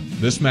Georgia.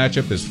 This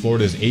matchup is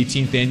Florida's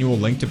 18th annual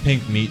Link to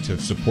Pink meet to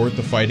support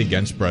the fight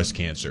against breast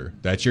cancer.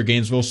 That's your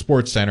Gainesville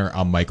Sports Center.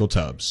 I'm Michael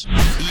Tubbs.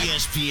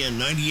 ESPN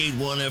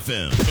 98.1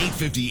 FM,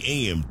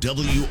 850 AM,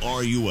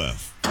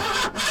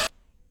 WRUF.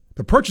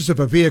 The purchase of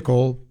a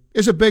vehicle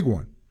is a big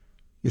one.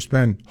 You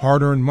spend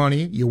hard-earned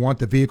money. You want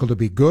the vehicle to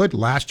be good,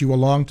 last you a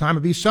long time,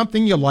 and be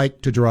something you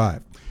like to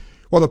drive.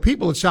 Well, the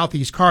people at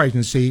Southeast Car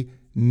Agency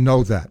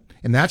know that.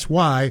 And that's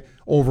why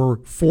over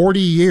 40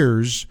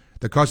 years,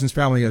 the Cousins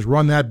family has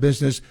run that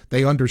business.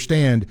 They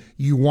understand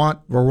you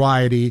want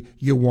variety,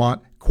 you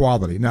want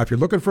quality. Now, if you're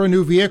looking for a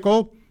new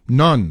vehicle,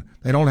 none.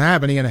 They don't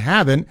have any and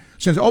haven't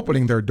since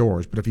opening their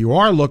doors. But if you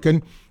are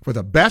looking for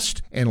the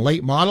best and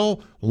late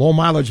model, low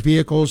mileage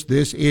vehicles,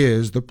 this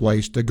is the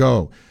place to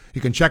go. You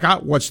can check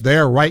out what's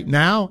there right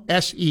now,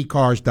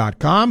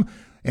 secars.com,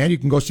 and you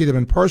can go see them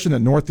in person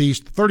at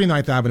Northeast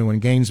 39th Avenue in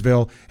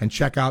Gainesville and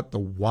check out the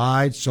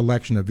wide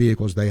selection of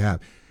vehicles they have.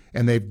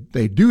 And they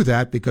do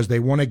that because they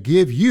want to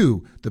give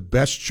you the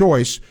best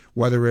choice,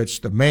 whether it's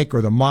the make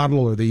or the model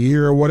or the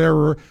year or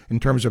whatever, in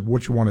terms of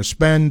what you want to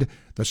spend.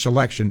 The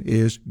selection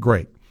is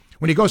great.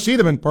 When you go see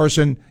them in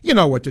person, you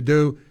know what to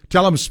do.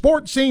 Tell them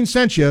Sports Scene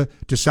sent you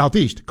to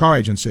Southeast Car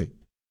Agency.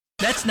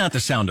 That's not the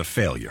sound of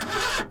failure.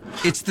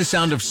 It's the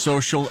sound of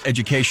social,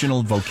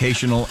 educational,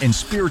 vocational, and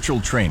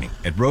spiritual training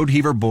at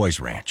Roadheaver Boys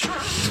Ranch.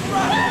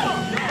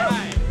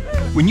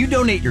 When you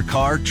donate your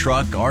car,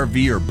 truck,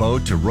 RV, or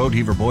boat to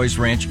Roadheaver Boys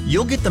Ranch,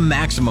 you'll get the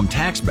maximum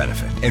tax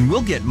benefit, and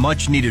we'll get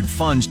much-needed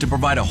funds to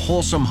provide a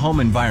wholesome home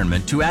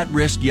environment to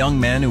at-risk young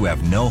men who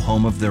have no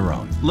home of their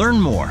own.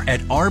 Learn more at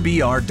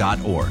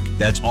rbr.org.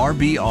 That's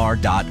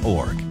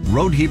rbr.org.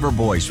 Roadheaver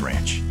Boys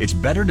Ranch. It's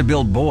better to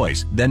build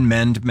boys than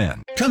mend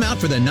men. Come out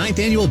for the 9th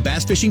Annual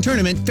Bass Fishing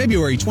Tournament,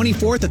 February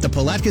 24th at the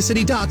Palatka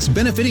City Docks,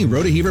 benefiting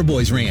Roadheaver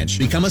Boys Ranch.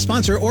 Become a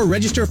sponsor or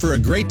register for a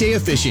great day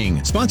of fishing.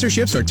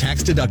 Sponsorships are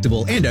tax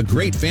deductible and a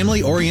great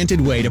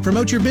family-oriented way to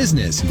promote your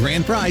business.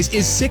 Grand prize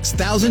is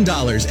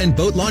 $6,000 and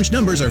boat launch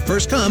numbers are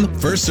first come,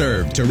 first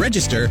served. To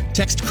register,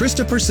 text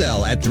Krista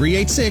Purcell at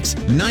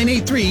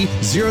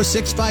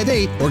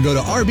 386-983-0658 or go to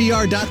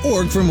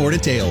rbr.org for more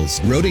details.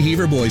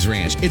 Roadheaver Boys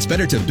Ranch. It's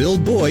better to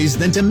build boys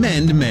than to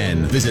mend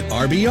men. Visit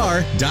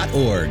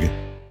rbr.org.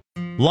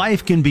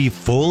 Life can be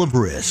full of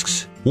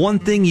risks. One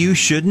thing you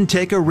shouldn't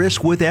take a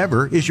risk with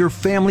ever is your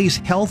family's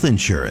health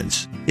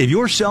insurance. If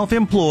you're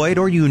self-employed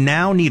or you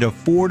now need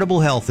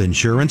affordable health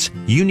insurance,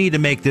 you need to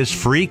make this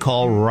free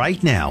call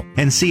right now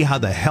and see how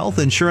the Health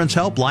Insurance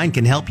Helpline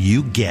can help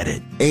you get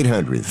it.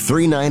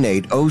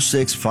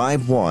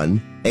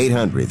 800-398-0651.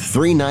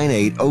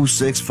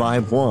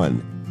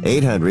 800-398-0651.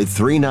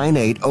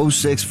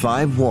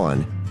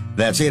 800-398-0651.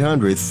 That's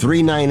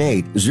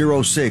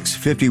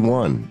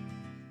 800-398-0651.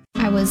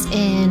 I was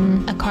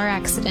in a car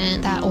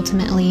accident that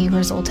ultimately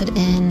resulted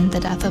in the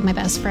death of my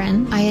best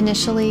friend. I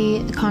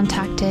initially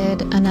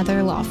contacted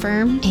another law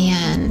firm,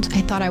 and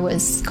I thought I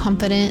was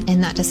confident in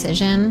that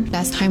decision.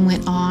 As time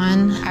went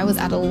on, I was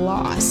at a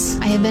loss.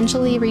 I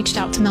eventually reached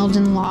out to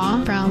Meldon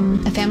Law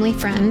from a family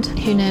friend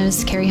who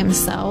knows Kerry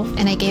himself,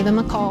 and I gave him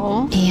a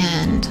call,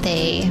 and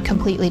they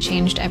completely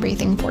changed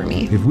everything for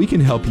me. If we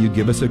can help you,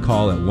 give us a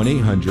call at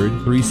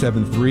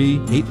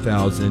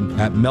 1-800-373-8000.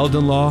 At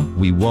Meldon Law,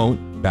 we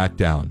won't back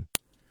down.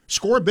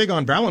 Score big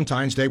on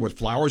Valentine's Day with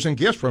flowers and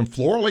gifts from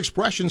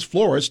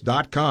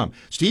FloralExpressionsFlorist.com.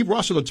 Steve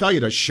Russell will tell you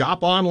to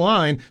shop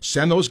online,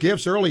 send those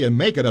gifts early, and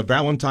make it a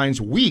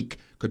Valentine's week.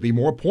 Could be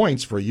more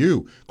points for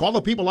you. Call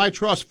the people I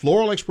trust.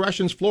 Floral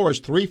Expressions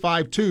Florist,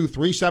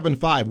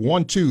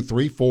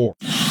 352-375-1234.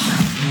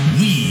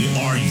 We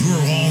are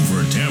your home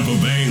for Tampa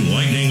Bay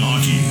Lightning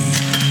hockey.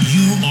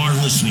 You are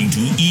listening to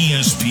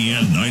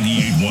ESPN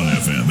 98.1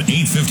 FM,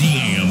 850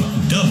 AM,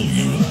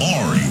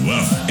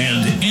 WRUF,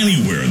 and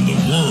anywhere in the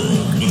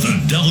world with the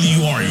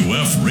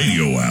WRUF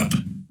radio app.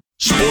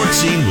 Sports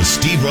Scene with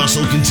Steve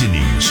Russell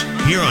continues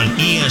here on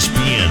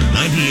ESPN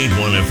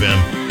 98.1 FM,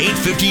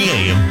 850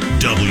 AM,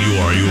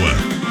 WRUF,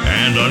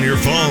 and on your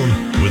phone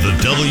with the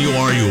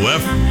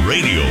WRUF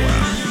radio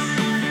app.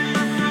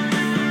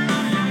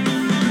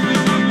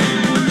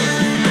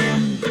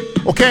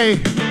 Okay,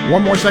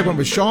 one more segment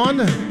with Sean,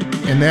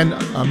 and then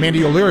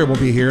Mandy O'Leary will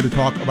be here to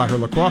talk about her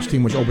lacrosse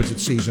team, which opens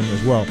its season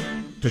as well.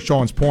 To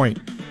Sean's point,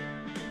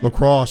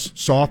 lacrosse,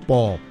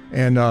 softball,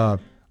 and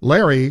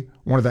Larry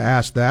wanted to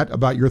ask that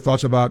about your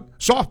thoughts about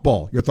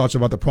softball, your thoughts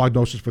about the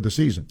prognosis for the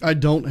season. I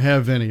don't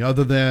have any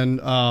other than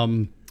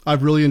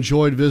I've really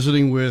enjoyed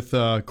visiting with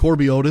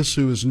Corby Otis,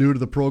 who is new to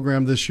the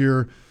program this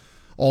year,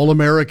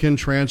 All-American,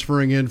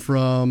 transferring in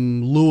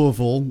from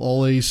Louisville,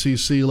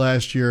 All-ACC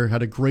last year.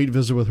 Had a great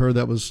visit with her.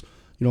 That was,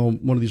 one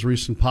of these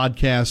recent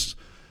podcasts.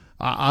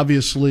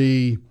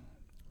 Obviously,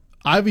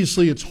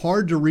 it's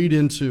hard to read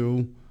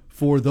into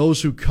for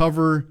those who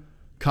cover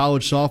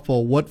college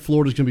softball what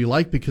Florida's going to be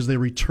like because they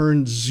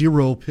return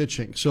zero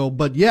pitching.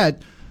 But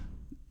yet,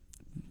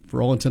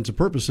 for all intents and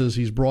purposes,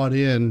 he's brought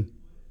in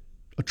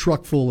a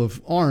truck full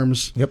of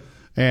arms. Yep.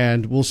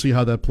 And we'll see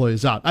how that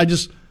plays out. I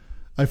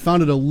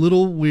found it a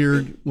little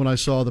weird when I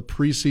saw the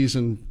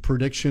preseason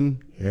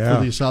prediction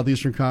for the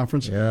Southeastern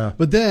Conference. Yeah.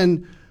 But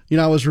then,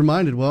 I was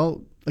reminded,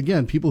 well,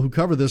 again, people who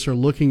cover this are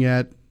looking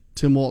at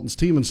Tim Walton's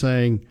team and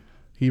saying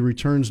he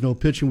returns no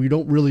pitching. We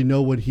don't really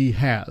know what he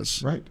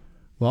has. Right.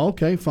 Well,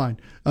 okay, fine.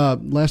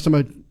 Last time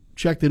I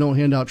checked, they don't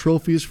hand out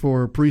trophies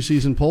for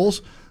preseason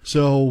polls.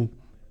 So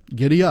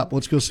giddy up.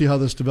 Let's go see how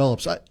this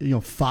develops.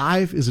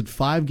 Is it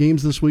 5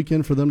 games this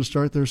weekend for them to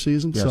start their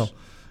season? Yes. So,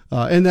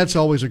 and that's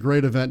always a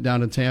great event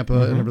down in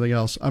Tampa and everything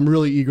else. I'm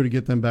really eager to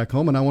get them back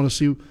home, and I want to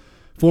see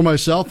for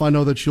myself. I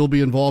know that you'll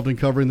be involved in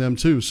covering them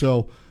too.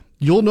 So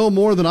you'll know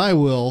more than I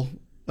will,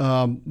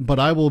 but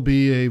I will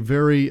be a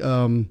very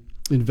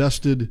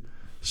invested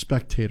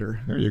spectator.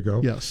 There you go.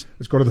 Yes.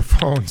 Let's go to the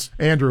phones.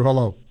 Andrew,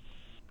 hello.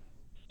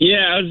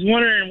 Yeah, I was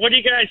wondering, what do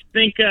you guys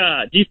think?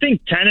 Do you think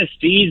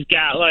Tennessee's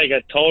got like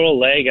a total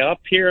leg up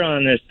here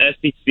on this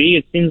SEC?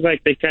 It seems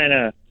like they kind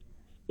of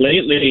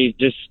lately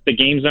just the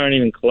games aren't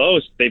even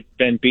close. They've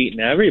been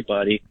beating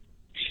everybody.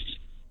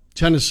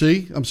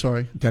 Tennessee. I'm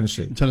sorry.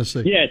 Tennessee.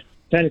 Yeah,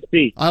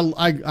 Tennessee.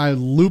 I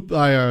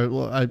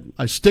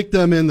stick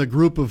them in the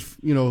group of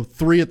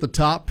 3 at the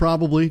top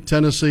probably.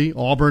 Tennessee,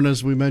 Auburn,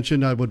 as we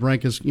mentioned, I would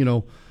rank as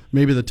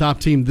maybe the top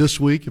team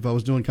this week if I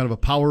was doing kind of a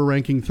power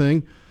ranking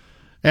thing.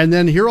 And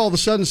then here all of a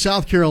sudden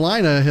South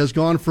Carolina has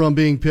gone from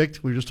being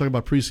picked. We were just talking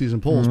about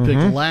preseason polls,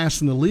 picked last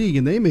in the league,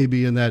 and they may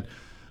be in that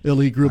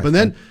elite group. And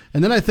then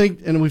I think,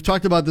 and we've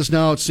talked about this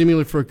now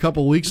seemingly for a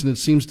couple of weeks, and it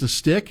seems to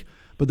stick.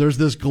 But there's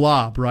this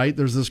glob, right?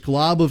 There's this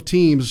glob of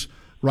teams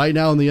right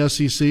now in the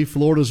SEC.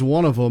 Florida's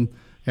one of them,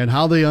 and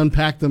how they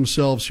unpack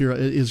themselves here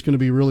is going to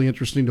be really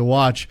interesting to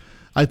watch.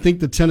 I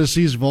think that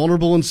Tennessee's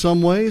vulnerable in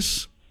some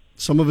ways.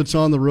 Some of it's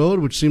on the road,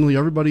 which seemingly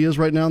everybody is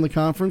right now in the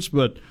conference.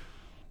 But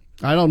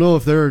I don't know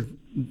if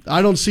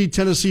I don't see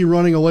Tennessee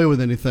running away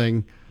with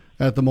anything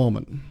at the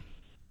moment.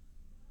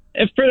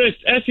 And for this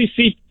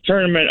SEC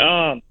tournament,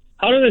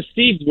 how do the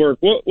seeds work?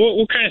 What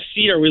kind of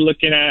seed are we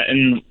looking at,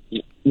 and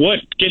what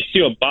gets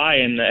you a bye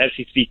in the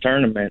SEC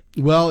tournament?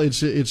 Well,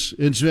 it's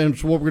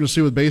what we're going to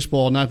see with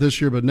baseball, not this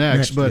year but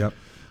next. But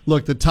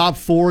look, the top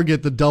 4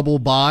 get the double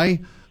bye.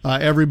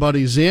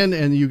 Everybody's in,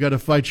 and you got to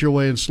fight your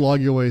way and slog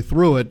your way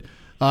through it.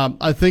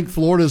 I think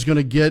Florida is going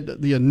to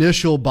get the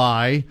initial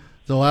bye.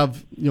 They'll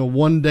have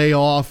 1 day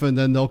off, and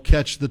then they'll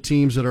catch the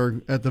teams that are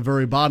at the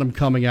very bottom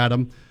coming at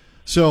them.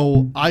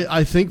 So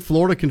I think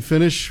Florida can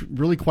finish,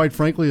 really, quite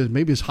frankly,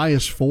 maybe as high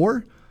as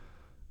 4.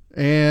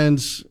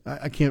 And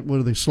I can't. What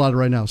are they slotted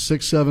right now?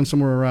 6, 7,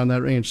 somewhere around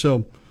that range.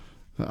 So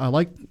I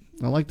like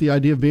the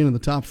idea of being in the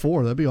top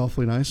 4. That'd be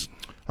awfully nice.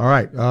 All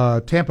right.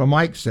 Tampa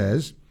Mike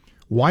says,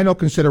 why no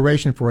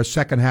consideration for a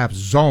second half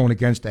zone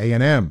against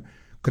A&M?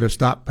 could have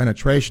stopped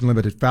penetration,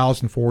 limited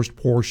fouls, and forced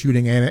poor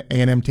shooting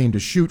A&M team to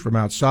shoot from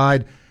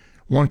outside.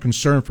 One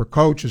concern for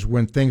coach is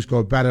when things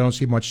go bad, I don't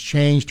see much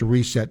change to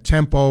reset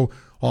tempo,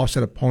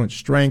 offset opponent's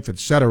strength,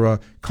 etc.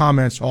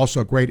 Comments,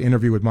 also a great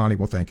interview with Monty.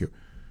 Well, thank you.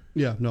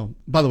 Yeah, no.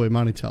 By the way,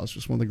 Monty Tal is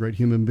just one of the great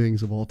human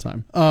beings of all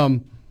time.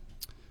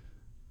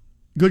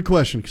 Good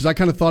question, because I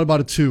kind of thought about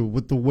it too.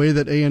 With the way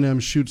that A&M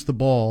shoots the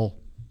ball,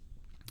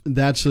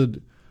 that's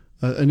an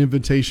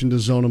invitation to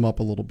zone them up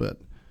a little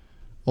bit.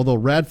 Although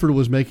Radford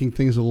was making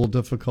things a little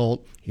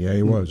difficult. Yeah,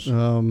 he was.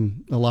 A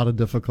lot of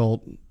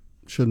difficult.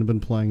 Shouldn't have been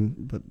playing,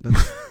 but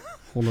that's a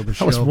whole other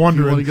show. I was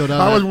wondering. You want to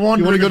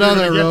go down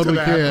that road, we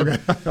can.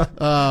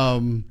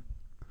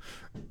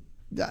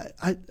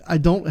 Okay. I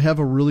don't have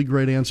a really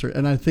great answer,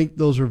 and I think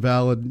those are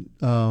valid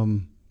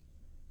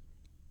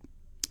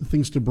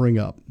things to bring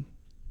up.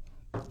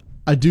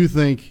 I do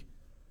think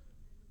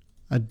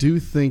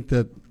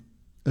that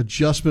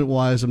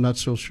adjustment-wise, I'm not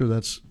so sure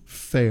that's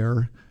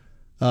fair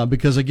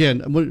because,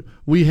 again,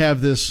 we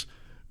have this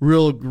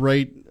real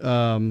great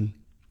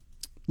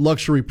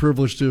luxury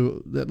privilege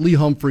that Lee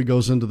Humphrey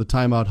goes into the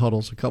timeout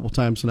huddles a couple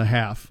times and a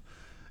half,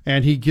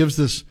 and he gives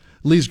this.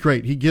 Lee's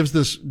great. He gives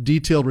this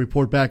detailed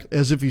report back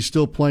as if he's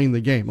still playing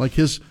the game. Like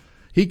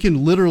he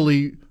can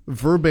literally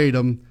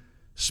verbatim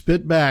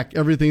spit back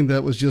everything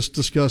that was just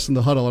discussed in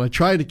the huddle. And I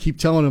tried to keep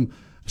telling him,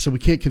 so we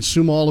can't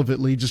consume all of it,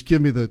 Lee. Just give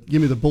me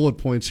the bullet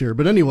points here.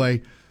 But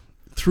anyway,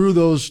 through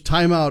those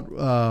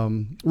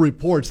timeout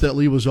reports that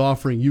Lee was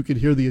offering, you could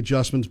hear the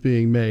adjustments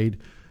being made,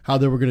 how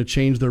they were going to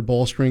change their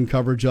ball screen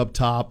coverage up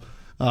top,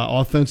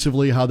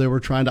 offensively, how they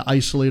were trying to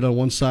isolate on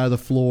one side of the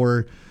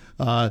floor.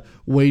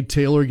 Wade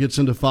Taylor gets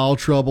into foul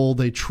trouble.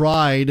 They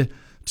tried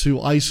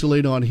to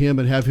isolate on him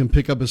and have him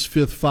pick up his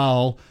fifth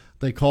foul.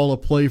 They call a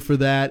play for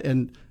that,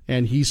 and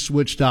he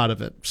switched out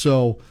of it.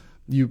 So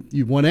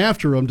you went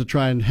after him to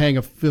try and hang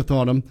a fifth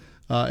on him,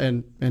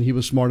 and he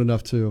was smart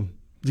enough to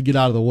get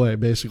out of the way,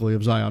 basically,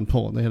 of Zion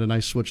pulling. They had a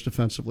nice switch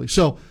defensively.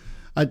 So,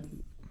 I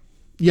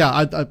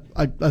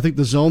think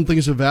the zone thing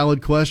is a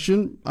valid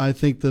question. I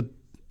think the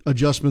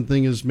adjustment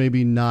thing is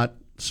maybe not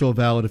so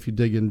valid if you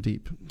dig in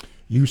deep.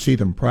 You see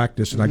them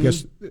practice, and I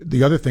guess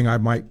the other thing I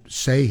might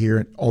say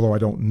here, although I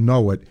don't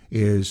know it,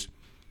 is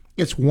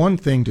it's one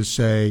thing to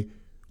say,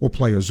 we'll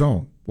play a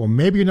zone. Well,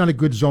 maybe you're not a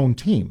good zone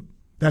team.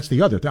 That's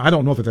the other thing. I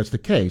don't know if that's the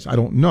case. I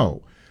don't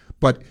know.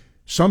 But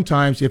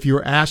sometimes if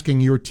you're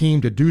asking your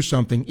team to do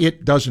something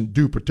it doesn't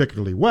do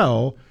particularly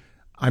well,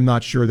 I'm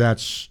not sure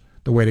that's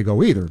the way to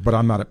go either. But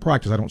I'm not at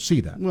practice. I don't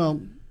see that. Well,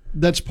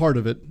 that's part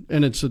of it,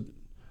 and it's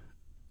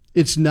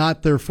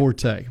not their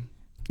forte.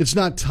 It's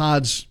not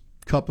Todd's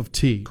cup of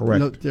tea. Correct. You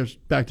know, there's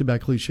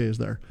back-to-back cliches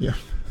there. Yeah.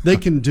 They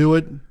can do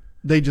it.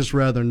 They just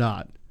rather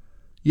not.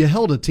 You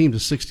held a team to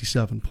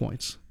 67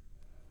 points.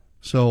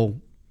 So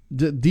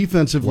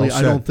defensively, well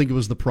I don't think it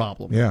was the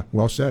problem. Yeah,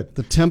 well said.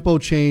 The tempo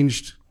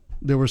changed.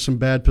 There were some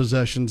bad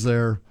possessions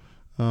there.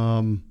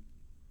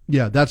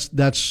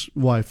 That's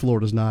why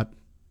Florida's not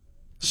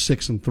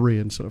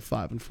 6-3 instead of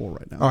 5-4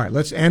 right now. All right,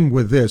 let's end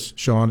with this,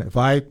 Sean. If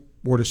I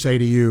were to say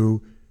to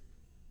you,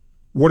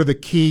 what are the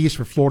keys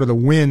for Florida to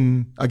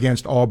win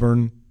against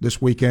Auburn this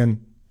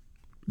weekend?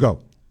 Go.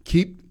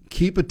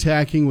 Keep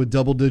attacking with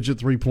double-digit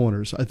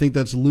three-pointers. I think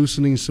that's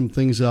loosening some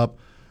things up,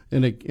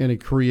 and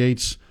it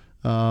creates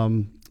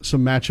some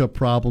matchup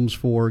problems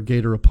for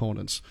Gator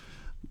opponents.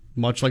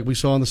 Much like we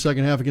saw in the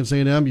second half against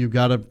A&M, you've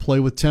got to play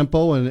with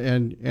tempo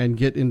and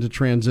get into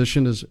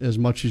transition as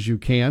much as you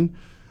can.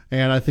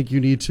 And I think you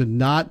need to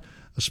not,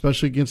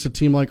 especially against a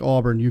team like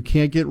Auburn, you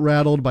can't get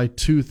rattled by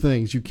two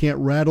things. You can't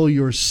rattle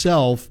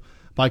yourself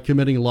by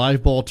committing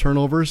live ball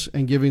turnovers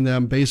and giving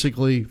them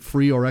basically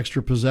free or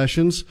extra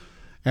possessions.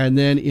 And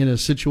then in a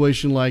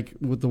situation like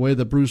with the way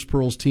that Bruce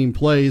Pearl's team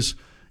plays,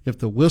 if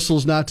the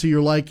whistle's not to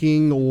your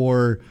liking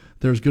or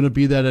there's going to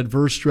be that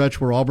adverse stretch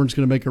where Auburn's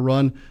going to make a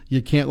run,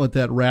 you can't let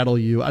that rattle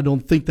you. I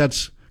don't think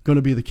that's going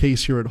to be the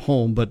case here at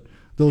home, but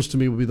those to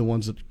me would be the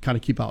ones that kind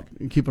of keep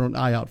an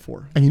eye out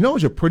for. And you know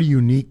who's a pretty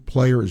unique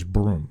player is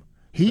Broom.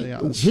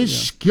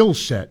 His skill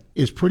set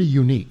is pretty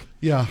unique.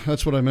 Yeah,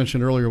 that's what I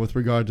mentioned earlier with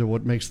regard to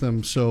what makes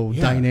them so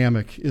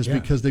dynamic is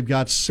because they've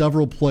got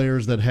several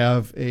players that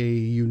have a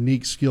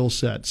unique skill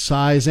set,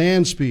 size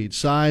and speed,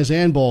 size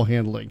and ball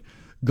handling.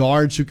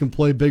 Guards who can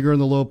play bigger in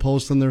the low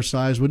post than their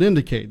size would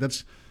indicate.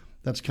 That's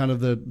kind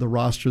of the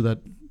roster that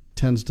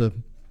tends to.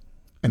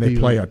 And they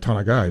play a ton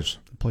of guys.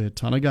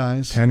 10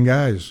 guys.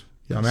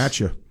 Yes. I'm at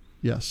you.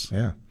 Yes.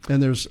 Yeah.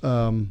 And there's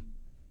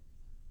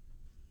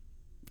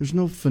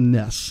no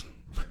finesse.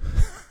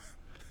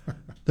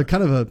 They're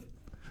kind of a,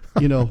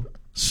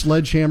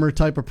 sledgehammer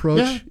type approach.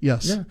 Yeah.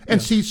 Yes. Yeah.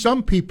 And see,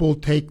 some people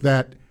take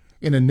that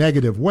in a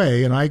negative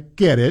way, and I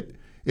get it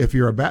if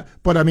you're but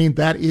I mean,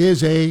 that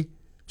is a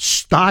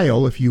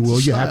style, if you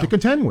will, you have to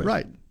contend with.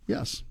 Right.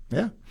 Yes.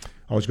 Yeah.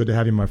 Always good to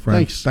have you, my friend.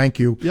 Thanks. Thank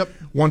you. Yep.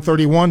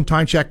 1:31,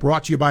 time check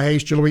brought to you by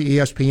Hayes Jewelry,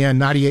 ESPN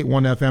 98.1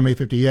 FM,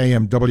 850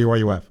 AM,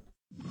 WRUF.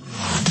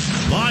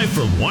 Live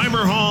from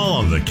Weimer Hall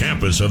on the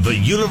campus of the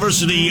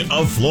University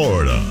of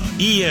Florida.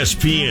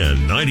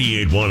 ESPN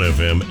 98.1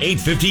 FM,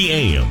 850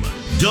 AM,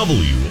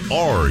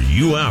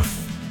 WRUF.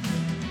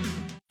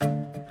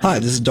 Hi,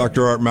 this is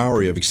Dr. Art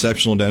Mowry of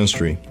Exceptional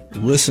Dentistry.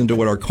 Listen to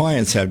what our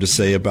clients have to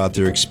say about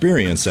their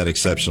experience at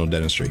Exceptional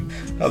Dentistry.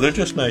 Oh, they're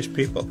just nice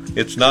people.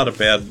 It's not a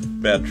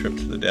bad trip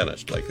to the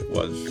dentist like it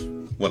was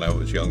when I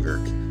was younger.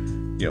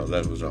 You know,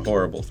 that was a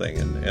horrible thing,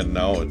 and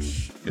now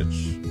it's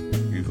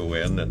you go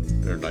in and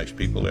there are nice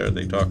people there.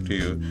 They talk to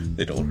you.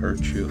 They don't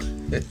hurt you.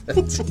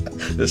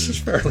 This is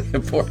fairly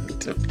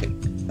important to me.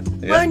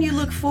 Yeah. Well, and you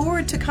look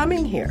forward to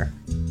coming here.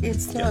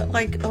 It's not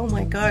like, oh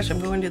my gosh, I'm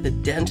going to the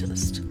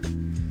dentist.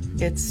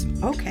 It's,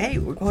 okay,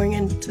 we're going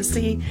in to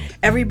see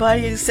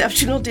everybody at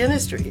Exceptional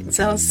Dentistry. It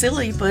sounds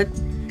silly, but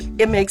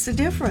it makes a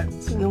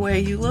difference in the way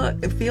you look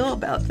and feel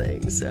about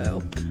things.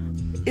 So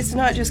it's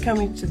not just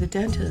coming to the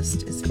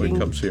dentist. It's we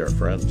come see our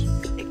friends.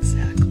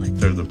 Exactly.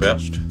 They're the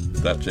best.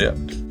 That's it.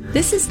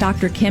 This is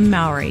Dr. Kim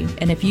Mowry,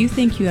 and if you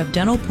think you have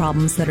dental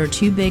problems that are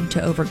too big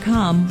to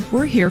overcome,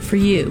 we're here for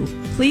you.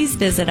 Please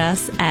visit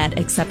us at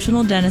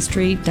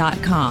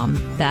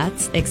exceptionaldentistry.com.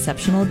 That's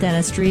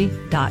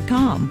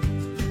exceptionaldentistry.com.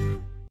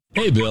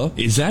 Hey, Bill,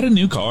 is that a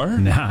new car?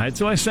 Nah, it's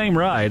my same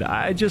ride.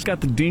 I just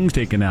got the dings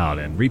taken out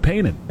and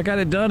repainted. I got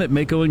it done at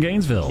Mako in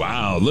Gainesville.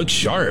 Wow, looks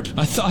sharp.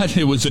 I thought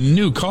it was a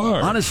new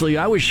car. Honestly,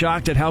 I was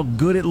shocked at how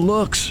good it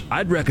looks.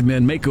 I'd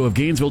recommend Mako of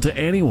Gainesville to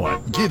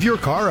anyone. Give your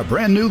car a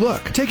brand new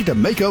look. Take it to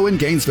Mako in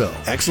Gainesville.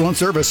 Excellent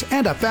service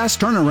and a fast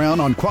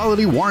turnaround on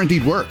quality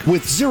warranted work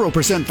with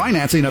 0%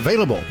 financing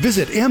available.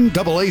 Visit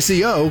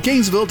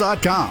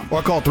MAACOGainesville.com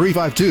or call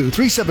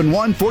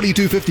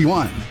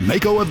 352-371-4251.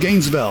 Mako of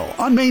Gainesville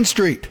on Main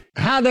Street.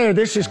 Hi there,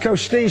 this is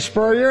Coach Steve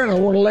Spurrier, and I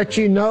want to let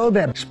you know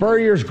that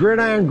Spurrier's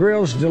Gridiron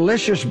Grill's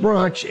delicious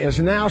brunch is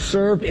now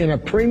served in a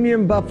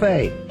premium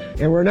buffet.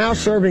 And we're now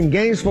serving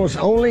Gainesville's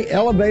only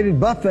elevated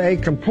buffet,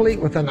 complete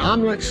with an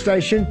omelet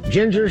station,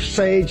 ginger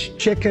sage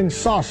chicken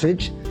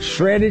sausage,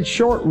 shredded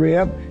short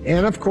rib,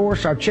 and of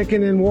course our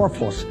chicken and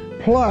waffles.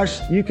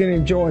 Plus, you can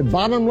enjoy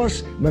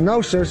bottomless,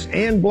 mimosas,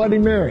 and Bloody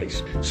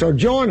Marys. So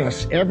join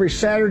us every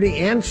Saturday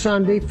and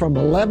Sunday from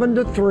 11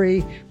 to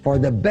 3 for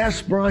the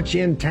best brunch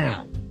in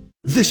town.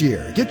 This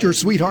year, get your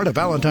sweetheart a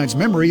Valentine's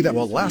memory that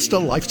will last a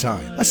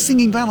lifetime. A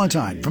singing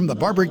Valentine from the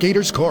Barber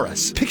Gators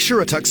Chorus. Picture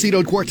a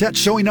tuxedoed quartet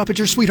showing up at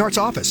your sweetheart's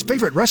office,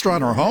 favorite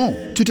restaurant, or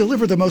home to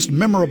deliver the most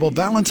memorable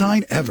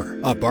Valentine ever.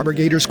 A Barber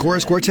Gators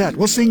Chorus quartet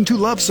will sing 2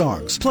 love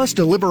songs, plus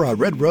deliver a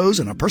red rose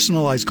and a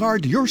personalized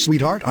card to your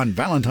sweetheart on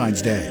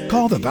Valentine's Day.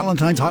 Call the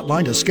Valentine's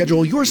hotline to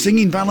schedule your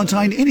singing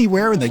Valentine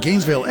anywhere in the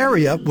Gainesville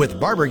area with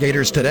Barber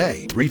Gators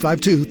today.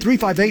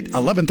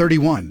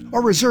 352-358-1131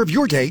 or reserve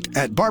your date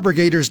at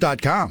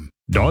barbergators.com.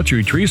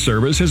 Daughtry Tree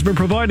Service has been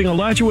providing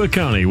Alachua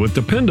County with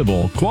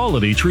dependable,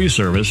 quality tree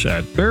service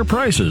at fair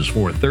prices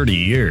for 30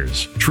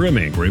 years.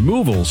 Trimming,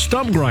 removal,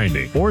 stump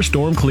grinding, or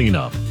storm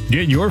cleanup.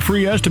 Get your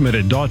free estimate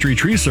at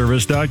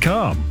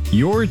DaughtryTreeService.com.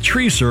 Your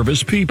tree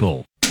service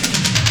people.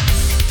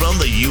 From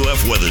the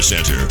UF Weather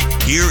Center,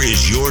 here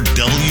is your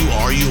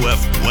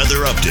WRUF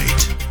weather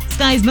update.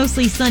 Skies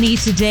mostly sunny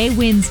today,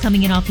 winds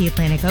coming in off the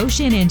Atlantic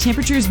Ocean, and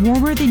temperatures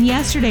warmer than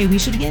yesterday. We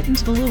should get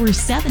into the lower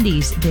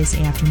 70s this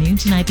afternoon.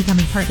 Tonight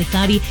becoming partly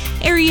cloudy.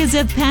 Areas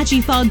of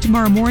patchy fog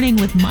tomorrow morning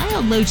with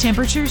mild low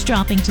temperatures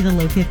dropping to the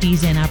low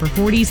 50s and upper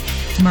 40s.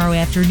 Tomorrow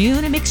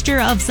afternoon, a mixture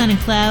of sun and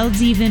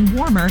clouds, even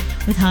warmer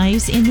with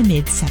highs in the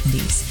mid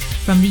 70s.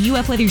 From the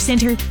UF Weather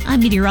Center,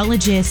 I'm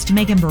meteorologist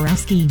Megan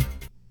Borowski.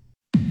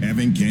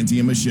 Evan, Canty,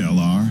 and Michelle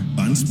are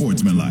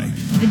unsportsmanlike.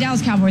 The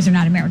Dallas Cowboys are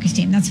not America's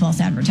team. That's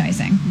false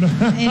advertising.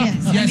 It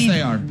is. Yes,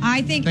 they are.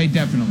 I think they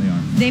definitely are.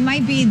 They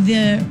might be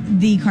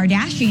the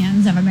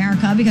Kardashians of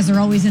America because they're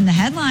always in the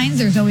headlines.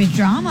 There's always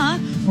drama.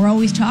 We're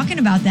always talking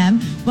about them.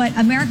 But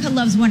America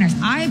loves winners.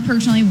 I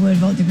personally would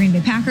vote the Green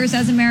Bay Packers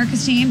as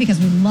America's team because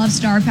we love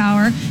star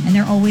power and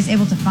they're always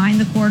able to find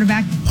the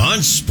quarterback.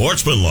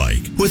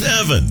 Unsportsmanlike with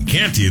Evan,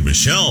 Canty, and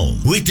Michelle.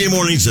 Weekday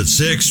mornings at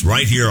 6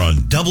 right here on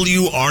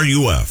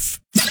WRUF.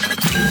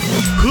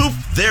 Hoop,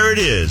 there it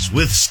is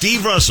with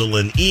Steve Russell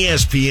and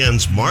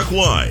ESPN's Mark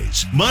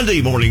Wise.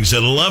 Monday mornings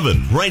at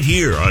 11 right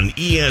here on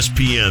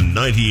ESPN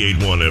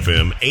 98.1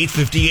 FM,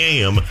 850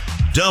 AM,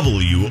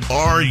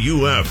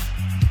 WRUF.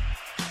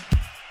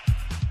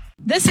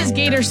 This is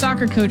Gator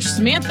soccer coach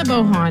Samantha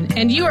Bohan,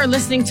 and you are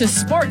listening to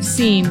Sports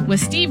Scene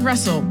with Steve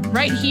Russell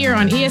right here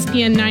on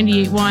ESPN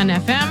 98.1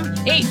 FM,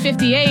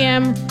 850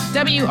 AM,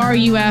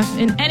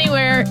 WRUF, and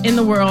anywhere in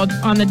the world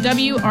on the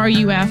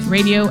WRUF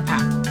radio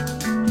app.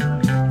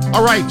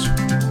 All right.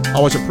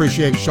 Always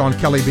appreciate Sean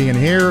Kelley being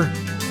here.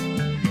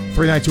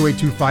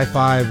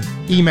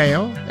 392-8255.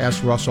 Email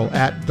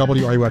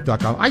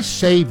srussell@wruf.com. I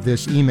saved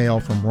this email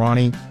from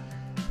Ronnie,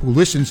 who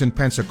listens in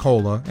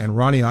Pensacola. And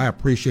Ronnie, I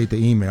appreciate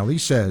the email. He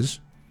says,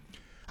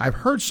 I've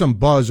heard some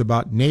buzz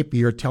about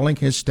Napier telling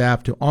his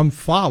staff to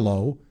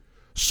unfollow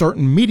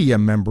certain media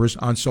members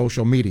on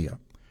social media.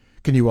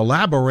 Can you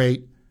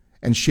elaborate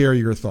and share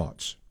your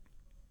thoughts?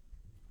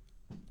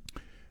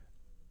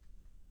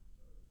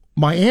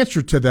 My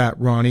answer to that,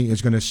 Ronnie,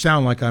 is going to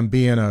sound like I'm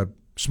being a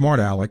smart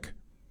aleck,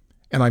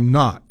 and I'm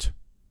not.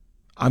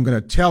 I'm going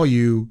to tell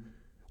you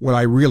what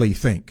I really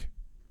think.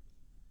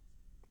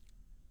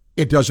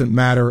 It doesn't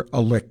matter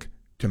a lick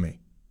to me.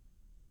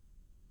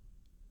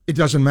 It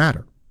doesn't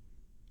matter.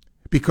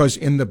 Because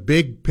in the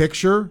big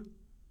picture,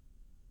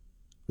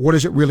 what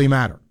does it really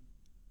matter?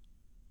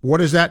 What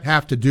does that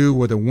have to do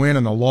with a win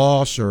and a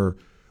loss or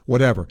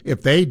whatever?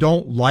 If they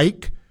don't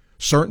like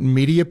certain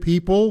media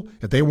people,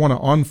 if they want to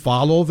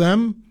unfollow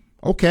them,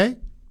 okay,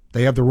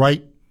 they have the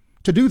right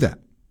to do that.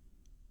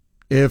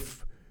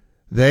 If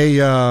they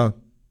are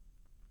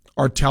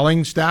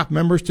telling staff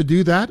members to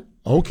do that,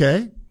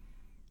 okay.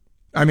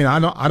 I mean,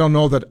 I don't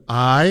know that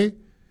I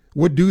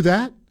would do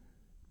that,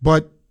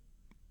 but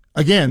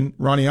again,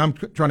 Ronnie, I'm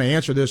trying to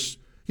answer this,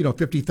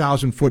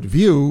 50,000-foot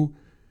view.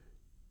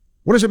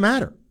 What does it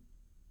matter?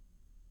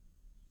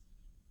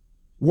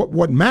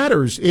 What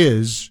matters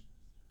is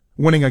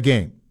winning a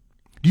game.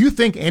 Do you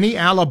think any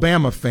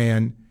Alabama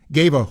fan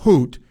gave a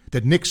hoot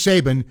that Nick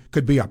Saban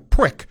could be a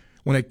prick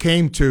when it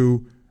came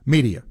to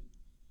media?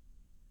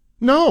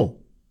 No.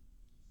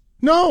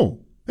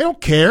 They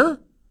don't care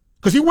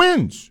because he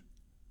wins.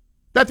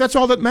 That's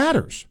all that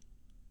matters,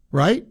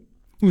 right?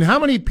 I mean, how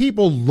many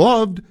people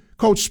loved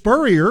Coach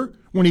Spurrier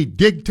when he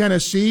digged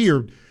Tennessee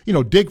or,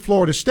 dig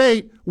Florida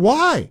State?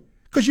 Why?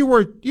 Because you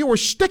were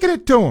sticking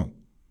it to him,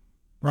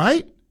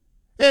 right?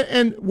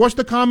 And what's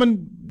the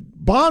common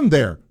bond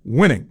there?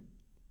 Winning.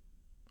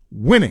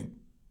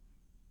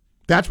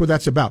 That's what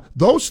that's about.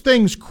 Those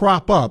things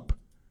crop up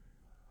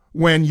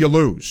when you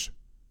lose.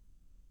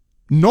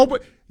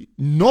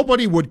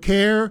 Nobody would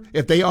care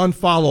if they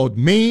unfollowed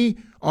me,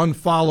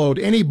 unfollowed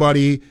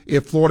anybody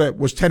if Florida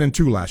was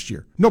 10-2 last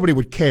year. Nobody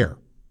would care.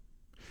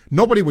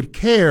 Nobody would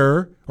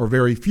care, or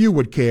very few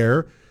would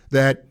care,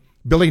 that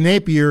Billy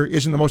Napier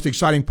isn't the most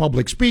exciting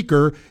public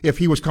speaker if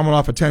he was coming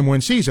off a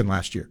 10-win season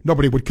last year.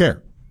 Nobody would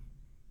care.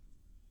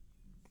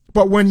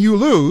 But when you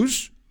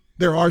lose,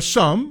 there are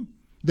some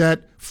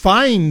that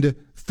find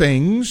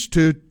things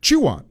to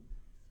chew on.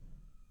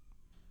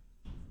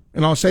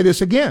 And I'll say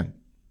this again.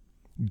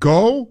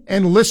 Go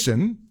and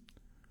listen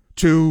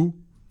to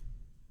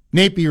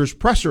Napier's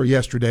presser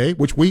yesterday,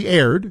 which we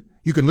aired.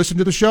 You can listen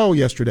to the show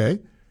yesterday,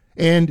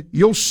 and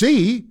you'll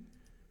see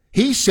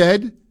he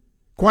said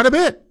quite a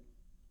bit.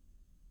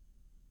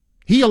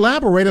 He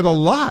elaborated a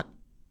lot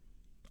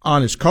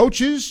on his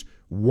coaches,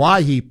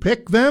 why he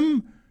picked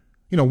them,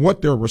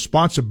 what their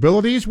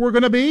responsibilities were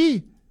going to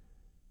be.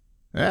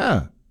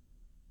 Yeah.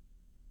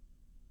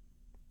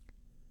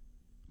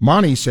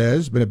 Monty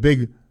says, been a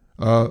big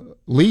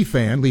Lee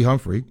fan, Lee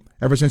Humphrey,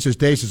 ever since his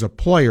days as a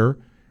player.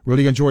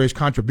 Really enjoy his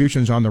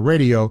contributions on the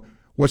radio.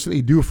 What's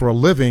he do for a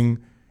living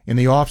in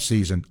the off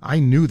season? I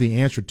knew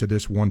the answer to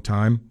this one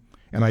time,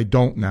 and I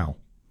don't now.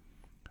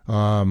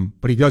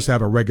 But he does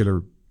have a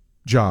regular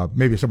job.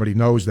 Maybe if somebody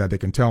knows that, they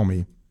can tell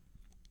me.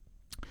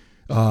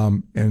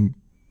 And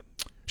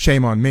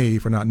shame on me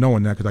for not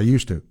knowing that because I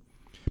used to.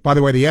 By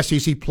the way, the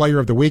SEC Player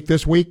of the Week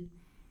this week,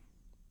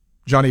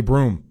 Johnny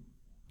Broome,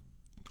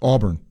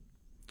 Auburn.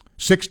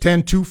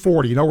 6'10",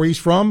 240. You know where he's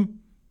from?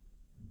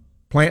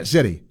 Plant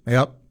City.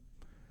 Yep.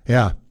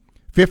 Yeah.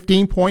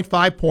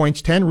 15.5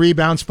 points, 10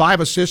 rebounds,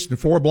 5 assists, and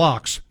 4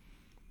 blocks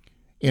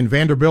in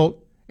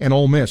Vanderbilt and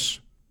Ole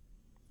Miss.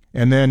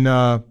 And then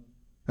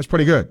that's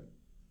pretty good.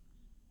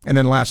 And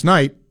then last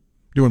night,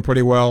 doing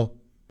pretty well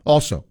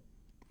also.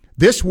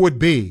 This would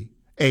be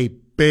a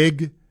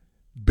big,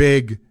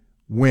 big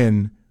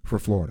win for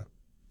Florida.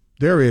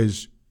 There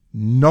is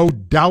no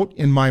doubt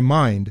in my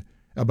mind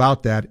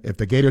about that if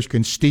the Gators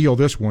can steal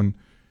this one.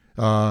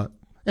 And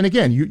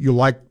again, you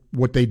like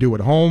what they do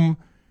at home,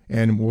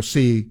 and we'll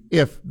see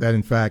if that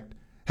in fact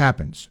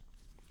happens.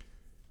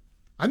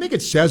 I think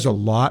it says a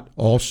lot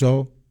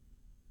also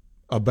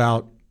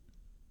about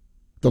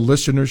the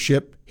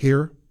listenership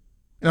here.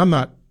 And I'm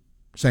not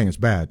saying it's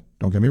bad.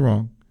 Don't get me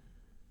wrong.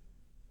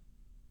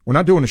 We're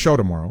not doing a show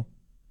tomorrow.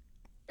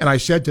 And I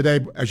said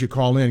today, as you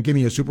call in, give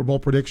me a Super Bowl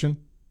prediction.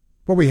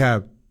 What we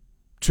have,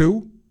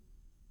 2?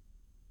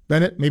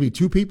 Bennett, maybe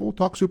 2 people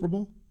talk Super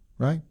Bowl,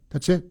 right?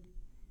 That's it.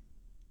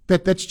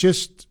 That's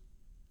just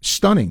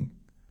stunning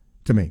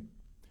to me.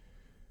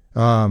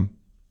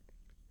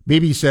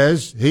 BB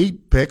says he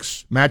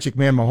picks Magic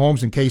Man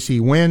Mahomes and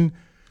KC win.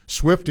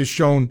 Swift is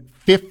shown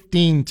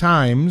 15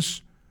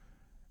 times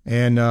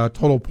and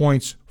total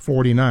points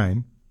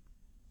 49.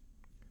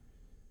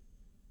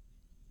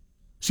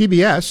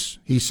 CBS,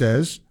 he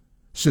says,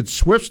 since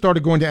Swift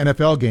started going to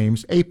NFL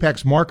games,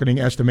 Apex Marketing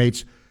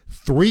estimates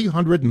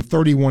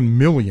 $331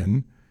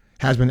 million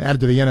has been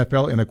added to the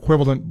NFL in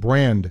equivalent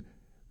brand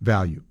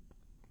value.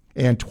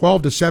 And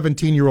 12 to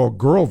 17-year-old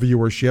girl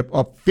viewership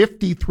up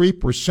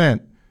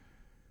 53%,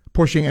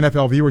 pushing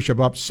NFL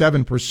viewership up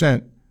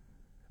 7%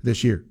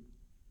 this year.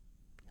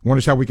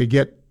 Wonders how we could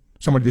get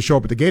somebody to show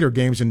up at the Gator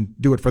games and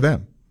do it for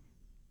them.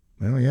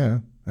 Well, yeah,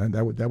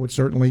 that would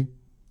certainly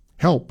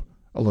help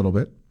a little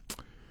bit.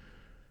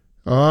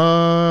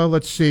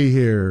 Let's see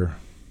here.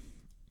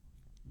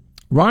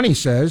 Ronnie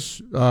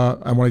says,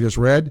 and what I just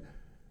read,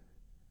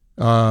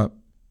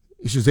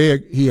 he says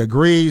he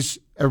agrees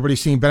Everybody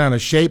seemed bent out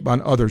of shape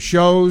on other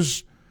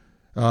shows.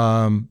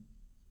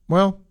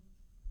 Well,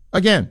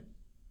 again,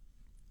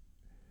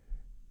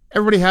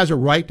 everybody has a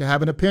right to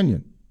have an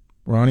opinion,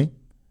 Ronnie.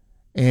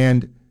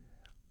 And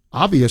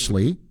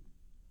obviously,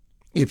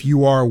 if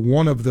you are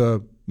one of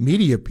the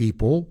media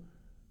people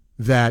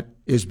that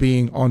is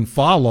being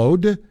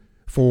unfollowed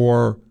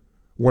for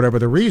whatever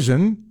the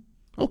reason,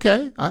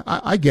 okay,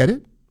 I get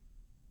it.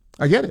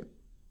 I get it.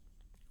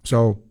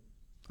 So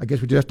I guess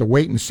we just have to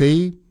wait and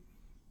see,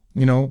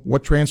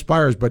 what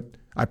transpires. But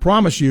I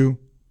promise you,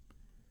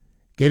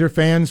 Gator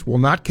fans will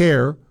not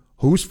care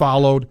who's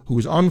followed,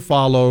 who's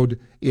unfollowed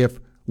if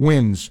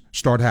wins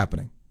start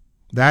happening.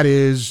 That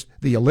is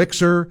the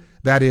elixir.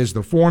 That is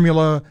the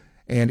formula.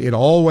 And it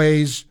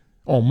always,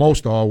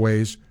 almost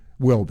always,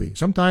 will be.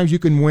 Sometimes you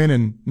can win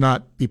and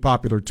not be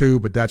popular too,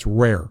 but that's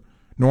rare.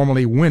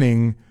 Normally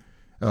winning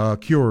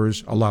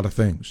cures a lot of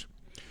things.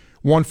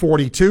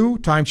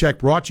 1:42, time check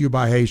brought to you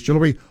by Hayes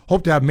Jewelry.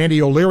 Hope to have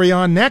Mandy O'Leary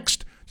on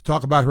next to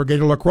talk about her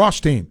Gator lacrosse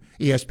team.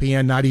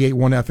 ESPN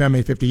 98.1 FM,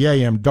 850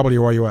 AM,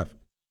 WRUF.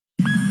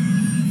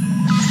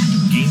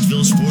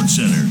 Gainesville Sports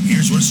Center.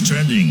 Here's what's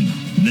trending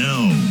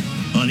now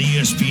on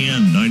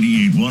ESPN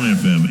 98.1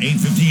 FM,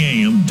 850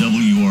 AM,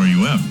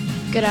 WRUF.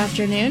 Good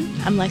afternoon.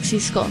 I'm Lexi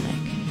Skolnick.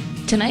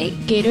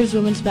 Tonight, Gators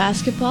women's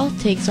basketball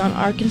takes on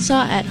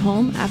Arkansas at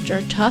home after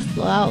a tough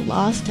blowout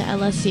loss to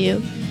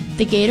LSU.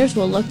 The Gators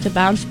will look to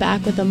bounce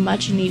back with a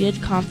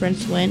much-needed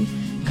conference win.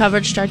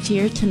 Coverage starts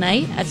here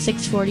tonight at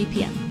 6:40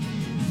 p.m.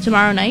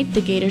 Tomorrow night,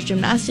 the Gators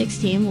gymnastics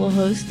team will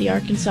host the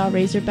Arkansas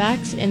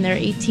Razorbacks in their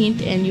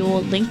 18th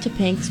annual Link to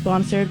Pink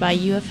sponsored by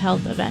UF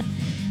Health event.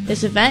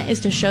 This event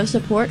is to show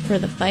support for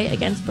the fight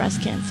against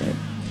breast cancer.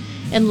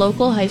 In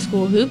local high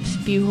school hoops,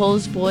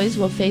 Buchholz boys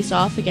will face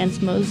off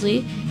against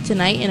Mosley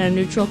tonight in a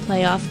neutral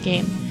playoff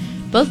game.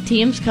 Both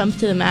teams come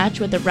to the match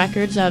with the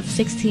records of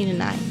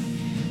 16-9.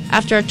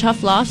 After a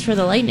tough loss for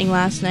the Lightning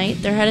last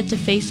night, they're headed to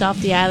face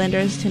off the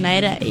Islanders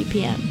tonight at 8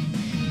 p.m.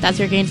 That's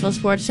your Gainesville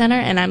Sports Center,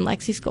 and I'm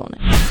Lexi Skolnick.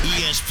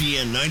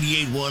 ESPN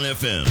 98.1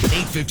 FM,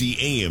 850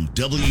 AM,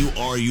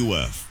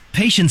 WRUF.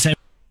 Patience.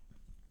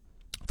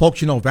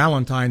 Folks,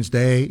 Valentine's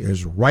Day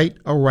is right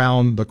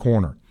around the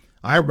corner.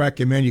 I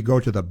recommend you go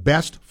to the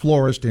best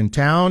florist in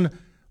town,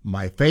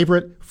 my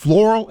favorite,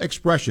 Floral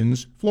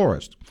Expressions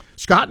Florist.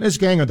 Scott and his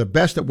gang are the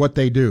best at what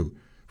they do,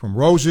 from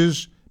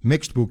roses,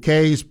 mixed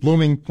bouquets,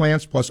 blooming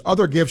plants, plus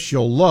other gifts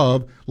you'll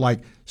love,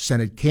 like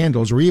scented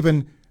candles or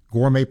even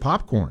gourmet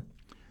popcorn.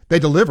 They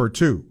deliver,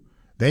 too.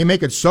 They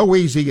make it so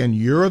easy, and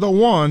you're the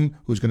one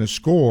who's going to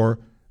score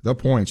the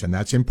points, and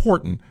that's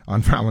important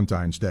on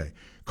Valentine's Day.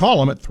 Call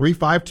them at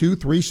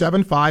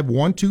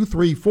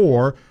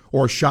 352-375-1234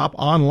 or shop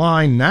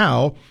online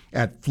now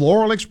at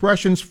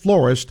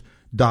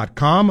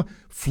floralexpressionsflorist.com,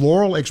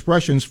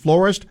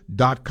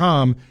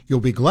 floralexpressionsflorist.com. You'll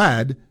be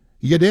glad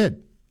you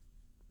did.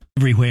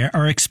 Everywhere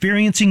are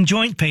experiencing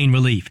joint pain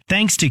relief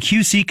thanks to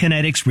QC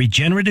Kinetics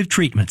regenerative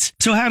treatments.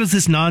 So how does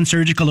this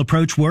non-surgical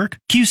approach work?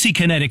 QC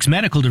Kinetics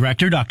medical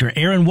director Dr.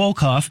 Aaron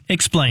Wolkoff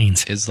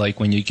explains. It's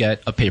like when you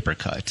get a paper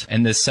cut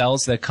and the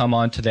cells that come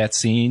onto that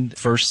scene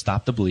first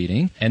stop the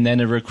bleeding, and then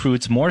it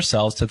recruits more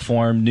cells to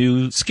form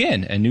new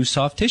skin and new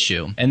soft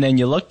tissue. And then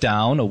you look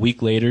down a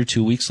week later,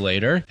 2 weeks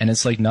later, and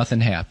it's like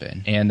nothing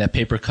happened and that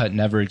paper cut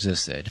never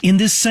existed. In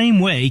this same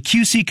way,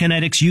 QC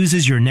Kinetics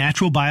uses your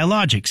natural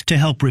biologics to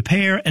help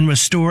repair and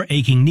restore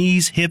aching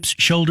knees, hips,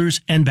 shoulders,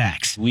 and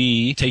backs.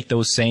 We take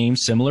those same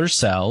similar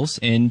cells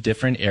in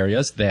different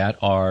areas that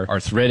are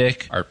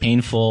arthritic, are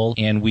painful,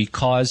 and we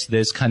cause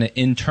this kind of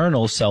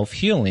internal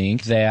self-healing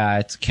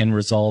that can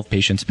resolve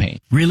patients' pain.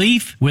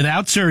 Relief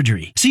without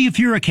surgery. See if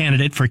you're a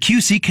candidate for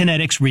QC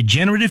Kinetics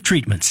regenerative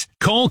treatments.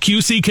 Call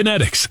QC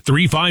Kinetics,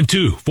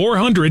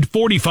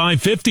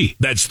 352-400-4550.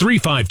 That's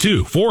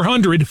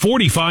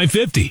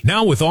 352-400-4550.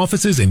 Now with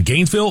offices in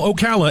Gainesville,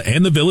 Ocala,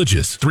 and the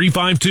Villages.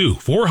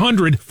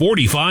 352-400-4550.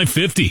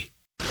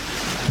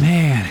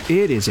 Man,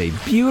 it is a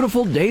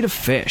beautiful day to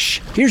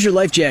fish. Here's your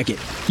life jacket.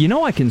 You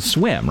know I can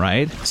swim,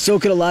 right? So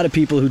could a lot of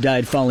people who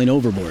died falling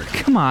overboard.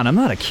 Come on, I'm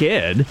not a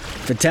kid.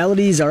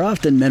 Fatalities are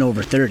often men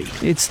over 30.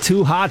 It's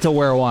too hot to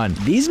wear one.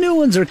 These new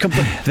ones are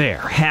There,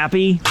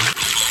 happy?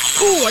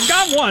 Ooh, I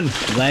got one!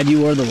 Glad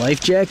you wore the life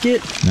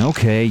jacket?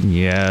 Okay,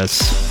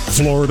 yes.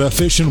 Florida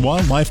Fish and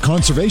Wildlife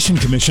Conservation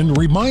Commission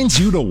reminds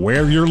you to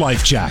wear your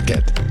life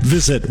jacket.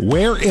 Visit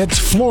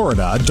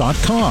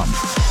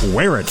wearitflorida.com.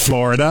 Wear it,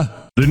 Florida.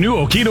 The new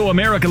Okito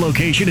America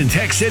location in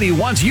Tech City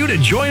wants you to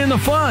join in the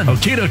fun.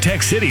 Okito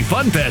Tech City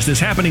Fun Fest is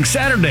happening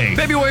Saturday,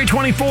 February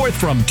 24th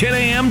from 10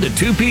 a.m. to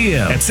 2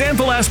 p.m. at San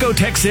Velasco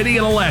Tech City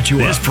in Alachua.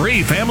 This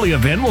free family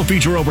event will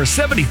feature over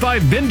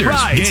 75 vendors,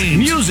 rides, games,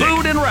 music,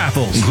 food, and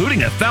raffles,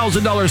 including a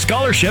 $1,000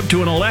 scholarship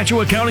to an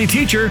Alachua County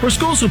teacher for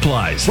school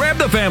supplies. Grab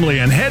the family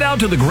and head out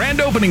to the grand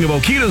opening of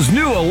Okito's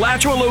new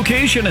Alachua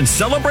location and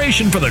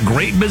celebration for the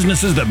great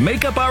businesses that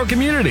make up our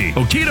community.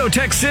 Okito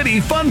Tech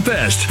City Fun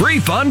Fest. Free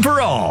fun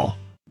for all.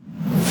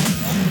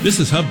 This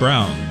is Hub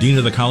Brown, Dean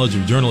of the College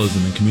of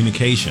Journalism and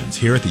Communications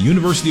here at the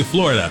University of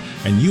Florida,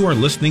 and you are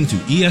listening to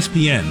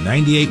ESPN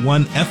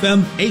 98.1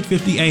 FM,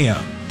 850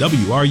 AM,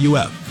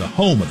 WRUF, the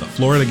home of the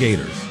Florida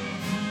Gators.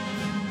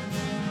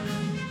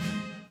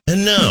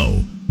 And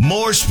now,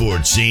 more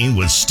Sports Scene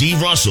with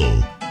Steve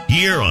Russell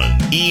here on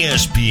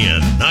ESPN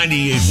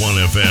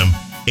 98.1 FM,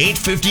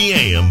 850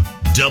 AM,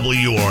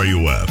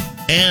 WRUF,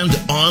 and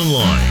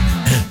online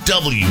at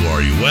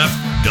WRUF.com.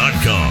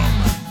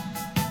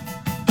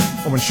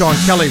 Well, when Sean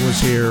Kelley was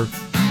here,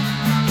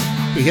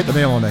 he hit the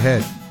nail on the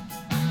head.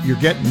 You're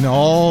getting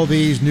all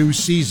these new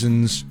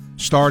seasons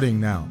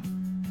starting now.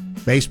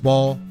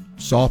 Baseball,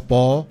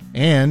 softball,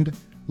 and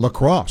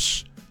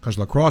lacrosse. Because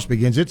lacrosse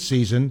begins its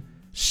season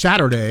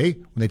Saturday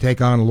when they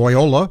take on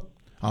Loyola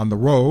on the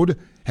road.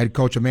 Head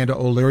coach Amanda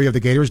O'Leary of the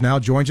Gators now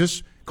joins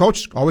us.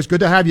 Coach, always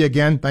good to have you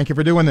again. Thank you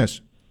for doing this.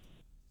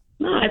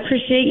 No, I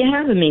appreciate you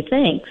having me.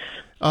 Thanks.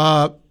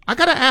 I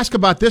got to ask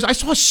about this. I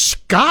saw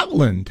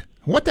Scotland.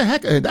 What the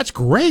heck? That's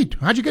great.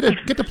 How'd you get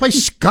to play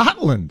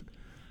Scotland?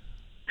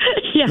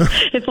 Yeah,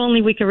 if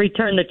only we could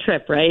return the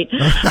trip, right?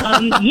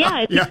 Yeah,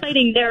 it's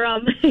exciting.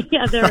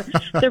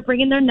 They're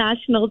bringing their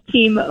national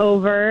team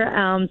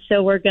over,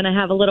 so we're going to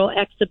have a little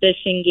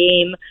exhibition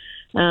game,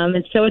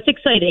 and so it's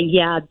exciting.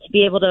 Yeah, to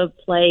be able to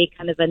play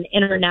kind of an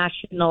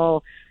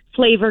international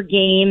flavor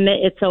game.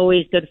 It's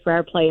always good for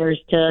our players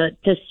to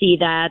see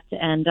that,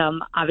 and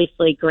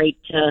obviously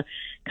great to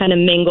kind of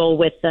mingle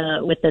with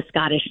the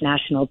Scottish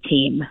national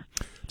team.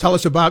 Tell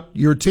us about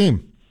your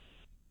team.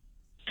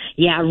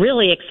 Yeah,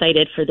 really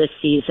excited for this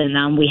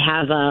season. We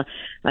have a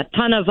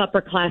ton of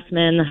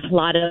upperclassmen, a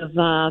lot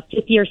of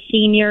fifth-year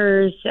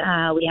seniors.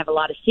 We have a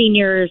lot of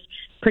seniors,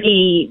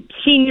 pretty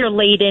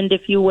senior-laden,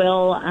 if you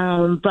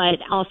will, but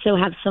also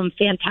have some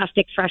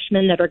fantastic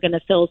freshmen that are going to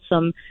fill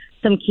some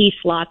key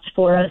slots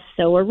for us.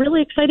 So we're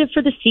really excited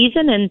for the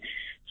season, and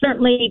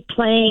certainly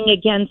playing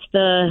against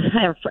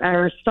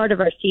our start of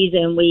our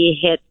season, we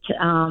hit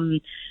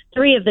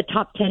 3 of the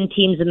top 10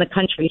 teams in the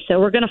country. So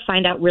we're going to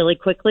find out really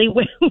quickly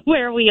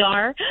where we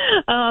are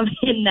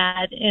in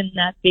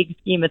that big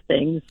scheme of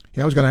things.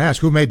 Yeah, I was going to ask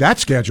who made that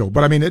schedule,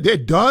 but I mean,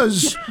 it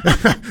does.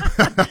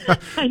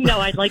 I know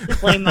I'd like to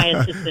blame my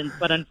assistants,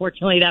 but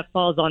unfortunately that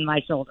falls on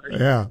my shoulders.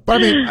 Yeah,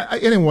 but I mean,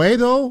 in a way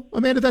though,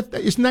 Amanda,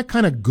 isn't that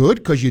kind of good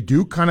because you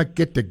do kind of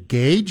get to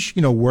gauge,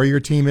 where your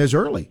team is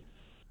early.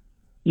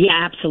 Yeah,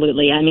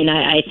 absolutely. I mean,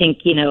 I think,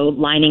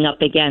 lining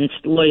up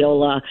against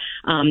Loyola,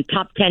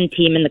 top 10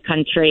 team in the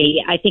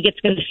country, I think it's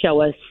going to show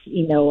us,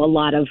 a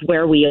lot of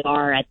where we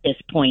are at this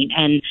point.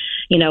 And,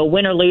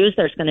 win or lose,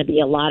 there's going to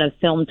be a lot of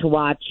film to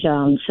watch,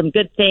 some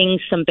good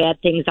things, some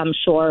bad things, I'm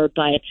sure,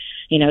 but,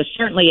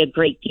 certainly a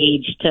great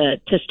gauge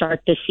to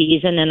start the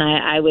season. And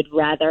I would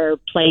rather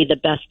play the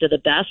best of the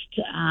best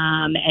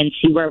and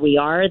see where we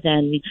are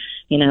than,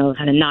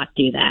 kind of not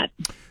do that.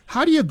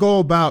 How do you go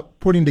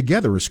about putting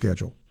together a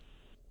schedule?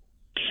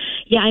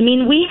 Yeah, I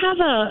mean, we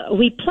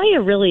play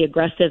a really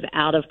aggressive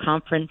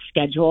out-of-conference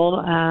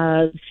schedule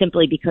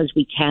simply because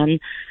we can.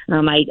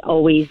 I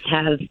always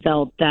have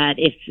felt that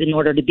in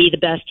order to be the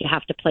best, you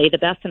have to play the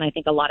best, and I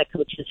think a lot of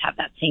coaches have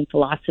that same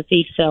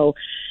philosophy. So,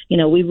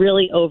 we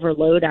really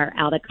overload our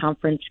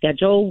out-of-conference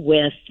schedule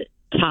with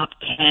top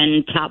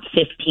 10, top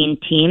 15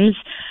 teams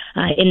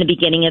in the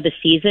beginning of the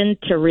season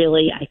to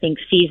really, I think,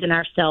 season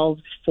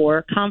ourselves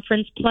for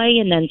conference play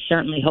and then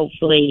certainly,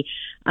 hopefully,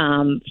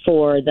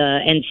 for the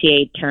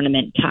NCAA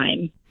tournament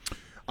time.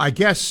 I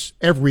guess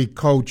every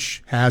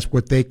coach has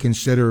what they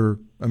consider,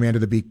 Amanda,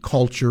 to be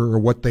culture or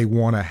what they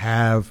want to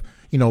have,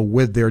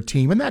 with their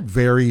team. And that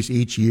varies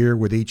each year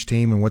with each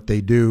team and what they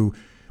do.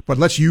 But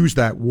let's use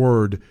that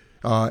word.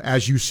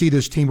 As you see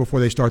this team before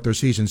they start their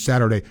season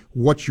Saturday,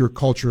 what's your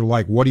culture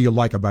like? What do you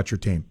like about your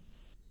team?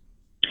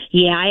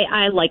 Yeah,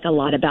 I like a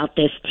lot about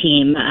this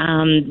team.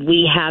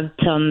 We had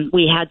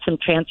some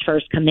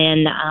transfers come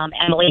in.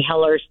 Emily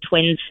Heller's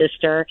twin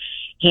sister,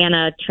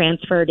 Hannah,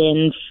 transferred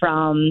in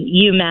from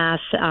UMass.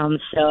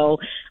 So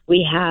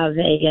we have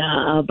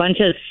a bunch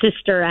of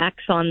sister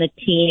acts on the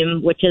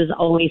team, which is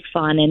always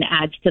fun and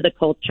adds to the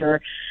culture.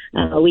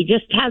 We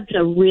just had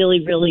a really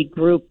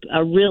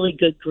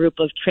good group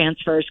of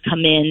transfers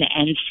come in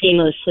and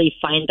seamlessly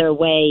find their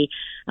way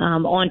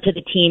onto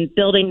the team,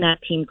 building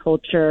that team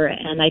culture.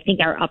 And I think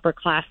our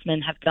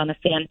upperclassmen have done a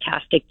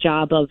fantastic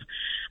job of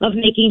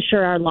making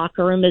sure our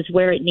locker room is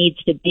where it needs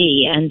to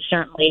be. And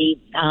certainly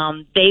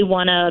they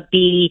want to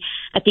be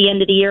at the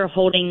end of the year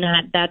holding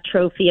that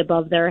trophy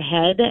above their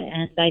head.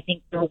 And I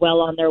think they're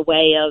well on their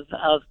way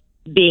of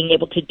being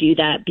able to do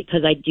that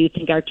because I do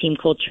think our team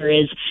culture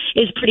is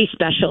pretty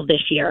special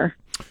this year.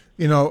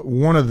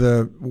 One of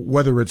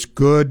whether it's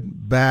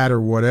good, bad,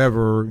 or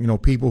whatever,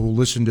 people who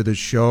listen to the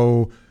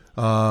show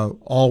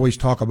always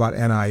talk about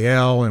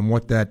NIL and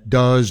what that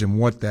does and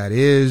what that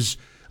is.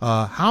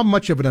 How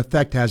much of an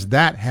effect has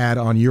that had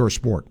on your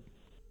sport?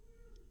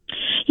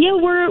 Yeah,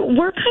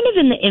 we're kind of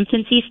in the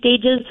infancy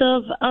stages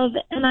of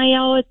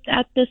NIL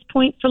at this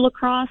point for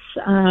lacrosse.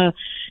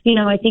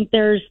 I think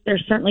there's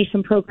certainly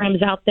some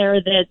programs out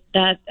there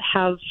that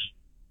have a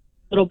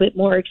little bit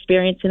more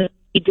experience in it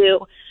we do.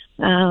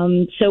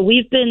 So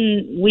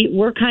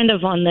we're kind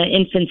of on the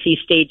infancy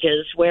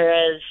stages,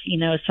 whereas,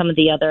 some of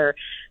the other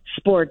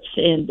sports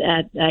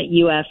at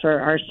UF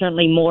are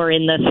certainly more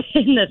in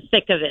the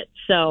thick of it.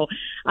 So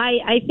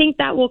I think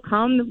that will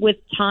come with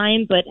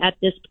time, but at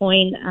this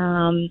point,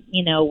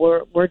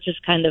 we're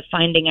just kind of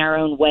finding our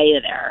own way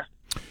there.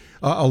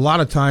 A lot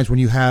of times when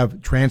you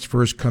have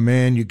transfers come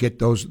in, you get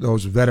those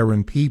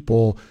veteran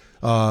people.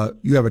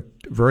 You have a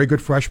very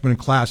good freshman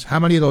class. How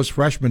many of those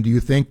freshmen do you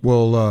think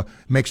will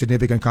make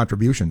significant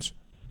contributions?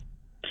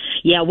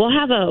 Yeah, we'll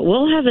have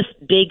a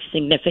big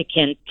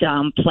significant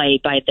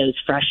play by those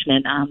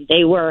freshmen.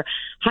 They were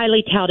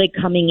highly touted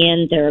coming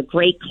in. They're a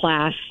great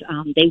class.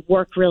 They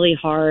work really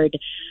hard,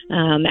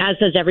 as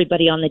does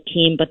everybody on the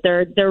team. But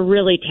they're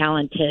really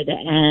talented,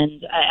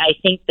 and I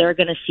think they're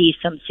going to see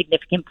some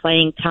significant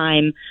playing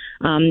time,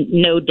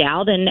 no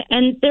doubt.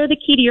 And they're the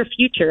key to your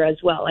future as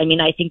well. I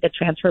mean, I think the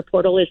transfer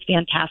portal is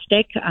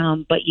fantastic,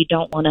 but you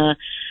don't want to.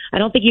 I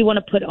don't think you want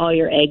to put all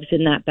your eggs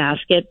in that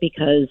basket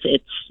because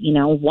it's,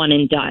 one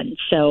and done.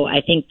 So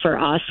I think for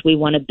us, we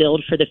want to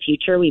build for the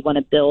future. We want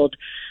to build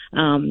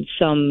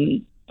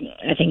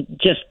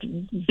just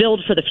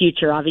build for the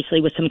future,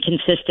 obviously, with some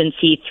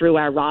consistency through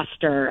our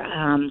roster.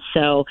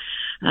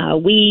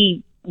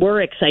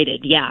 We're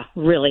excited. Yeah,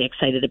 really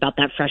excited about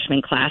that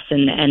freshman class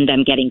and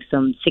them getting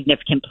some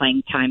significant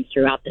playing time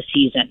throughout the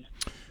season.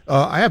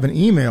 I have an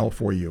email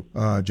for you.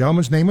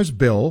 Gentleman's name is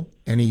Bill,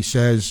 and he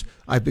says,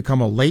 I've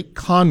become a late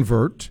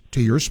convert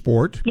to your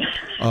sport.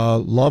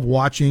 Love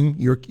watching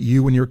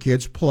you and your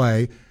kids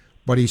play.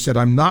 But he said,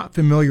 I'm not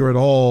familiar at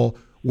all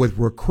with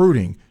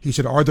recruiting. He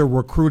said, are there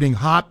recruiting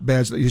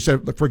hotbeds? He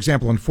said, for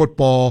example, in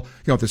football,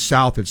 the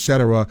South, et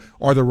cetera,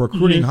 are there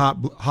recruiting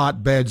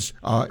hotbeds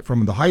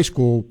from the high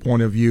school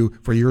point of view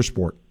for your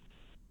sport?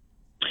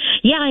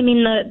 Yeah, I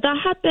mean, the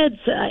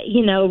hotbeds,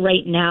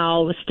 right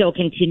now still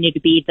continue to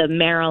be the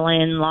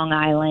Maryland, Long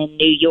Island,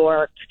 New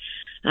York,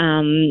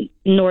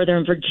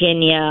 Northern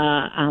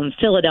Virginia,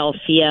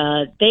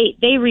 Philadelphia.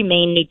 They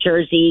remain New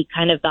Jersey,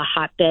 kind of the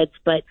hotbeds,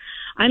 but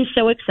I'm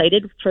so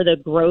excited for the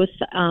growth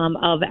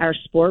of our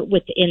sport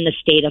within the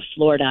state of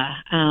Florida.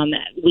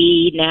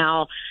 We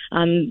now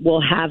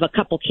will have a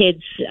couple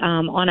kids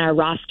on our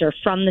roster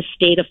from the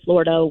state of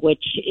Florida,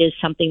 which is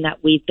something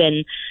that we've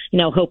been,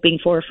 hoping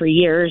for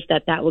years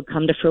that would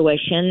come to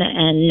fruition.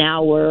 And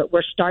now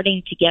we're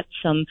starting to get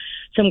some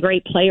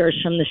great players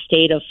from the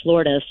state of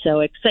Florida.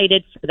 So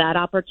excited for that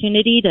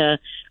opportunity to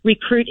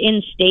recruit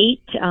in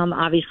state.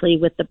 Obviously,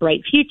 with the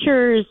Bright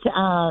Futures,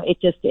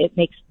 it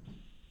makes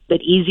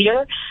bit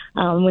easier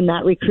when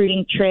that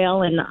recruiting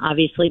trail, and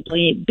obviously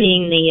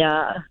being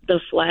the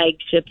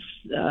flagship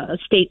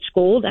state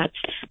school,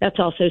 that's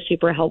also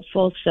super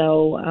helpful.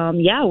 So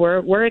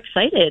we're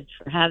excited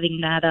for having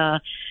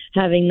that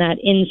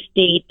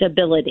in-state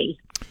ability.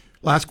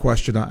 Last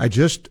question. I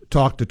just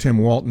talked to Tim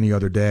Walton the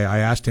other day. I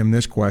asked him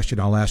this question.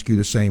 I'll ask you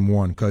the same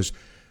one because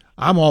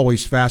I'm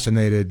always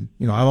fascinated.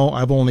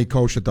 I've only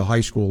coached at the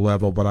high school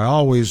level, but I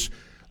always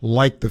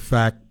like the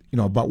fact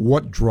about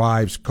what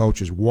drives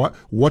coaches. What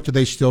do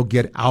they still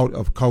get out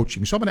of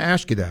coaching? So I'm going to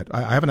ask you that.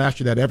 I haven't asked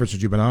you that ever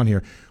since you've been on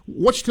here.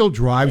 What still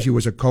drives you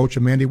as a coach,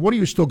 Amanda? What do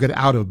you still get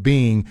out of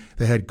being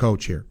the head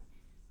coach here?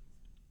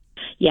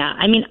 Yeah,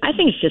 I mean, I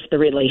think it's just the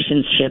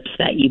relationships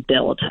that you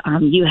build.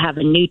 You have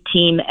a new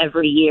team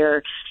every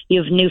year.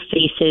 You have new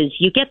faces.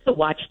 You get to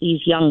watch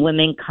these young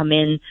women come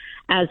in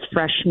as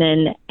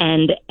freshmen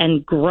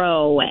and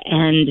grow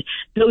and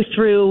go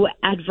through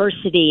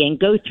adversity and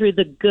go through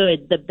the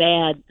good, the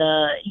bad,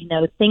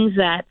 things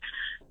that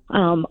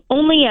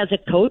only as a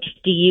coach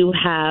do you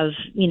have,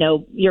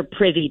 you're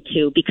privy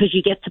to, because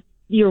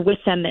you're with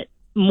them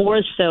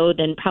more so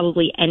than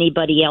probably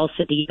anybody else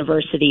at the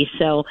university.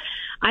 So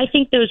I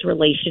think those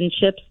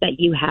relationships that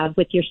you have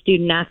with your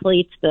student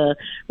athletes, the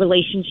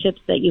relationships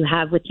that you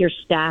have with your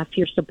staff,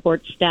 your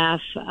support staff,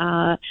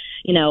 the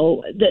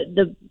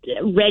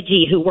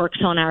Reggie who works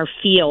on our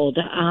field,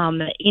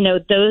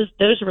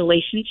 those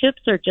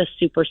relationships are just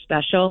super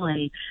special.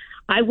 And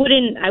I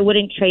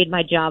wouldn't trade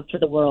my job for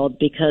the world,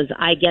 because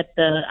I get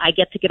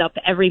to get up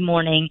every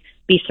morning,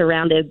 be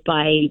surrounded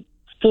by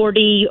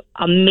 40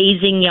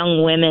 amazing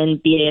young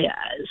women, be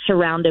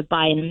surrounded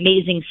by an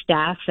amazing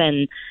staff.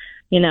 And,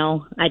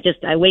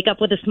 I wake up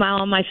with a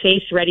smile on my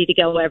face, ready to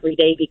go every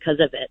day because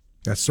of it.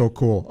 That's so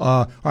cool.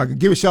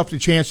 Give yourself the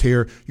chance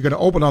here. You're going to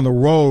open on the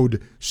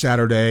road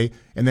Saturday,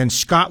 and then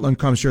Scotland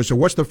comes here. So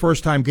what's the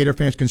first time Gator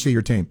fans can see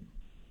your team?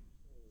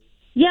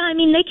 Yeah, I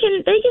mean, they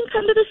can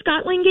come to the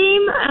Scotland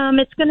game.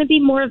 It's going to be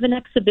more of an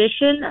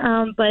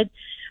exhibition, but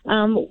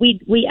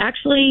we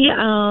actually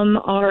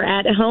are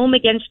at home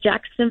against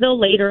Jacksonville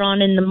later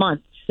on in the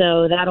month.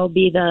 So that'll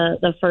be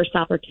the first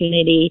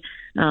opportunity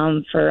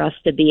for us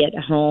to be at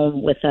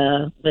home with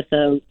a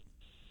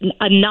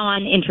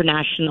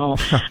non-international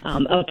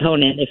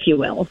opponent, if you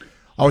will.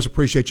 I always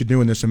appreciate you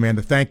doing this,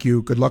 Amanda. Thank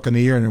you. Good luck in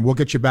the year, and we'll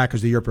get you back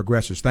as the year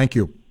progresses. Thank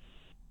you.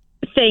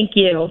 Thank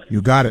you.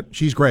 You got it.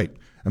 She's great.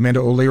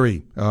 Amanda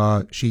O'Leary.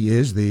 She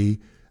is the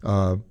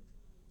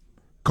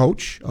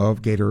coach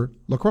of Gator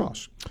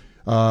lacrosse.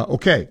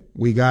 Okay,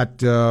 we got,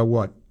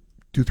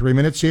 2-3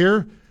 minutes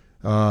here.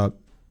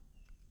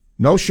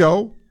 No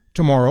show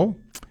tomorrow.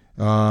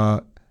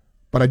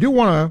 But I do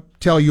want to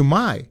tell you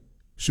my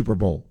Super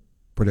Bowl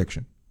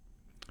prediction.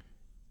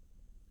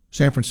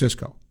 San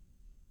Francisco.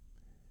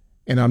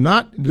 And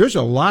there's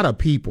a lot of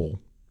people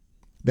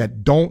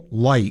that don't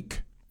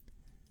like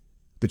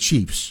the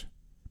Chiefs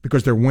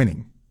because they're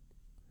winning.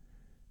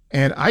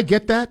 And I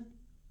get that.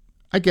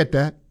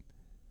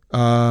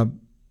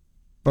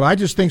 But I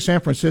just think San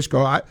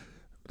Francisco,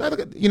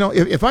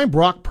 if I'm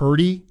Brock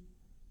Purdy,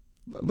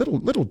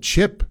 little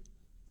chip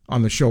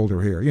on the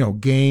shoulder here,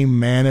 game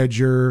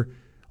manager,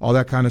 all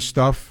that kind of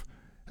stuff.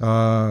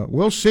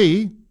 We'll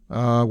see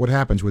what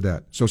happens with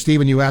that. So,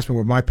 Stephen, you asked me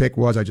what my pick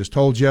was. I just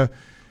told you.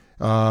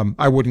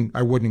 I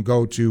wouldn't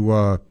go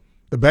to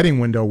the betting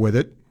window with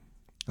it.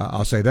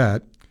 I'll say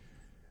that.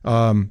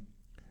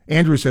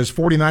 Andrew says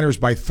 49ers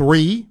by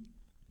 3.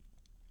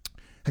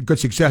 Had good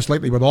success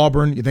lately with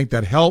Auburn. You think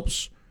that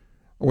helps?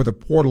 Or with the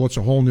portal, it's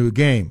a whole new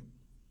game.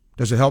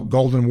 Does it help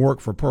Golden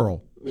work for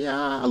Pearl?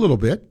 Yeah, a little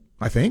bit,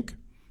 I think.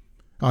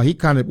 He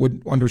kind of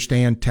would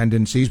understand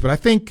tendencies, but I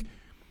think,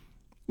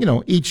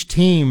 each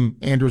team,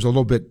 Andrew, is a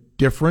little bit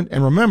different.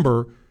 And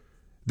remember,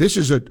 this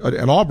is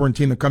an Auburn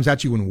team that comes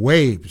at you in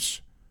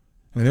waves.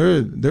 I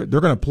mean, they're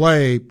going to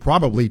play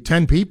probably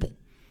 10 people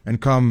and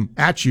come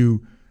at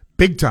you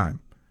big time.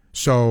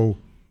 So,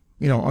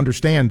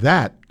 understand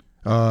that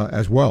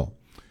as well.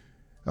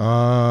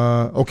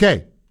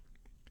 Okay.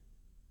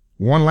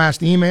 One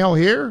last email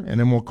here, and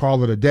then we'll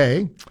call it a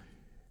day.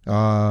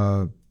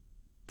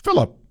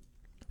 Philip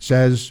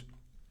says,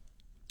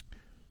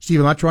 Steve,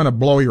 I'm not trying to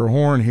blow your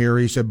horn here.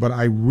 He said, but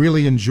I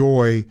really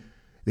enjoy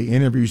the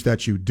interviews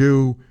that you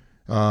do.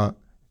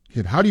 He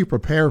said, how do you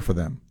prepare for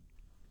them?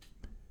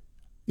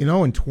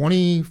 In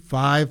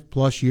 25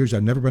 plus years,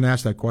 I've never been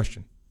asked that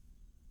question.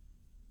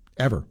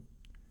 Ever.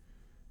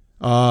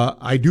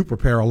 I do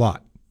prepare a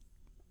lot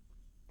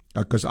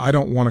because I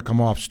don't want to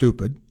come off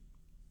stupid.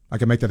 I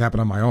can make that happen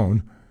on my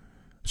own.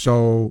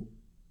 So,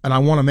 and I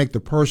want to make the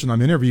person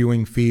I'm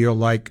interviewing feel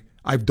like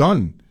I've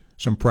done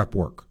some prep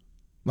work.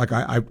 Like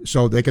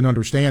so they can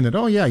understand that,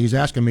 oh yeah, he's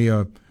asking me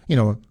a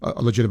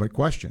legitimate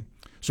question.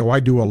 So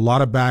I do a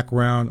lot of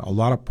background, a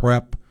lot of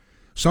prep.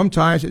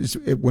 Sometimes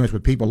when it's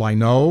with people I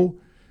know,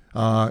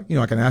 I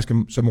can ask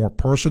them some more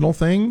personal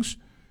things.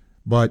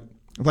 But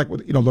like,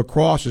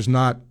 lacrosse is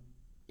not,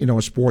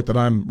 a sport that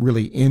I'm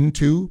really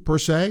into per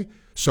se.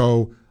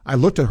 So I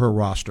looked at her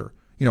roster.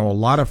 A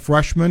lot of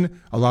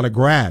freshmen, a lot of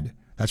grad.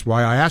 That's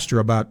why I asked her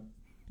about,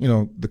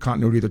 the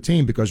continuity of the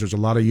team, because there's a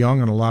lot of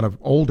young and a lot of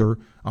older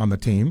on the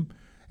team.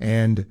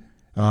 And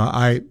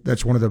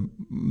that's one of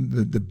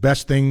the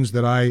best things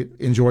that I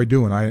enjoy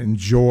doing. I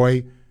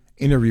enjoy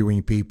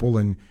interviewing people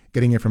and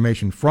getting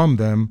information from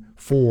them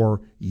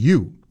for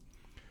you.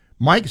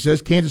 Mike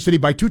says Kansas City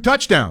by 2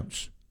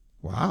 touchdowns.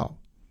 Wow.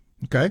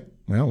 Okay.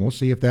 Well, we'll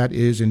see if that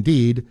is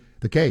indeed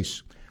the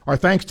case. Our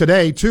thanks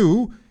today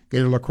to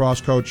Gator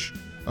lacrosse coach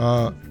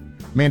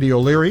Mandy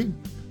O'Leary,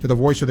 to the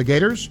voice of the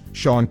Gators,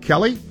 Sean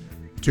Kelley,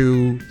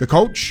 to the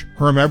coach,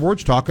 Herm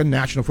Edwards, talking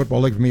National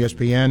Football League from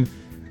ESPN,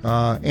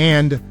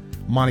 and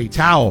Monty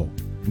Towell,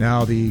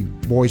 now the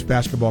boys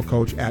basketball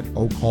coach at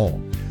Oak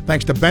Hall.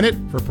 Thanks to Bennett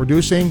for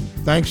producing.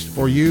 Thanks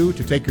for you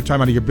to take your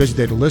time out of your busy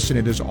day to listen.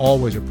 It is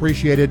always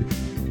appreciated.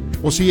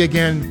 We'll see you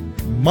again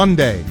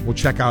Monday. We'll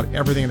check out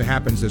everything that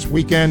happens this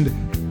weekend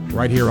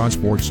right here on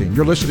Sports Scene.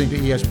 You're listening to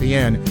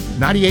ESPN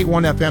 98.1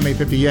 FM,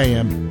 850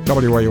 AM,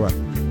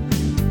 WRUF.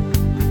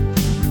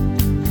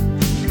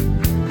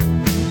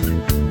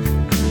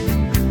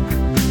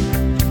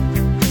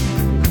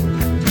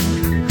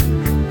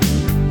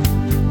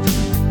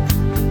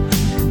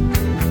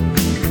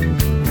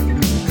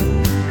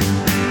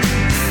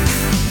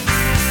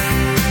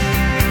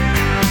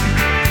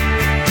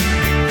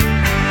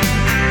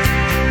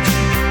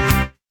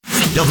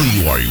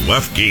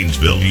 WRUF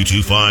Gainesville,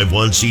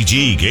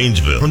 U251CG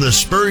Gainesville, from the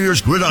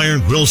Spurrier's Gridiron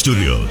Grill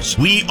Studios.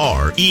 We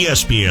are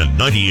ESPN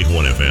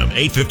 98.1 FM,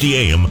 850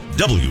 AM,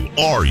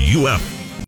 WRUF.